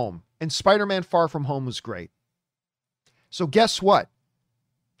From Home, and Spider-Man Far From Home was great. So guess what?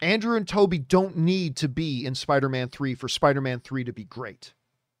 Andrew and Tobey don't need to be in Spider-Man 3 for Spider-Man 3 to be great.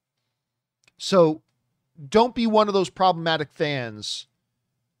 So don't be one of those problematic fans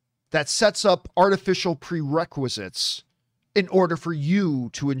that sets up artificial prerequisites in order for you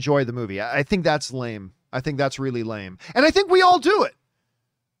to enjoy the movie. I think that's lame. I think that's really lame. And I think we all do it.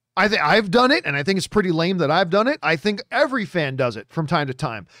 I've done it, and I think it's pretty lame that I've done it. I think every fan does it from time to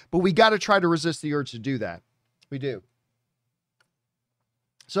time, but we got to try to resist the urge to do that. We do.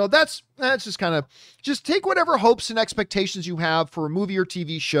 So that's just kind of, just take whatever hopes and expectations you have for a movie or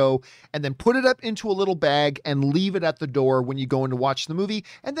TV show and then put it up into a little bag and leave it at the door when you go in to watch the movie,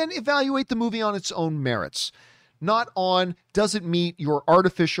 and then evaluate the movie on its own merits. Not on, does it meet your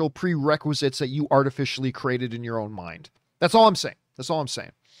artificial prerequisites that you artificially created in your own mind? That's all I'm saying. That's all I'm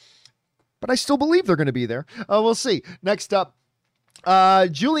saying. But I still believe they're going to be there. We'll see. Next up,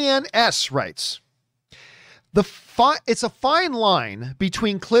 Julianne S. writes, it's a fine line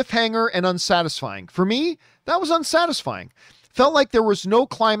between cliffhanger and unsatisfying. For me, that was unsatisfying. Felt like there was no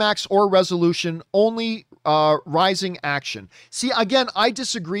climax or resolution, only rising action. See, again, I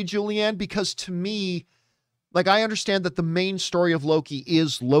disagree, Julianne, because to me, like, I understand that the main story of Loki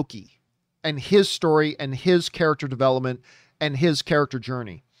is Loki and his story and his character development and his character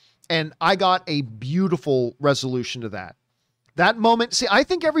journey. And I got a beautiful resolution to that. That moment, see, I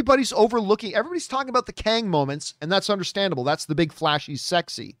think everybody's talking about the Kang moments, and that's understandable. That's the big flashy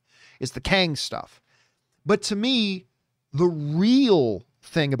sexy, is the Kang stuff. But to me, the real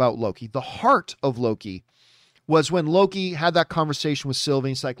thing about Loki, the heart of Loki, was when Loki had that conversation with Sylvie.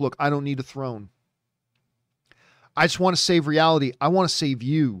 He's like, look, I don't need a throne. I just want to save reality. I want to save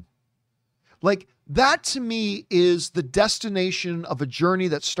you. Like, that to me is the destination of a journey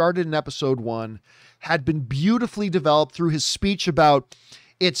that started in episode 1, had been beautifully developed through his speech about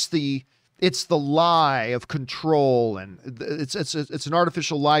it's the lie of control, and it's an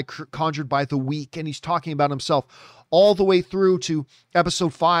artificial lie conjured by the weak, and he's talking about himself all the way through to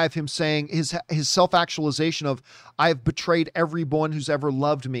episode 5, him saying his self-actualization of, I've betrayed everyone who's ever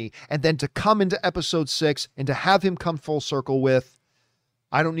loved me, and then to come into episode 6 and to have him come full circle with,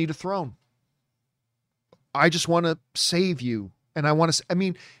 I don't need a throne. I just want to save you. And I want to, I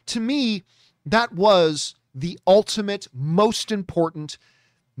mean, to me, that was the ultimate, most important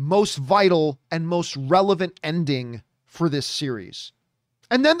most vital and most relevant ending for this series.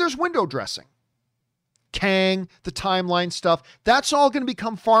 And then there's window dressing. Kang, the timeline stuff, that's all going to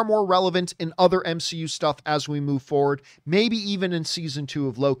become far more relevant in other MCU stuff as we move forward, maybe even in season 2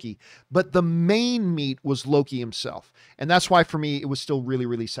 of Loki. But the main meat was Loki himself. And that's why for me, it was still really,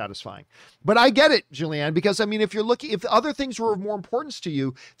 really satisfying. But I get it, Julianne, because I mean, if other things were of more importance to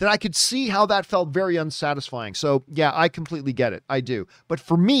you, then I could see how that felt very unsatisfying. So yeah, I completely get it. I do. But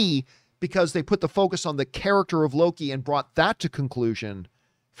for me, because they put the focus on the character of Loki and brought that to conclusion,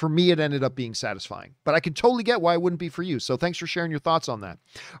 for me, it ended up being satisfying. But I can totally get why it wouldn't be for you. So thanks for sharing your thoughts on that.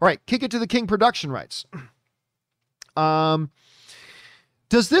 All right, kick it to the King production rights. Does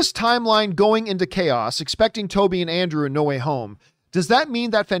this timeline going into chaos, expecting Toby and Andrew in No Way Home, does that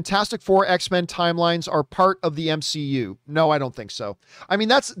mean that Fantastic Four X-Men timelines are part of the MCU? No, I don't think so. I mean,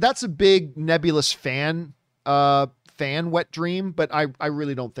 that's a big nebulous fan wet dream, but I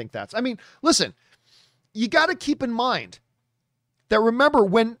really don't think that's. I mean, listen, you got to keep in mind that, remember,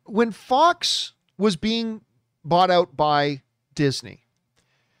 when Fox was being bought out by Disney,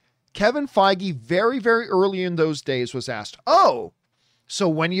 Kevin Feige very, very early in those days was asked, oh, so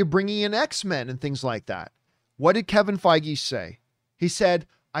when are you bringing in X-Men and things like that? What did Kevin Feige say? He said,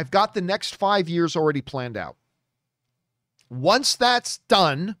 I've got the next 5 years already planned out. Once that's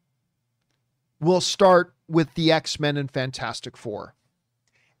done, we'll start with the X-Men and Fantastic Four.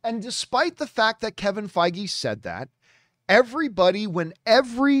 And despite the fact that Kevin Feige said that, everybody, when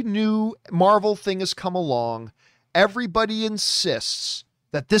every new Marvel thing has come along, everybody insists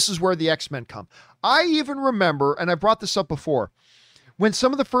that this is where the X-Men come. I even remember, and I brought this up before, when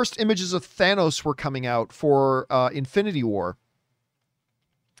some of the first images of Thanos were coming out for Infinity War,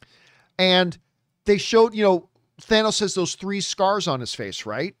 and they showed, Thanos has those 3 scars on his face,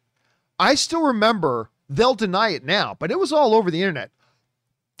 right? I still remember, they'll deny it now, but it was all over the internet.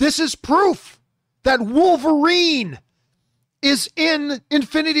 This is proof that Wolverine is in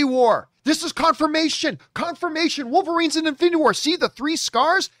Infinity War. This is confirmation. Confirmation. Wolverine's in Infinity War. See the 3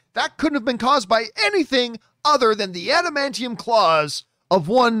 scars? That couldn't have been caused by anything other than the adamantium claws of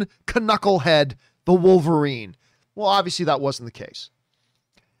one knucklehead, the Wolverine. Well, obviously that wasn't the case.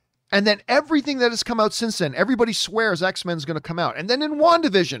 And then everything that has come out since then, everybody swears X-Men's going to come out. And then in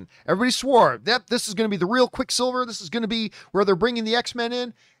WandaVision, everybody swore that this is going to be the real Quicksilver. This is going to be where they're bringing the X-Men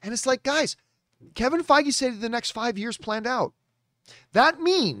in. And it's like, guys, Kevin Feige said the next 5 years planned out. That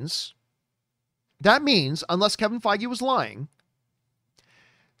means, unless Kevin Feige was lying,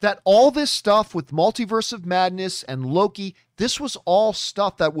 that all this stuff with Multiverse of Madness and Loki, this was all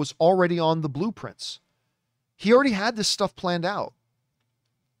stuff that was already on the blueprints. He already had this stuff planned out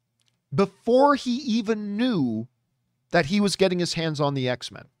before he even knew that he was getting his hands on the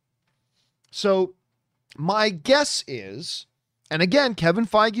X-Men. So my guess is, and again, Kevin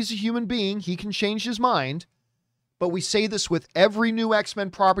Feige is a human being. He can change his mind. But we say this with every new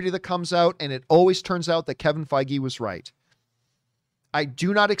X-Men property that comes out, and it always turns out that Kevin Feige was right. I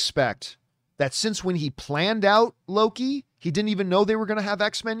do not expect that since when he planned out Loki, he didn't even know they were going to have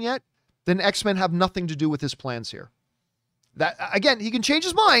X-Men yet, then X-Men have nothing to do with his plans here. That, again, he can change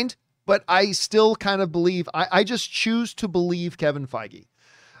his mind, but I still kind of believe, I just choose to believe Kevin Feige.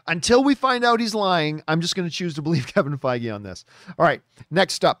 Until we find out he's lying, I'm just going to choose to believe Kevin Feige on this. All right,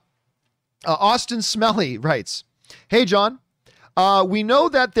 next up. Austin Smelly writes, hey, John, we know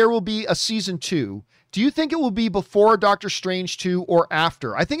that there will be a season 2. Do you think it will be before Doctor Strange 2 or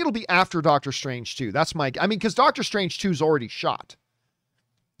after? I think it'll be after Doctor Strange 2. That's because Doctor Strange 2 is already shot.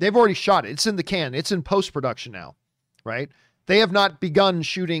 They've already shot it. It's in the can. It's in post-production now, right? They have not begun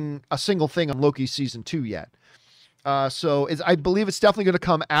shooting a single thing on Loki season 2 yet. So I believe it's definitely going to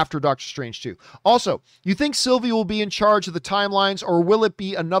come after Doctor Strange 2. Also, you think Sylvie will be in charge of the timelines, or will it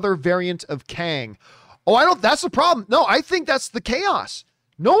be another variant of Kang? Oh, that's the problem. No, I think that's the chaos.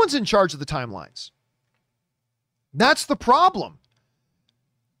 No one's in charge of the timelines. That's the problem.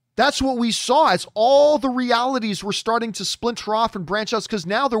 That's what we saw as all the realities were starting to splinter off and branch out, because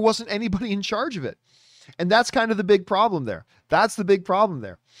now there wasn't anybody in charge of it. And that's kind of the big problem there. That's the big problem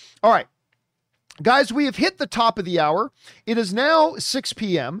there. All right. Guys, we have hit the top of the hour. It is now 6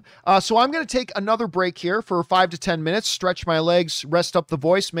 p.m. So I'm going to take another break here for 5 to 10 minutes, stretch my legs, rest up the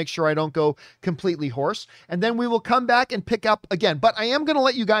voice, make sure I don't go completely hoarse. And then we will come back and pick up again. But I am going to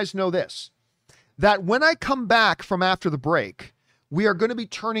let you guys know this, that when I come back from after the break, we are going to be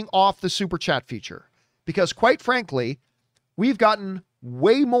turning off the super chat feature, because quite frankly, we've gotten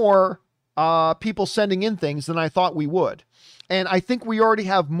way more people sending in things than I thought we would. And I think we already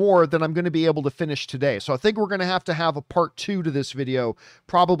have more than I'm going to be able to finish today. So I think we're going to have a part 2 to this video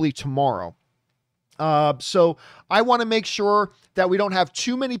probably tomorrow. So I want to make sure that we don't have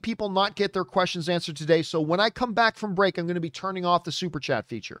too many people not get their questions answered today. So when I come back from break, I'm going to be turning off the super chat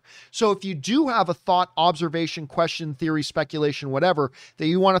feature. So if you do have a thought, observation, question, theory, speculation, whatever that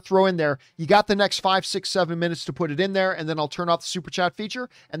you want to throw in there, you got the next 5, 6, 7 minutes to put it in there. And then I'll turn off the super chat feature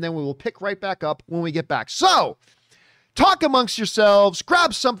and then we will pick right back up when we get back. So talk amongst yourselves,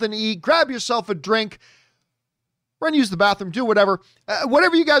 grab something to eat, grab yourself a drink, run, use the bathroom, do whatever.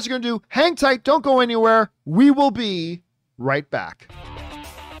 Whatever you guys are going to do, hang tight. Don't go anywhere. We will be right back.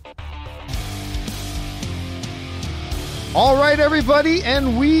 All right, everybody,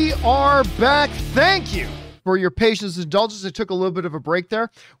 and we are back. Thank you for your patience and indulgence. It took a little bit of a break there.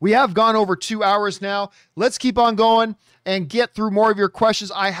 We have gone over 2 hours now. Let's keep on going and get through more of your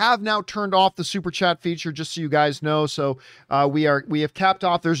questions. I have now turned off the super chat feature, just so you guys know. So we have capped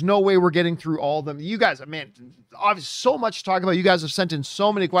off. There's no way we're getting through all of them. You guys, man, obviously so much to talk about. You guys have sent in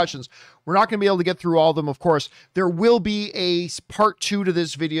so many questions. We're not going to be able to get through all of them, of course. There will be a part 2 to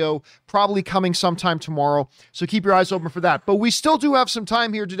this video, probably coming sometime tomorrow. So keep your eyes open for that. But we still do have some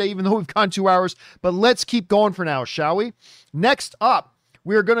time here today, even though we've gone 2 hours. But let's keep going for now, shall we? Next up,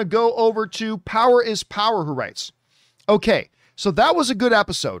 we're going to go over to Power is Power, who writes, okay, so that was a good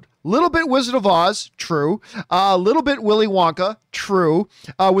episode. Little bit Wizard of Oz, true. A little bit Willy Wonka, true.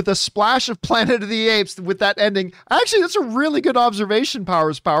 With a splash of Planet of the Apes with that ending. Actually, that's a really good observation, Power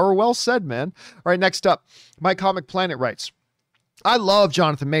is Power. Well said, man. All right, next up, My Comic Planet writes, I love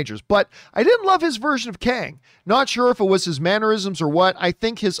Jonathan Majors, but I didn't love his version of Kang. Not sure if it was his mannerisms or what. I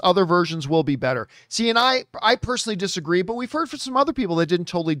think his other versions will be better. See, and I personally disagree, but we've heard from some other people that didn't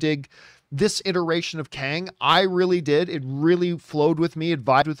totally dig this iteration of Kang. I really did. It really flowed with me. It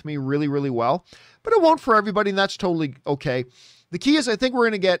vibed with me really, really well. But it won't for everybody, and that's totally okay. The key is I think we're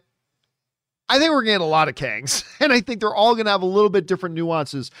going to get a lot of Kangs, and I think they're all going to have a little bit different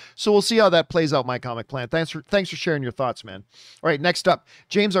nuances. So we'll see how that plays out, My Comic Plan. Thanks for sharing your thoughts, man. All right, next up,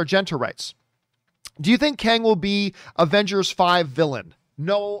 James Argento writes, do you think Kang will be Avengers 5 villain?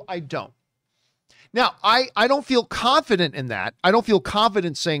 No, I don't. Now, I don't feel confident in that. I don't feel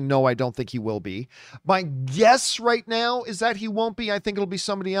confident saying, no, I don't think he will be. My guess right now is that he won't be. I think it'll be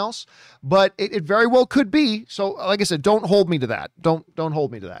somebody else, but it very well could be. So like I said, don't hold me to that. Don't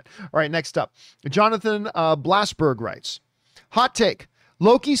hold me to that. All right, next up, Jonathan Blasberg writes, hot take.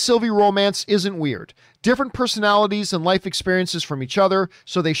 Loki-Sylvie romance isn't weird. Different personalities and life experiences from each other,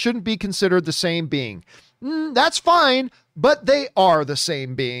 so they shouldn't be considered the same being. That's fine, but they are the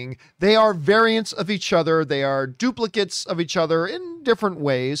same being. They are variants of each other. They are duplicates of each other in different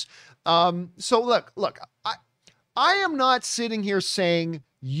ways. So look, I am not sitting here saying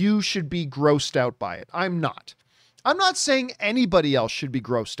you should be grossed out by it. I'm not. I'm not saying anybody else should be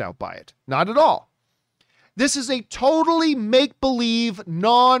grossed out by it. Not at all. This is a totally make-believe,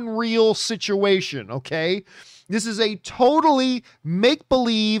 non-real situation, okay? This is a totally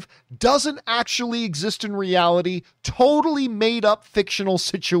make-believe, doesn't actually exist in reality, totally made-up fictional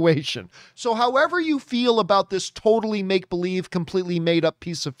situation. So however you feel about this totally make-believe, completely made-up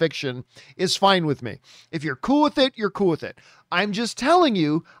piece of fiction is fine with me. If you're cool with it, you're cool with it. I'm just telling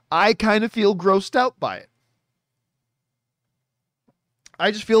you, I kind of feel grossed out by it.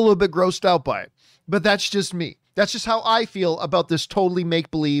 I just feel a little bit grossed out by it. But that's just me. That's just how I feel about this totally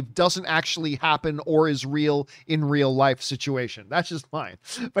make-believe, doesn't actually happen or is real in real life situation. That's just mine.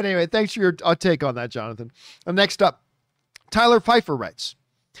 But anyway, thanks for your take on that, Jonathan. Next up, Tyler Pfeiffer writes,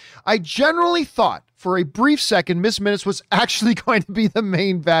 I generally thought for a brief second Miss Minutes was actually going to be the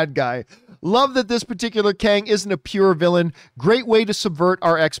main bad guy. Love that this particular Kang isn't a pure villain. Great way to subvert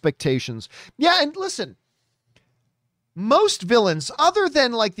our expectations. Yeah, and listen, most villains, other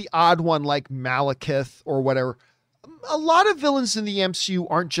than like the odd one like Malekith or whatever, a lot of villains in the MCU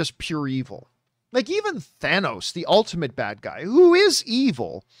aren't just pure evil. Like even Thanos, the ultimate bad guy, who is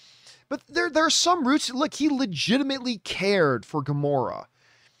evil, but there are some roots. Look, he legitimately cared for Gamora.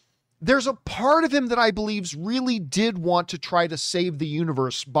 There's a part of him that I believe really did want to try to save the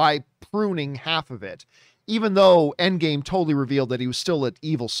universe by pruning half of it, even though Endgame totally revealed that he was still an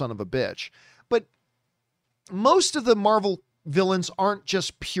evil son of a bitch. But most of the Marvel villains aren't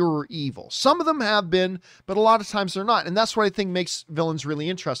just pure evil. Some of them have been, but a lot of times they're not. And that's what I think makes villains really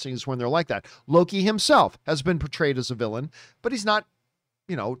interesting, is when they're like that. Loki himself has been portrayed as a villain, but he's not,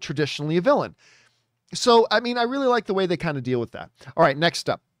 traditionally a villain. So, I mean, I really like the way they kind of deal with that. All right, next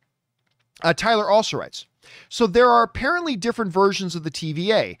up. Tyler also writes, so there are apparently different versions of the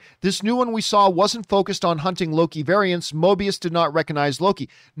TVA. This new one we saw wasn't focused on hunting Loki variants. Mobius did not recognize Loki.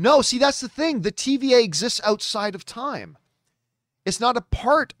 No, see, that's the thing. The TVA exists outside of time. It's not a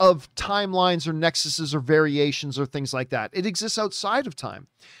part of timelines or nexuses or variations or things like that. It exists outside of time.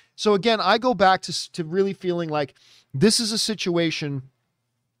 So again, I go back to really feeling like this is a situation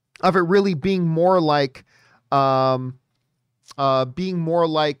of it really being more like a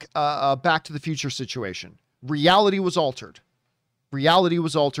Back to the Future situation. Reality was altered. Reality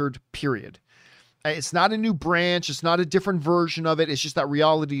was altered, period. It's not a new branch. It's not a different version of it. It's just that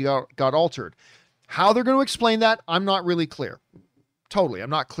reality got altered. How they're going to explain that, I'm not really clear. Totally, I'm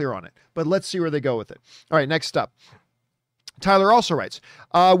not clear on it. But let's see where they go with it. All right, next up. Tyler also writes,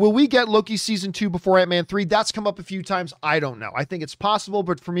 will we get Loki season 2 before Ant-Man 3? That's come up a few times. I don't know. I think it's possible,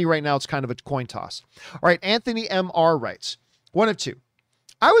 but for me right now, it's kind of a coin toss. All right, Anthony M.R. writes, one of two.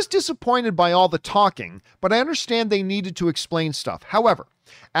 I was disappointed by all the talking, but I understand they needed to explain stuff. However,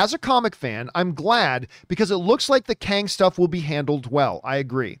 as a comic fan, I'm glad because it looks like the Kang stuff will be handled well. I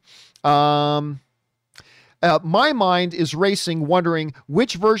agree. My mind is racing, wondering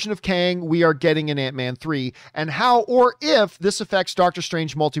which version of Kang we are getting in Ant-Man 3 and how or if this affects Doctor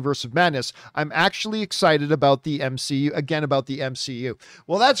Strange Multiverse of Madness. I'm actually excited about the MCU.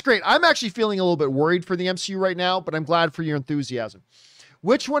 Well, that's great. I'm actually feeling a little bit worried for the MCU right now, but I'm glad for your enthusiasm.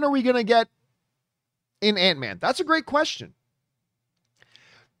 Which one are we going to get in Ant-Man? That's a great question.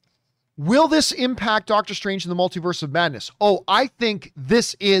 Will this impact Doctor Strange in the Multiverse of Madness? Oh, I think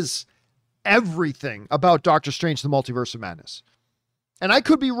this is everything about Doctor Strange, the Multiverse of Madness. And I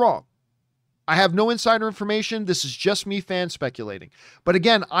could be wrong. I have no insider information. This is just me fan speculating. But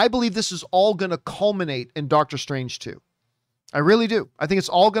again, I believe this is all going to culminate in Doctor Strange 2. I really do. I think it's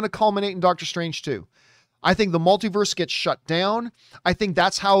all going to culminate in Doctor Strange 2. I think the multiverse gets shut down. I think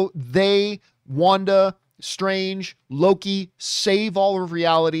that's how they, Wanda, Strange, Loki, save all of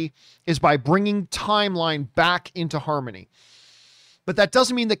reality, is by bringing timeline back into harmony. But that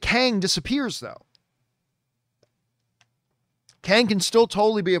doesn't mean that Kang disappears, though. Kang can still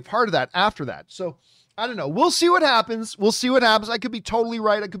totally be a part of that after that. So, I don't know. We'll see what happens. I could be totally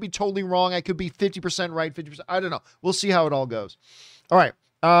right. I could be totally wrong. I could be 50% right, 50%. I don't know. We'll see how it all goes. All right.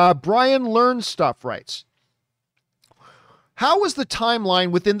 Brian Learn Stuff writes, how was the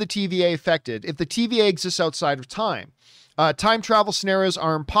timeline within the TVA affected if the TVA exists outside of time? Time travel scenarios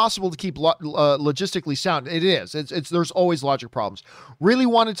are impossible to keep logistically sound. It is. There's always logic problems. Really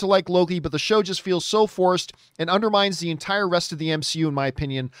wanted to like Loki, but the show just feels so forced and undermines the entire rest of the MCU, in my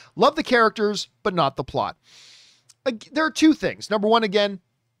opinion. Love the characters, but not the plot. There are two things. Number one, again,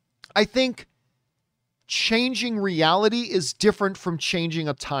 I think changing reality is different from changing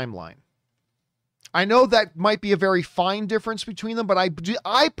a timeline. I know that might be a very fine difference between them, but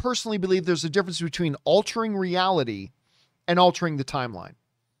I personally believe there's a difference between altering reality and altering the timeline.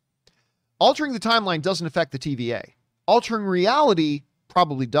 Altering the timeline doesn't affect the TVA. Altering reality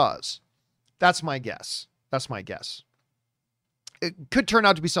probably does. That's my guess. It could turn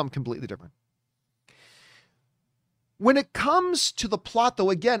out to be something completely different. When it comes to the plot, though,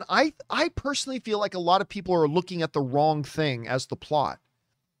 again, I personally feel like a lot of people are looking at the wrong thing as the plot.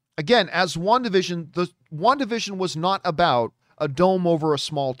 Again, as WandaVision, the WandaVision was not about a dome over a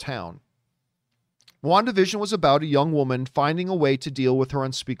small town. WandaVision was about a young woman finding a way to deal with her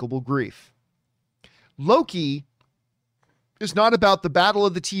unspeakable grief. Loki is not about the battle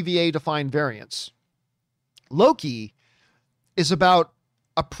of the TVA to find variants. Loki is about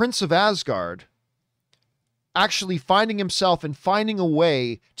a prince of Asgard actually finding himself and finding a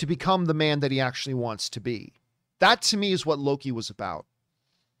way to become the man that he actually wants to be. That, to me, is what Loki was about.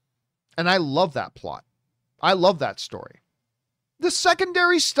 And I love that plot. I love that story. The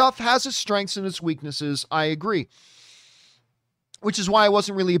secondary stuff has its strengths and its weaknesses. I agree. Which is why I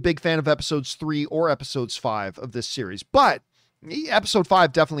wasn't really a big fan of episodes 3 or episodes 5 of this series. But episode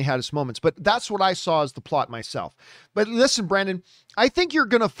 5 definitely had its moments. But that's what I saw as the plot myself. But listen, Brandon, I think you're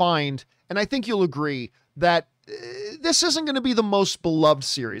going to find, and I think you'll agree, that this isn't going to be the most beloved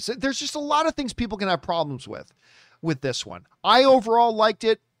series. There's just a lot of things people can have problems with this one. I overall liked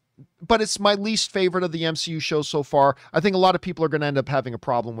it, but it's my least favorite of the MCU shows so far. I think a lot of people are going to end up having a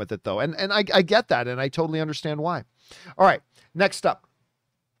problem with it, though. And I get that, and I totally understand why. All right, next up.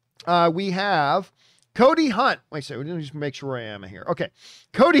 We have Cody Hunt. Wait a second, let me just make sure where I am here. Okay,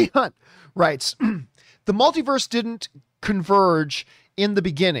 Cody Hunt writes, the multiverse didn't converge in the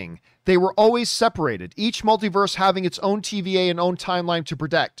beginning. They were always separated, each multiverse having its own TVA and own timeline to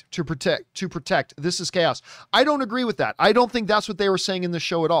protect. This is chaos. I don't agree with that. I don't think that's what they were saying in the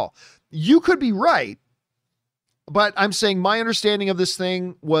show at all. You could be right, but I'm saying my understanding of this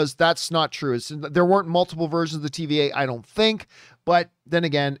thing was that's not true. There weren't multiple versions of the TVA, I don't think, but then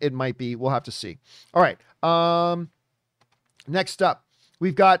again, it might be. We'll have to see. All right. Next up,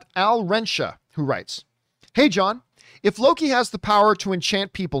 we've got Al Rensha, who writes, hey, John. If Loki has the power to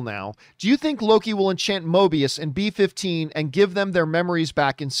enchant people now, do you think Loki will enchant Mobius and B-15 and give them their memories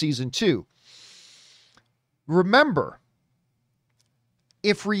back in season 2? Remember,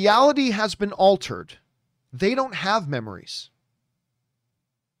 if reality has been altered, they don't have memories.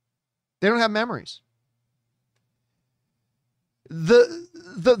 They don't have memories.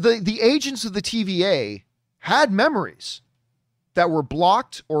 The agents of the TVA had memories that were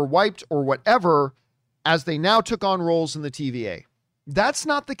blocked or wiped or whatever as they now took on roles in the TVA. That's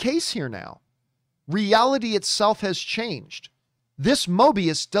not the case here now. Reality itself has changed. This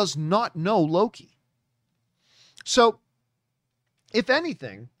Mobius does not know Loki. So, if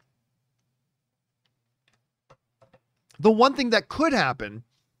anything, the one thing that could happen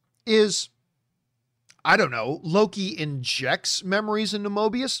is, I don't know, Loki injects memories into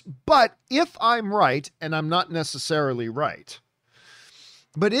Mobius. But if I'm right, and I'm not necessarily right,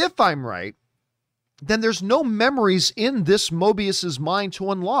 but if I'm right, then there's no memories in this Mobius's mind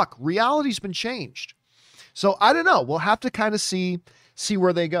to unlock. Reality's been changed. So I don't know. We'll have to kind of see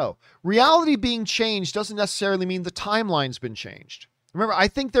where they go. Reality being changed doesn't necessarily mean the timeline's been changed. Remember, I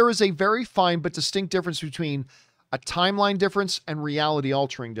think there is a very fine but distinct difference between a timeline difference and reality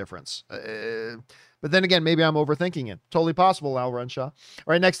altering difference. But then again, maybe I'm overthinking it. Totally possible, Al Renshaw. All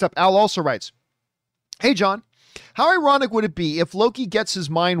right, next up, Al also writes, "Hey, John. How ironic would it be if Loki gets his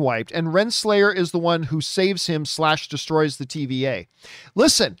mind wiped and Renslayer is the one who saves him / destroys the TVA?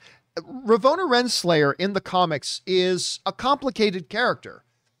 Listen, Ravonna Renslayer in the comics is a complicated character,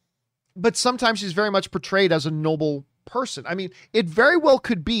 but sometimes she's very much portrayed as a noble person. I mean, it very well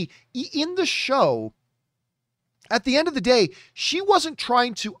could be in the show. At the end of the day, she wasn't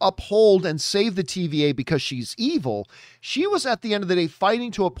trying to uphold and save the TVA because she's evil. She was, at the end of the day,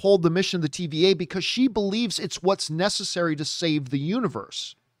 fighting to uphold the mission of the TVA because she believes it's what's necessary to save the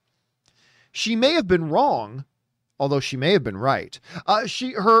universe. She may have been wrong, although she may have been right.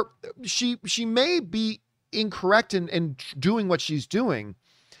 She may be incorrect in doing what she's doing,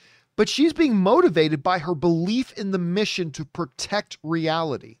 but she's being motivated by her belief in the mission to protect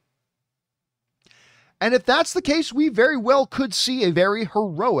reality. And if that's the case, we very well could see a very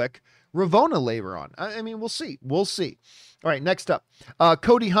heroic Ravonna later on. I mean, we'll see. We'll see. All right, next up.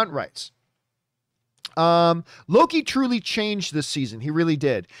 Cody Hunt writes, Loki truly changed this season. He really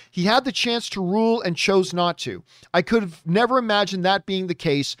did. He had the chance to rule and chose not to. I could have never imagined that being the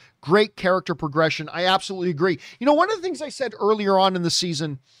case. Great character progression. I absolutely agree. You know, one of the things I said earlier on in the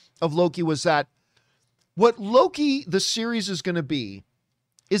season of Loki was that what Loki, the series, is going to be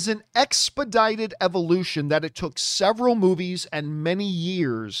is an expedited evolution that it took several movies and many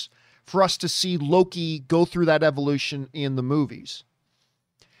years for us to see Loki go through that evolution in the movies.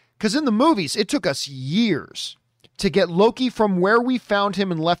 Because in the movies, it took us years to get Loki from where we found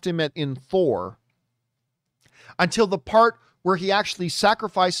him and left him in Thor until the part where he actually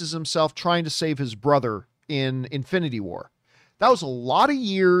sacrifices himself trying to save his brother in Infinity War. That was a lot of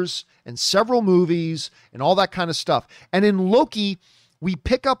years and several movies and all that kind of stuff. And in Loki, we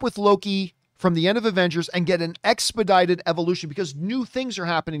pick up with Loki from the end of Avengers and get an expedited evolution because new things are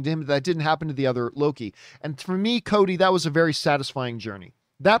happening to him that didn't happen to the other Loki. And for me, Cody, that was a very satisfying journey.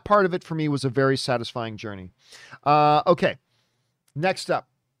 That part of it for me was a very satisfying journey. Okay, next up,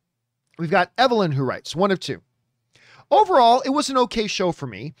 we've got Evelyn who writes, one of two. Overall, it was an okay show for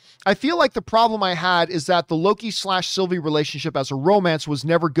me. I feel like the problem I had is that the Loki / Sylvie relationship as a romance was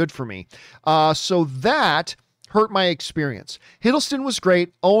never good for me. So that hurt my experience. Hiddleston was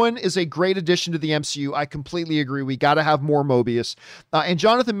great. Owen is a great addition to the MCU. I completely agree. We got to have more Mobius. And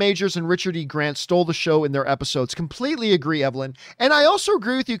Jonathan Majors and Richard E. Grant stole the show in their episodes. Completely agree, Evelyn. And I also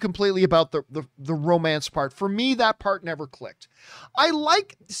agree with you completely about the romance part. For me, that part never clicked.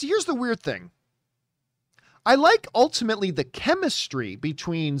 See, here's the weird thing. I like ultimately the chemistry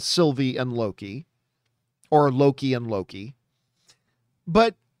between Sylvie and Loki, or Loki and Loki,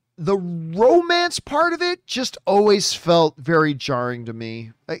 but the romance part of it just always felt very jarring to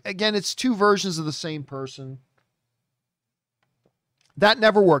me. Again, it's two versions of the same person. That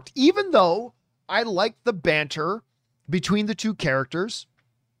never worked, even though I liked the banter between the two characters,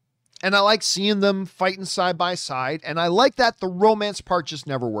 and I like seeing them fighting side by side, and I like that the romance part just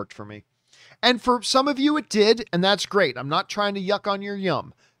never worked for me. And for some of you, it did, and that's great. I'm not trying to yuck on your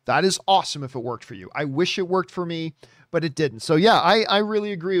yum. That is awesome if it worked for you. I wish it worked for me, but it didn't. So yeah, I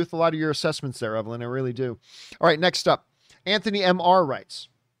really agree with a lot of your assessments there, Evelyn. I really do. All right, next up, Anthony M.R. writes.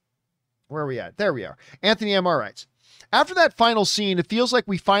 Where are we at? There we are. Anthony M.R. writes, after that final scene, it feels like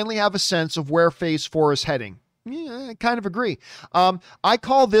we finally have a sense of where Phase 4 is heading. Yeah, I kind of agree. I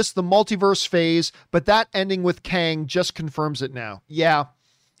call this the multiverse phase, but that ending with Kang just confirms it now. Yeah.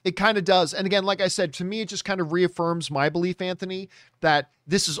 It kind of does. And again, like I said, to me, it just kind of reaffirms my belief, Anthony, that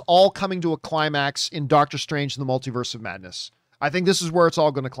this is all coming to a climax in Doctor Strange and the Multiverse of Madness. I think this is where it's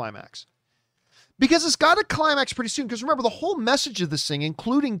all going to climax. Because it's got to climax pretty soon. Because remember, the whole message of this thing,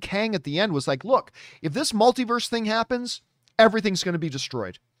 including Kang at the end, was like, look, if this multiverse thing happens, everything's going to be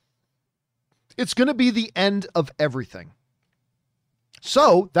destroyed. It's going to be the end of everything.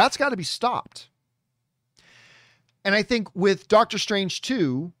 So that's got to be stopped. And I think with Doctor Strange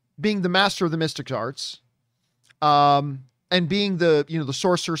 2 being the master of the mystic arts, and being the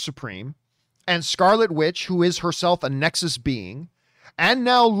Sorcerer Supreme, and Scarlet Witch, who is herself a Nexus being, and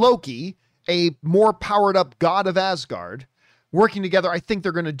now Loki, a more powered up god of Asgard, working together, I think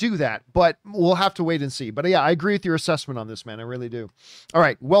they're going to do that, but we'll have to wait and see. But yeah, I agree with your assessment on this, man. I really do. All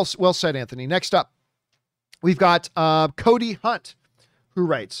right. Well said, Anthony. Next up, we've got Cody Hunt, who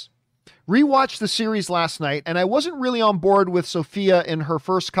writes, rewatched the series last night, and I wasn't really on board with Sophia in her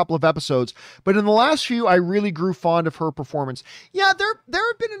first couple of episodes, but in the last few, I really grew fond of her performance. Yeah, there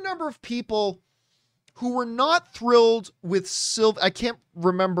have been a number of people who were not thrilled with Sylvia. I can't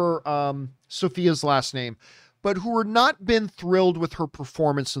remember Sophia's last name, but who were not been thrilled with her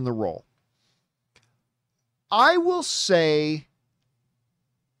performance in the role. I will say,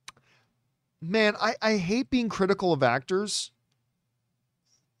 man, I hate being critical of actors.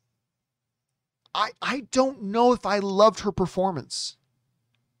 I don't know if I loved her performance.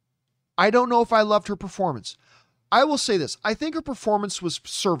 I will say this. I think her performance was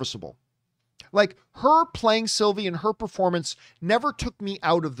serviceable. Like, her playing Sylvie and her performance never took me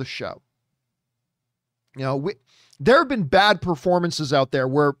out of the show. You know, there have been bad performances out there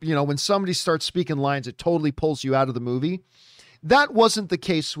where, you know, when somebody starts speaking lines, it totally pulls you out of the movie. That wasn't the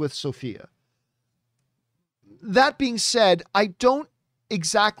case with Sophia. That being said, I don't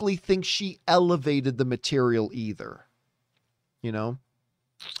exactly think she elevated the material either. You know,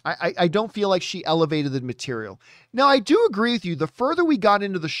 I don't feel like she elevated the material. Now, I do agree with you. The further we got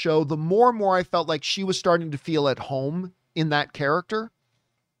into the show, the more and more I felt like she was starting to feel at home in that character.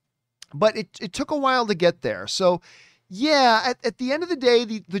 But it took a while to get there. So, yeah, at the end of the day,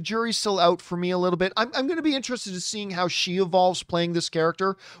 the jury's still out for me a little bit. I'm going to be interested in seeing how she evolves playing this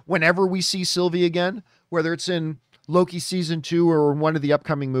character whenever we see Sylvie again, whether it's in Loki season 2 or in one of the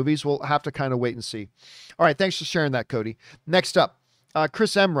upcoming movies. We'll have to kind of wait and see. All right, thanks for sharing that, Cody. Next up,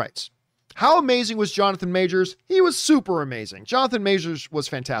 Chris M. writes, how amazing was Jonathan Majors? He was super amazing. Jonathan Majors was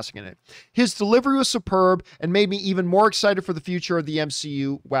fantastic in it. His delivery was superb and made me even more excited for the future of the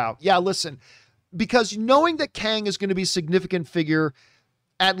MCU. Wow. Yeah, listen, because knowing that Kang is going to be a significant figure,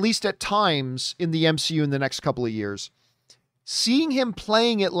 at least at times in the MCU in the next couple of years, seeing him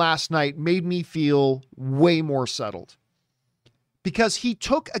playing it last night made me feel way more settled. Because he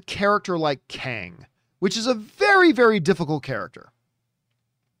took a character like Kang, which is a very, very difficult character,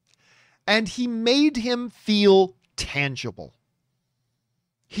 and he made him feel tangible.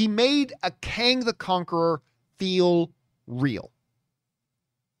 He made a Kang the Conqueror feel real.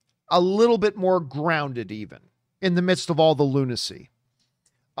 A little bit more grounded even in the midst of all the lunacy.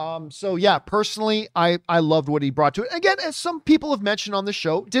 So yeah, personally, I loved what he brought to it. Again, as some people have mentioned on the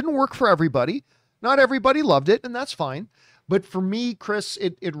show, didn't work for everybody. Not everybody loved it, and that's fine. But for me, Chris,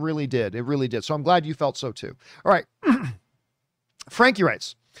 it really did. It really did. So I'm glad you felt so too. All right. Frankie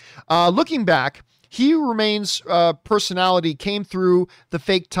writes, looking back, He Who Remains personality came through the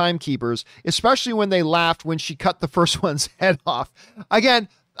fake timekeepers, especially when they laughed when she cut the first one's head off. Again,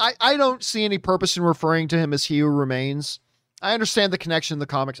 I don't see any purpose in referring to him as He Who Remains. I understand the connection in the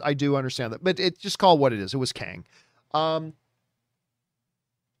comics. I do understand that, but it's just call what it is. It was Kang. But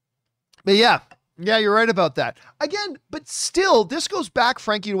yeah, you're right about that. Again, but still, this goes back,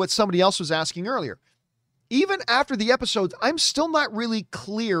 Frankie, to what somebody else was asking earlier. Even after the episodes, I'm still not really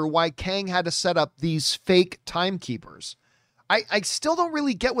clear why Kang had to set up these fake timekeepers. I still don't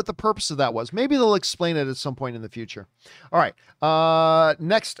really get what the purpose of that was. Maybe they'll explain it at some point in the future. All right.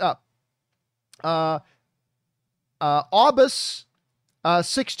 Next up. Aubus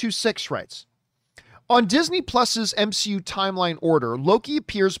 626 writes, on Disney Plus's MCU timeline order, Loki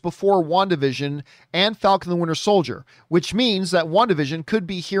appears before WandaVision and Falcon the Winter Soldier, which means that WandaVision could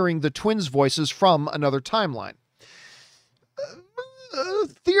be hearing the twins' voices from another timeline.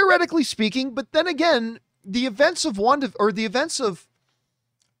 Theoretically speaking, but then again, the events of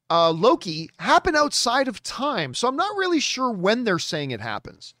Loki happen outside of time, so I'm not really sure when they're saying it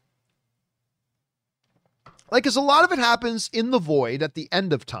happens. Like, because a lot of it happens in the void at the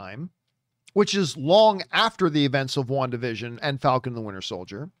end of time, which is long after the events of WandaVision and Falcon and the Winter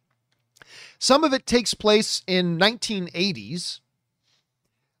Soldier. Some of it takes place in 1980s.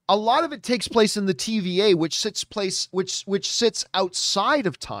 a lot of it takes place in the TVA, which sits outside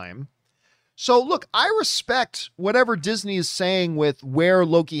of time. So look, I respect whatever Disney is saying with where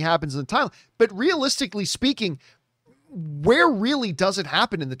Loki happens in time, but realistically speaking, where really does it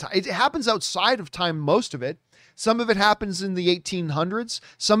happen in the time? It happens outside of time, most of it. Some of it happens in the 1800s.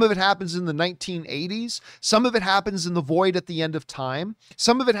 Some of it happens in the 1980s. Some of it happens in the void at the end of time.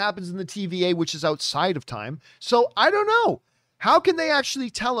 Some of it happens in the TVA, which is outside of time. So I don't know. How can they actually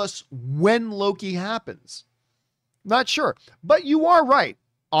tell us when Loki happens? Not sure. But you are right,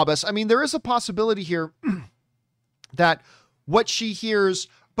 Abbas. I mean, there is a possibility here that what she hears,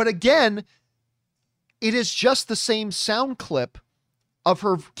 but again, it is just the same sound clip of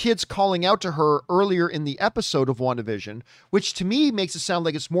her kids calling out to her earlier in the episode of WandaVision, which to me makes it sound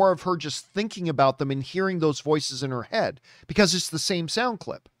like it's more of her just thinking about them and hearing those voices in her head because it's the same sound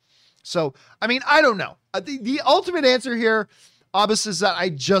clip. So, I mean, I don't know. The ultimate answer here, Abbas, is that I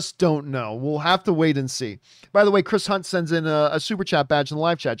just don't know. We'll have to wait and see. By the way, Chris Hunt sends in a super chat badge in the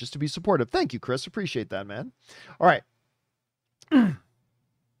live chat just to be supportive. Thank you, Chris. Appreciate that, man. All right.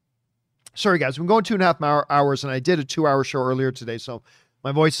 Sorry, guys. We've been going 2.5 hours, and I did a 2-hour show earlier today, so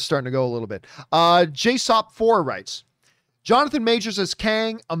my voice is starting to go a little bit. JSOP4 writes, Jonathan Majors as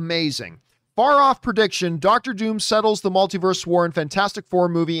Kang, amazing. Far off prediction, Doctor Doom settles the multiverse war in Fantastic Four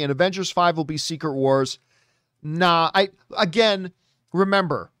movie, and Avengers 5 will be Secret Wars. Nah,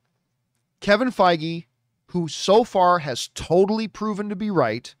 remember, Kevin Feige, who so far has totally proven to be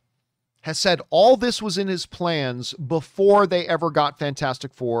right, has said all this was in his plans before they ever got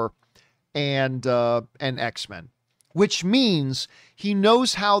Fantastic Four and X-Men, which means he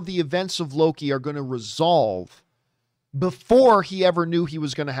knows how the events of Loki are going to resolve before he ever knew he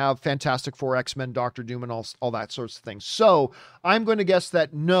was going to have Fantastic Four, X-Men, Doctor Doom, and all that sorts of things. So I'm going to guess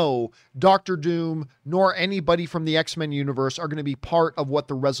that no, Doctor Doom nor anybody from the X-Men universe are going to be part of what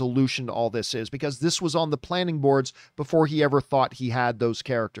the resolution to all this is, because this was on the planning boards before he ever thought he had those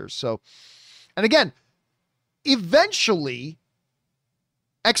characters. So, and again, eventually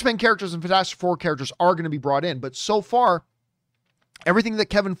X-Men characters and Fantastic Four characters are going to be brought in, but so far, everything that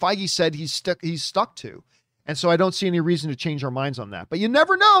Kevin Feige said he's stuck to. And so I don't see any reason to change our minds on that. But you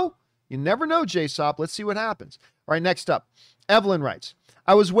never know. You never know, JSOP. Let's see what happens. All right, next up. Evelyn writes,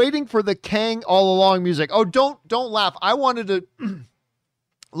 I was waiting for the Kang All Along music. Oh, don't laugh. I wanted to...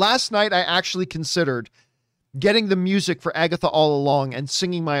 Last night, I actually considered getting the music for Agatha All Along and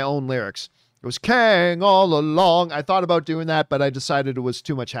singing my own lyrics. It was Kang all along. I thought about doing that, but I decided it was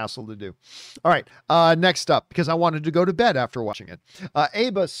too much hassle to do. All right, next up, because I wanted to go to bed after watching it.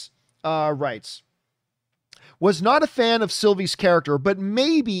 Abus writes, was not a fan of Sylvie's character, but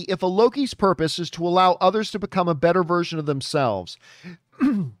maybe if a Loki's purpose is to allow others to become a better version of themselves,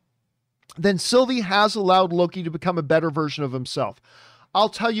 then Sylvie has allowed Loki to become a better version of himself. I'll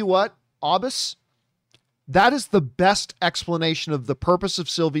tell you what, Abus, that is the best explanation of the purpose of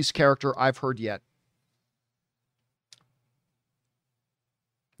Sylvie's character I've heard yet.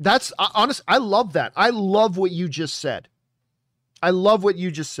 That's honest. I love that. I love what you just said. I love what you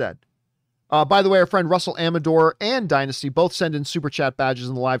just said. By the way, our friend Russell Amador and Dynasty both send in super chat badges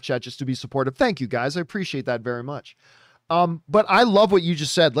in the live chat just to be supportive. Thank you, guys. I appreciate that very much. But I love what you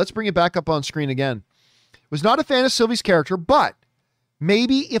just said. Let's bring it back up on screen again. Was not a fan of Sylvie's character, but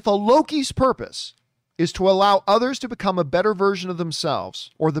maybe if a Loki's purpose is to allow others to become a better version of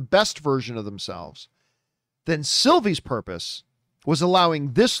themselves, or the best version of themselves, then Sylvie's purpose was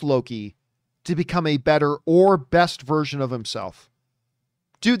allowing this Loki to become a better or best version of himself.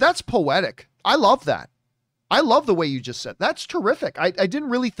 Dude, that's poetic. I love that. I love the way you just said. That's terrific. I didn't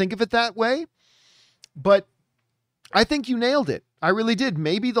really think of it that way, but I think you nailed it. I really did.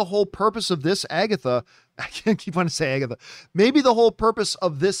 Maybe the whole purpose of this Agatha, I can't keep wanting to say Agatha, maybe the whole purpose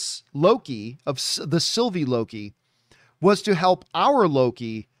of this Loki, of the Sylvie Loki, was to help our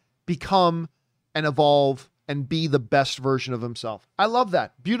Loki become and evolve and be the best version of himself. I love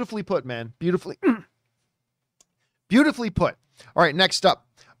that. Beautifully put, man. Beautifully put. All right, next up.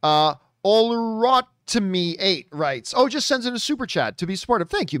 Olrotimi8 writes, just sends in a super chat to be supportive.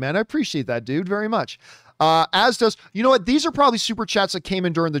 Thank you, man. I appreciate that, dude, very much. As does, you know what? These are probably super chats that came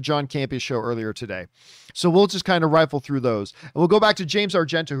in during the John Campea show earlier today. So we'll just kind of rifle through those. And we'll go back to James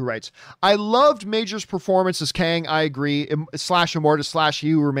Argento, who writes, I loved Major's performance as Kang. I agree. Slash Immortus / he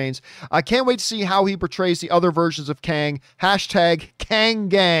who remains. I can't wait to see how he portrays the other versions of Kang. Hashtag Kang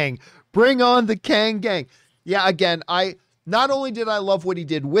Gang. Bring on the Kang Gang. Yeah, again, not only did I love what he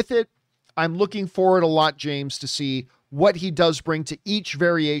did with it, I'm looking forward a lot, James, to see what he does bring to each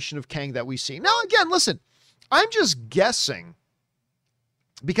variation of Kang that we see. Now, again, listen, I'm just guessing,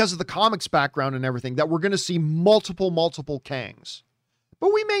 because of the comics background and everything, that we're going to see multiple Kangs.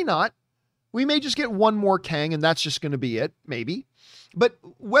 but we may not. We may just get one more Kang, and that's just going to be it, maybe. But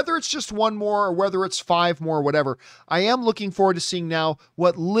whether it's just one more or whether it's 5 more or whatever, I am looking forward to seeing now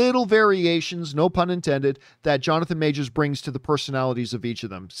what little variations, no pun intended, that Jonathan Majors brings to the personalities of each of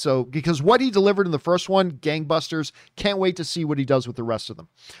them. So, because what he delivered in the first one, gangbusters, can't wait to see what he does with the rest of them.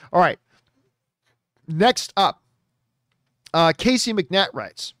 All right. Next up, Casey McNatt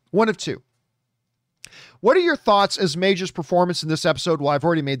writes, one of two. What are your thoughts as Major's performance in this episode? Well, I've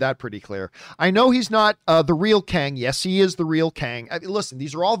already made that pretty clear. I know he's not the real Kang. Yes, he is the real Kang. I mean, listen,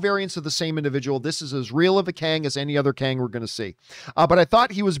 these are all variants of the same individual. This is as real of a Kang as any other Kang we're going to see. But I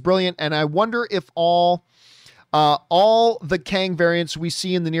thought he was brilliant, and I wonder if all the Kang variants we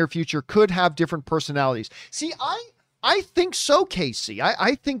see in the near future could have different personalities. See, I think so, Casey.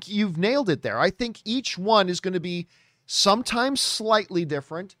 I think you've nailed it there. I think each one is going to be sometimes slightly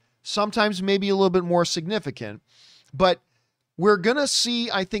different, sometimes maybe a little bit more significant, but we're going to see,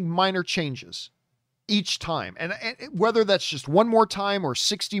 I think, minor changes each time. And whether that's just one more time or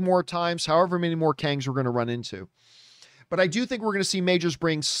 60 more times, however many more Kangs we're going to run into. But I do think we're going to see Majors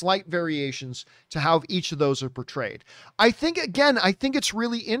bring slight variations to how each of those are portrayed. I think it's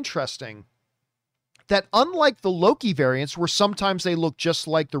really interesting that unlike the Loki variants, where sometimes they look just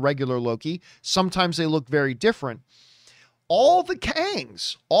like the regular Loki, sometimes they look very different, all the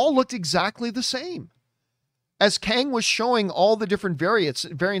Kangs all looked exactly the same. As Kang was showing all the different variants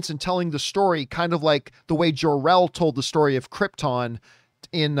and telling the story, kind of like the way Jor-El told the story of Krypton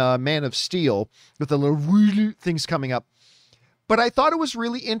in Man of Steel, with the little things coming up. But I thought it was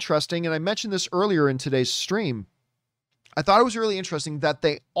really interesting, and I mentioned this earlier in today's stream, I thought it was really interesting that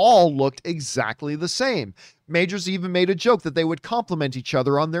they all looked exactly the same. Majors even made a joke that they would compliment each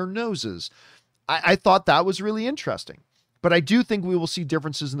other on their noses. I thought that was really interesting. But I do think we will see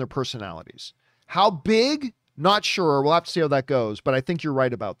differences in their personalities. How big? Not sure. We'll have to see how that goes, but I think you're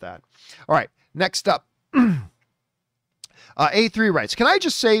right about that. All right, next up. A3 writes, can I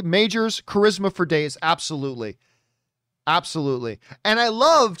just say Majors charisma for days? Absolutely. Absolutely. And I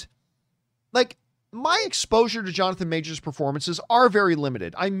loved, like, my exposure to Jonathan Majors' performances are very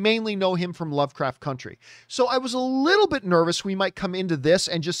limited. I mainly know him from Lovecraft Country. So I was a little bit nervous we might come into this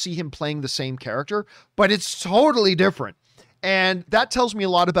and just see him playing the same character, but it's totally different. And that tells me a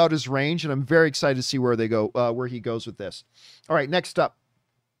lot about his range, and I'm very excited to see where they go, where he goes with this. All right, next up.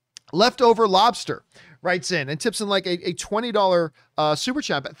 Leftover Lobster writes in and tips in like a $20 super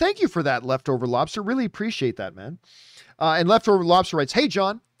chat. Thank you for that, Leftover Lobster. Really appreciate that, man. And Leftover Lobster writes, hey,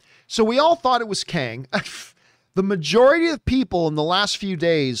 John. So we all thought it was Kang. The majority of people in the last few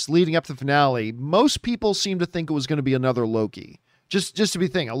days leading up to the finale, most people seem to think it was going to be another Loki. Just to be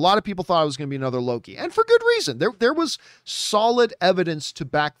thinking, a lot of people thought it was going to be another Loki, and for good reason. There was solid evidence to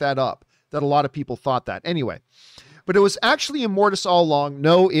back that up, that a lot of people thought that. Anyway, but it was actually Immortus all along.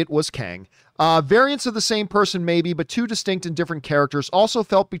 No, it was Kang. Variants of the same person maybe, but two distinct and different characters. Also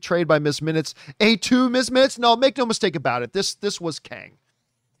felt betrayed by Miss Minutes. Miss Minutes? No, make no mistake about it. This was Kang.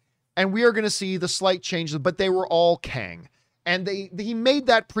 And we are going to see the slight changes, but they were all Kang. And he made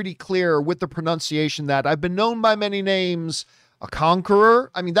that pretty clear with the pronunciation that I've been known by many names. A conqueror.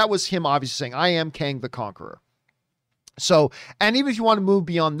 I mean, that was him obviously saying, I am Kang the Conqueror. So, and even if you want to move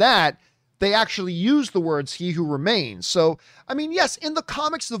beyond that, they actually use the words he who remains. So, I mean, yes, in the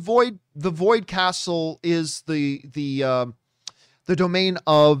comics, the Void Castle is the domain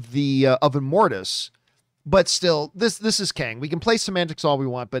of Immortus, but still, this is Kang. We can play semantics all we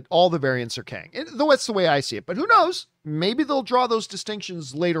want, but all the variants are Kang. Though that's the way I see it. But who knows? Maybe they'll draw those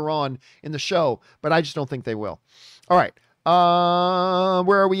distinctions later on in the show, but I just don't think they will. All right.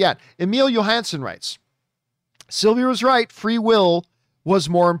 Where are we at? Emil Johansson writes, Sylvia was right. Free will was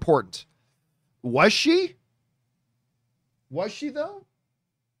more important. Was she? Was she though?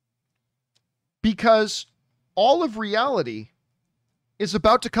 Because all of reality is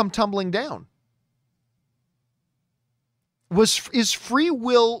about to come tumbling down. Is free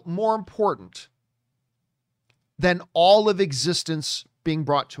will more important than all of existence being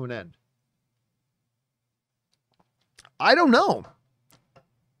brought to an end? I don't know.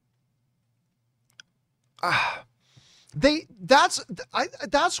 That's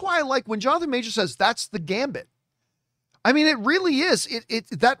why I like when Jonathan Majors says that's the gambit. I mean, it really is.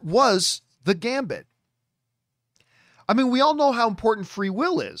 That was the gambit. I mean, we all know how important free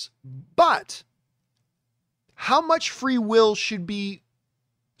will is, but how much free will should be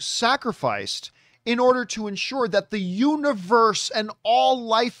sacrificed in order to ensure that the universe and all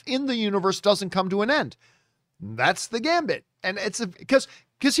life in the universe doesn't come to an end? That's the gambit. And it's because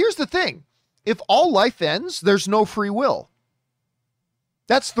here's the thing. If all life ends, there's no free will.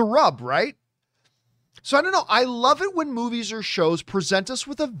 That's the rub, right? So I don't know. I love it when movies or shows present us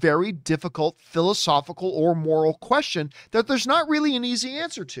with a very difficult philosophical or moral question that there's not really an easy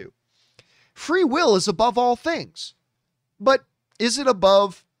answer to. Free will is above all things, but is it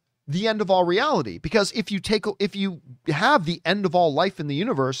above the end of all reality? Because if you have the end of all life in the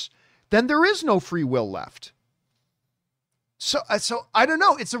universe, then there is no free will left. So I don't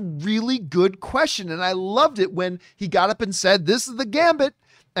know. It's a really good question. And I loved it when he got up and said, this is the gambit.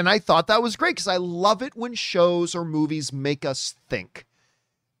 And I thought that was great because I love it when shows or movies make us think.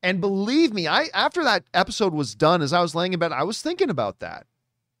 And believe me, after that episode was done, as I was laying in bed, I was thinking about that.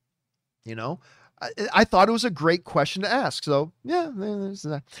 You know, I thought it was a great question to ask. So yeah, there's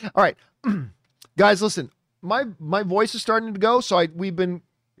that. All right, guys, listen, my voice is starting to go. So we've been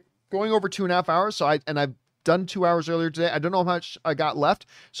going over 2.5 hours. So I've done 2 hours earlier today. I don't know how much I got left.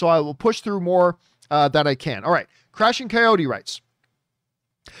 So I will push through more that I can. All right. Crashing Coyote writes,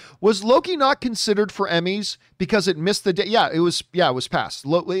 was Loki not considered for Emmys because it missed the day? Yeah, it was passed.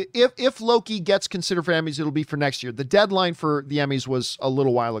 If Loki gets considered for Emmys, it'll be for next year. The deadline for the Emmys was a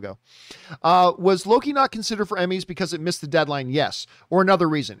little while ago. Was Loki not considered for Emmys because it missed the deadline? Yes. Or another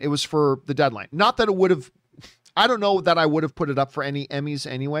reason. It was for the deadline. Not that it would have, I don't know that I would have put it up for any Emmys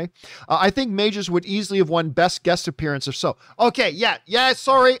anyway. I think Majors would easily have won Best Guest Appearance if so. Okay, yeah,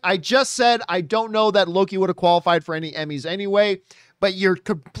 sorry. I just said I don't know that Loki would have qualified for any Emmys anyway. But you're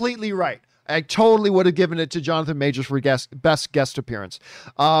completely right. I totally would have given it to Jonathan Majors for best guest appearance.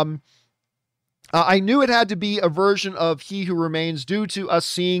 I knew it had to be a version of He Who Remains due to us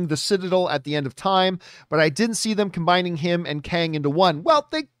seeing the Citadel at the end of time, but I didn't see them combining him and Kang into one. Well,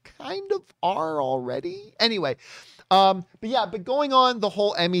 they kind of are already. Anyway, but going on the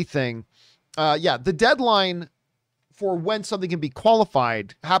whole Emmy thing, the deadline for when something can be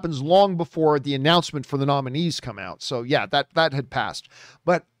qualified happens long before the announcement for the nominees come out. So yeah, that had passed.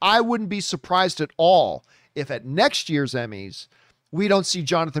 But I wouldn't be surprised at all if at next year's Emmys, we don't see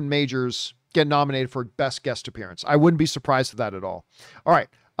Jonathan Majors get nominated for Best Guest Appearance. I wouldn't be surprised at that at all. All right.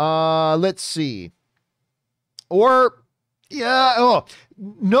 Let's see. No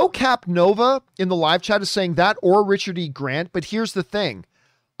Cap Nova in the live chat is saying that or Richard E. Grant. But here's the thing.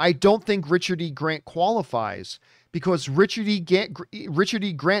 I don't think Richard E. Grant qualifies because Richard E.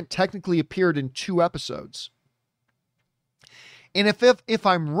 Grant technically appeared in 2 episodes. And if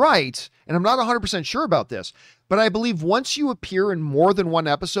I'm right, and I'm not 100% sure about this, but I believe once you appear in more than 1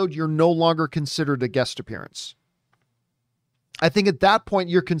 episode, you're no longer considered a guest appearance. I think at that point,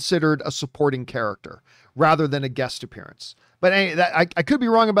 you're considered a supporting character rather than a guest appearance. But anyway, I could be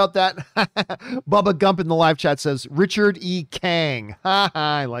wrong about that. Bubba Gump in the live chat says, Richard E. Kang.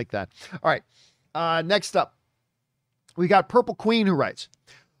 I like that. All right. Next up, we got Purple Queen who writes,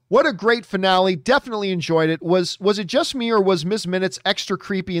 what a great finale. Definitely enjoyed it. Was it just me or was Ms. Minutes extra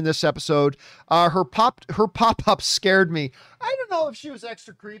creepy in this episode? Her pop-up scared me. I don't know if she was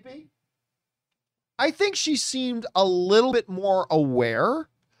extra creepy. I think she seemed a little bit more aware,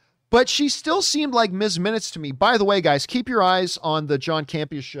 but she still seemed like Ms. Minutes to me. By the way, guys, keep your eyes on the John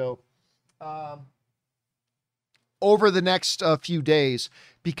Campea show over the next few days,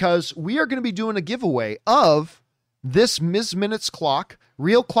 because we are going to be doing a giveaway of this Ms. Minutes clock,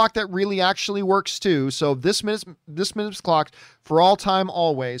 real clock that really actually works too. So this minutes clock for all time,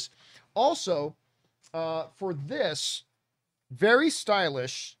 always. Also, for this very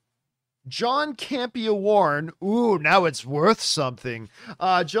stylish John Campea worn, ooh, now it's worth something.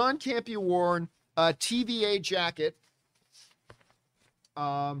 John Campea worn TVA jacket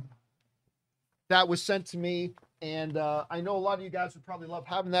that was sent to me. And I know a lot of you guys would probably love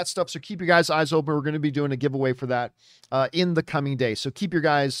having that stuff. So keep your guys' eyes open. We're going to be doing a giveaway for that in the coming days. So keep your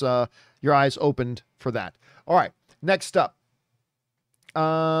eyes opened for that. All right. Next up.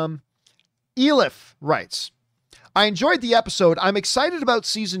 Elif writes, I enjoyed the episode. I'm excited about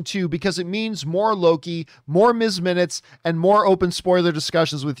season 2 because it means more Loki, more Ms. Minutes, and more open spoiler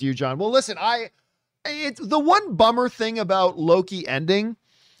discussions with you, John. Well, listen, the one bummer thing about Loki ending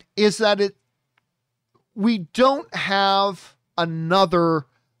is that we don't have another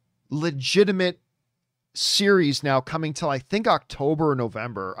legitimate series now coming till I think October or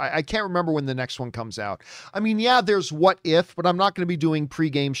November. I can't remember when the next one comes out. I mean, yeah, there's What If, but I'm not going to be doing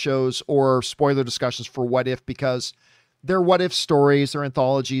pregame shows or spoiler discussions for What If because they're What If stories, they're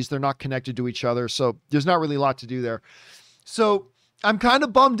anthologies, they're not connected to each other. So there's not really a lot to do there. So I'm kind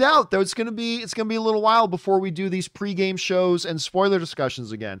of bummed out though. It's going to be a little while before we do these pregame shows and spoiler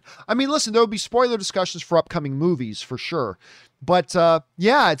discussions again. I mean, listen, there'll be spoiler discussions for upcoming movies for sure. But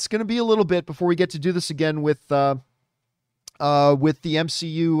yeah, it's going to be a little bit before we get to do this again with the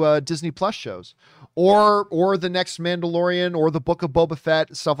MCU Disney Plus shows. or the next Mandalorian or the Book of Boba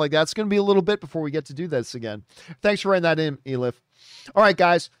Fett, stuff like that. It's going to be a little bit before we get to do this again. Thanks for writing that in, Elif. All right,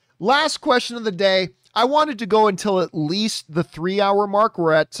 guys. Last question of the day. I wanted to go until at least the 3-hour mark.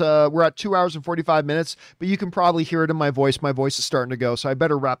 We're at 2 hours and 45 minutes, but you can probably hear it in my voice. My voice is starting to go, so I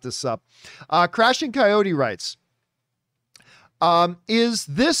better wrap this up. Crashing Coyote writes, is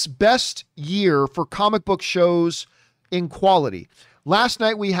this best year for comic book shows in quality? Last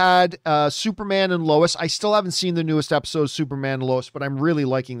night we had Superman and Lois. I still haven't seen the newest episode of Superman and Lois, but I'm really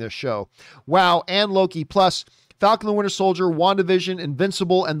liking this show. Wow, and Loki, plus Falcon the Winter Soldier, WandaVision,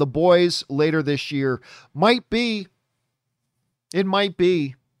 Invincible, and The Boys later this year. Might be. It might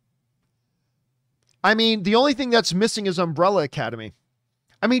be. I mean, the only thing that's missing is Umbrella Academy.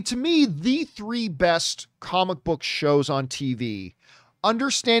 I mean, to me, the 3 best comic book shows on TV,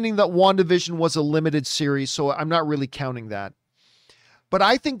 understanding that WandaVision was a limited series, so I'm not really counting that. But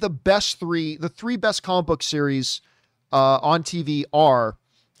I think the 3 best comic book series on TV are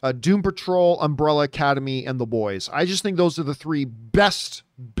Doom Patrol, Umbrella Academy, and The Boys. I just think those are the 3 best,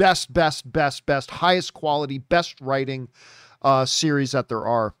 highest quality, best writing series that there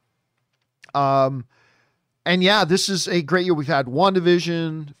are. And yeah, this is a great year. We've had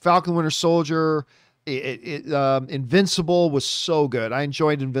WandaVision, Falcon Winter Soldier, Invincible was so good. I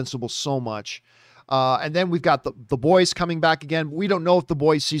enjoyed Invincible so much. And then we've got the Boys coming back again. We don't know if The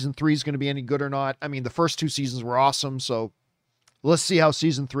Boys season 3 is going to be any good or not. I mean, the first 2 seasons were awesome, so let's see how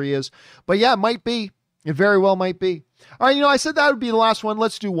season 3 is. But yeah, it might be. It very well might be. All right, I said that would be the last one.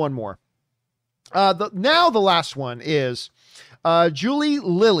 Let's do one more. Now the last one is Julie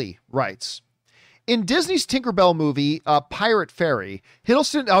Lilly writes, in Disney's Tinkerbell movie, Pirate Fairy,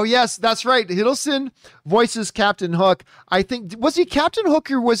 Hiddleston, oh yes, that's right, Hiddleston voices Captain Hook. I think, was he Captain Hook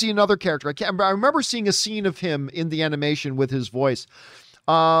or was he another character? I remember seeing a scene of him in the animation with his voice.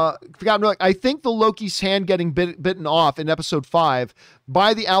 I think the Loki's hand getting bitten off in episode 5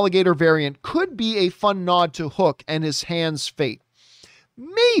 by the alligator variant could be a fun nod to Hook and his hand's fate.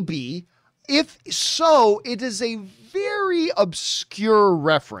 Maybe. If so, it is a very obscure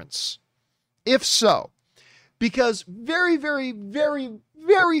reference. If so, because very, very, very,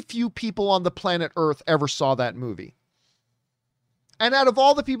 very few people on the planet Earth ever saw that movie. And out of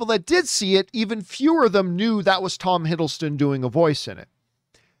all the people that did see it, even fewer of them knew that was Tom Hiddleston doing a voice in it.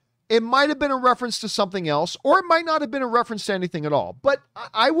 It might have been a reference to something else, or it might not have been a reference to anything at all. But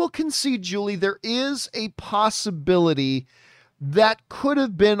I will concede, Julie, there is a possibility that could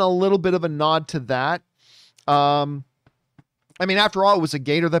have been a little bit of a nod to that. I mean, after all, it was a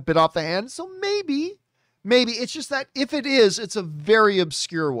gator that bit off the hand, so maybe. It's just that if it is, it's a very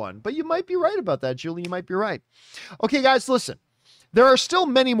obscure one. But you might be right about that, Julie. You might be right. Okay, guys, listen. There are still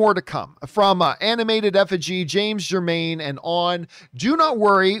many more to come from Animated Effigy, James Germain, and on. Do not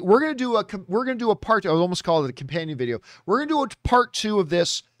worry. We're gonna do a part. I would almost call it a companion video. We're gonna do a part 2 of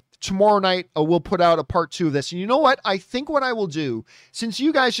this tomorrow night. We'll put out a part 2 of this. And you know what? I think what I will do, since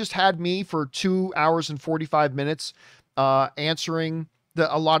you guys just had me for 2 hours and 45 minutes answering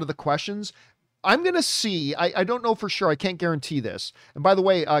a lot of the questions, I'm going to see, I don't know for sure, I can't guarantee this. And by the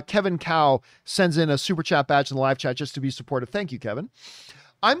way, Kevin Cow sends in a super chat badge in the live chat just to be supportive. Thank you, Kevin.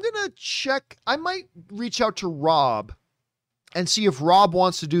 I'm going to check, I might reach out to Rob and see if Rob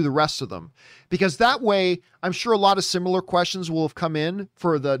wants to do the rest of them. Because that way, I'm sure a lot of similar questions will have come in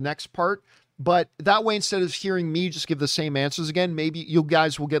for the next part. But that way, instead of hearing me just give the same answers again, maybe you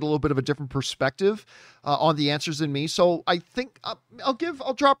guys will get a little bit of a different perspective on the answers than me. So I think I'll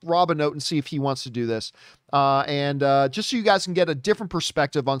drop Rob a note and see if he wants to do this. And just so you guys can get a different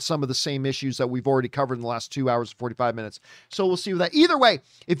perspective on some of the same issues that we've already covered in the last 2 hours and 45 minutes. So we'll see with that. Either way,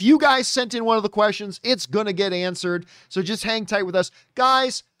 if you guys sent in one of the questions, it's going to get answered. So just hang tight with us.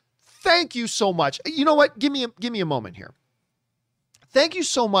 Guys, thank you so much. You know what? Give me a moment here. Thank you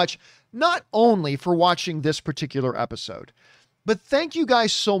so much. Not only for watching this particular episode, but thank you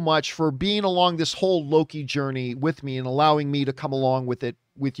guys so much for being along this whole Loki journey with me and allowing me to come along with it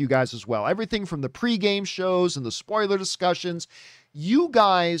with you guys as well. Everything from the pregame shows and the spoiler discussions. You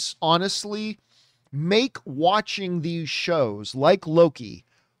guys honestly make watching these shows like Loki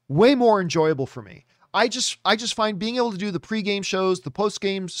way more enjoyable for me. I just find being able to do the pregame shows, the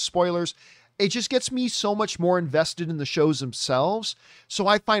postgame spoilers, it just gets me so much more invested in the shows themselves. So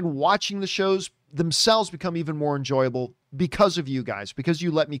I find watching the shows themselves become even more enjoyable because of you guys, because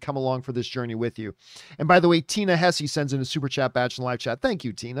you let me come along for this journey with you. And by the way, Tina Hesse sends in a super chat badge in the live chat. Thank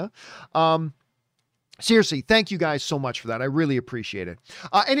you, Tina. Seriously, thank you guys so much for that. I really appreciate it.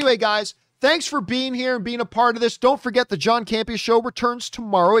 Anyway, guys, Thanks for being here and being a part of this. Don't forget the John Campea Show returns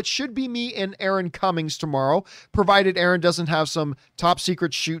tomorrow. It should be me and Erin Cummings tomorrow, provided Erin doesn't have some top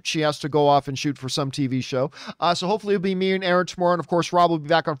secret shoot she has to go off and shoot for some TV show. So hopefully it'll be me and Erin tomorrow. And of course, Rob will be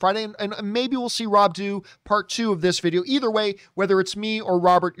back on Friday. And maybe we'll see Rob do part 2 of this video. Either way, whether it's me or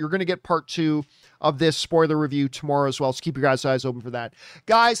Robert, you're going to get part 2 of this spoiler review tomorrow as well. So keep your guys' eyes open for that.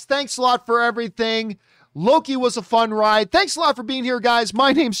 Guys, thanks a lot for everything. Loki was a fun ride. Thanks a lot for being here, guys.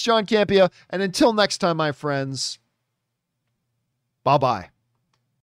 My name's John Campea, and until next time, my friends, bye-bye.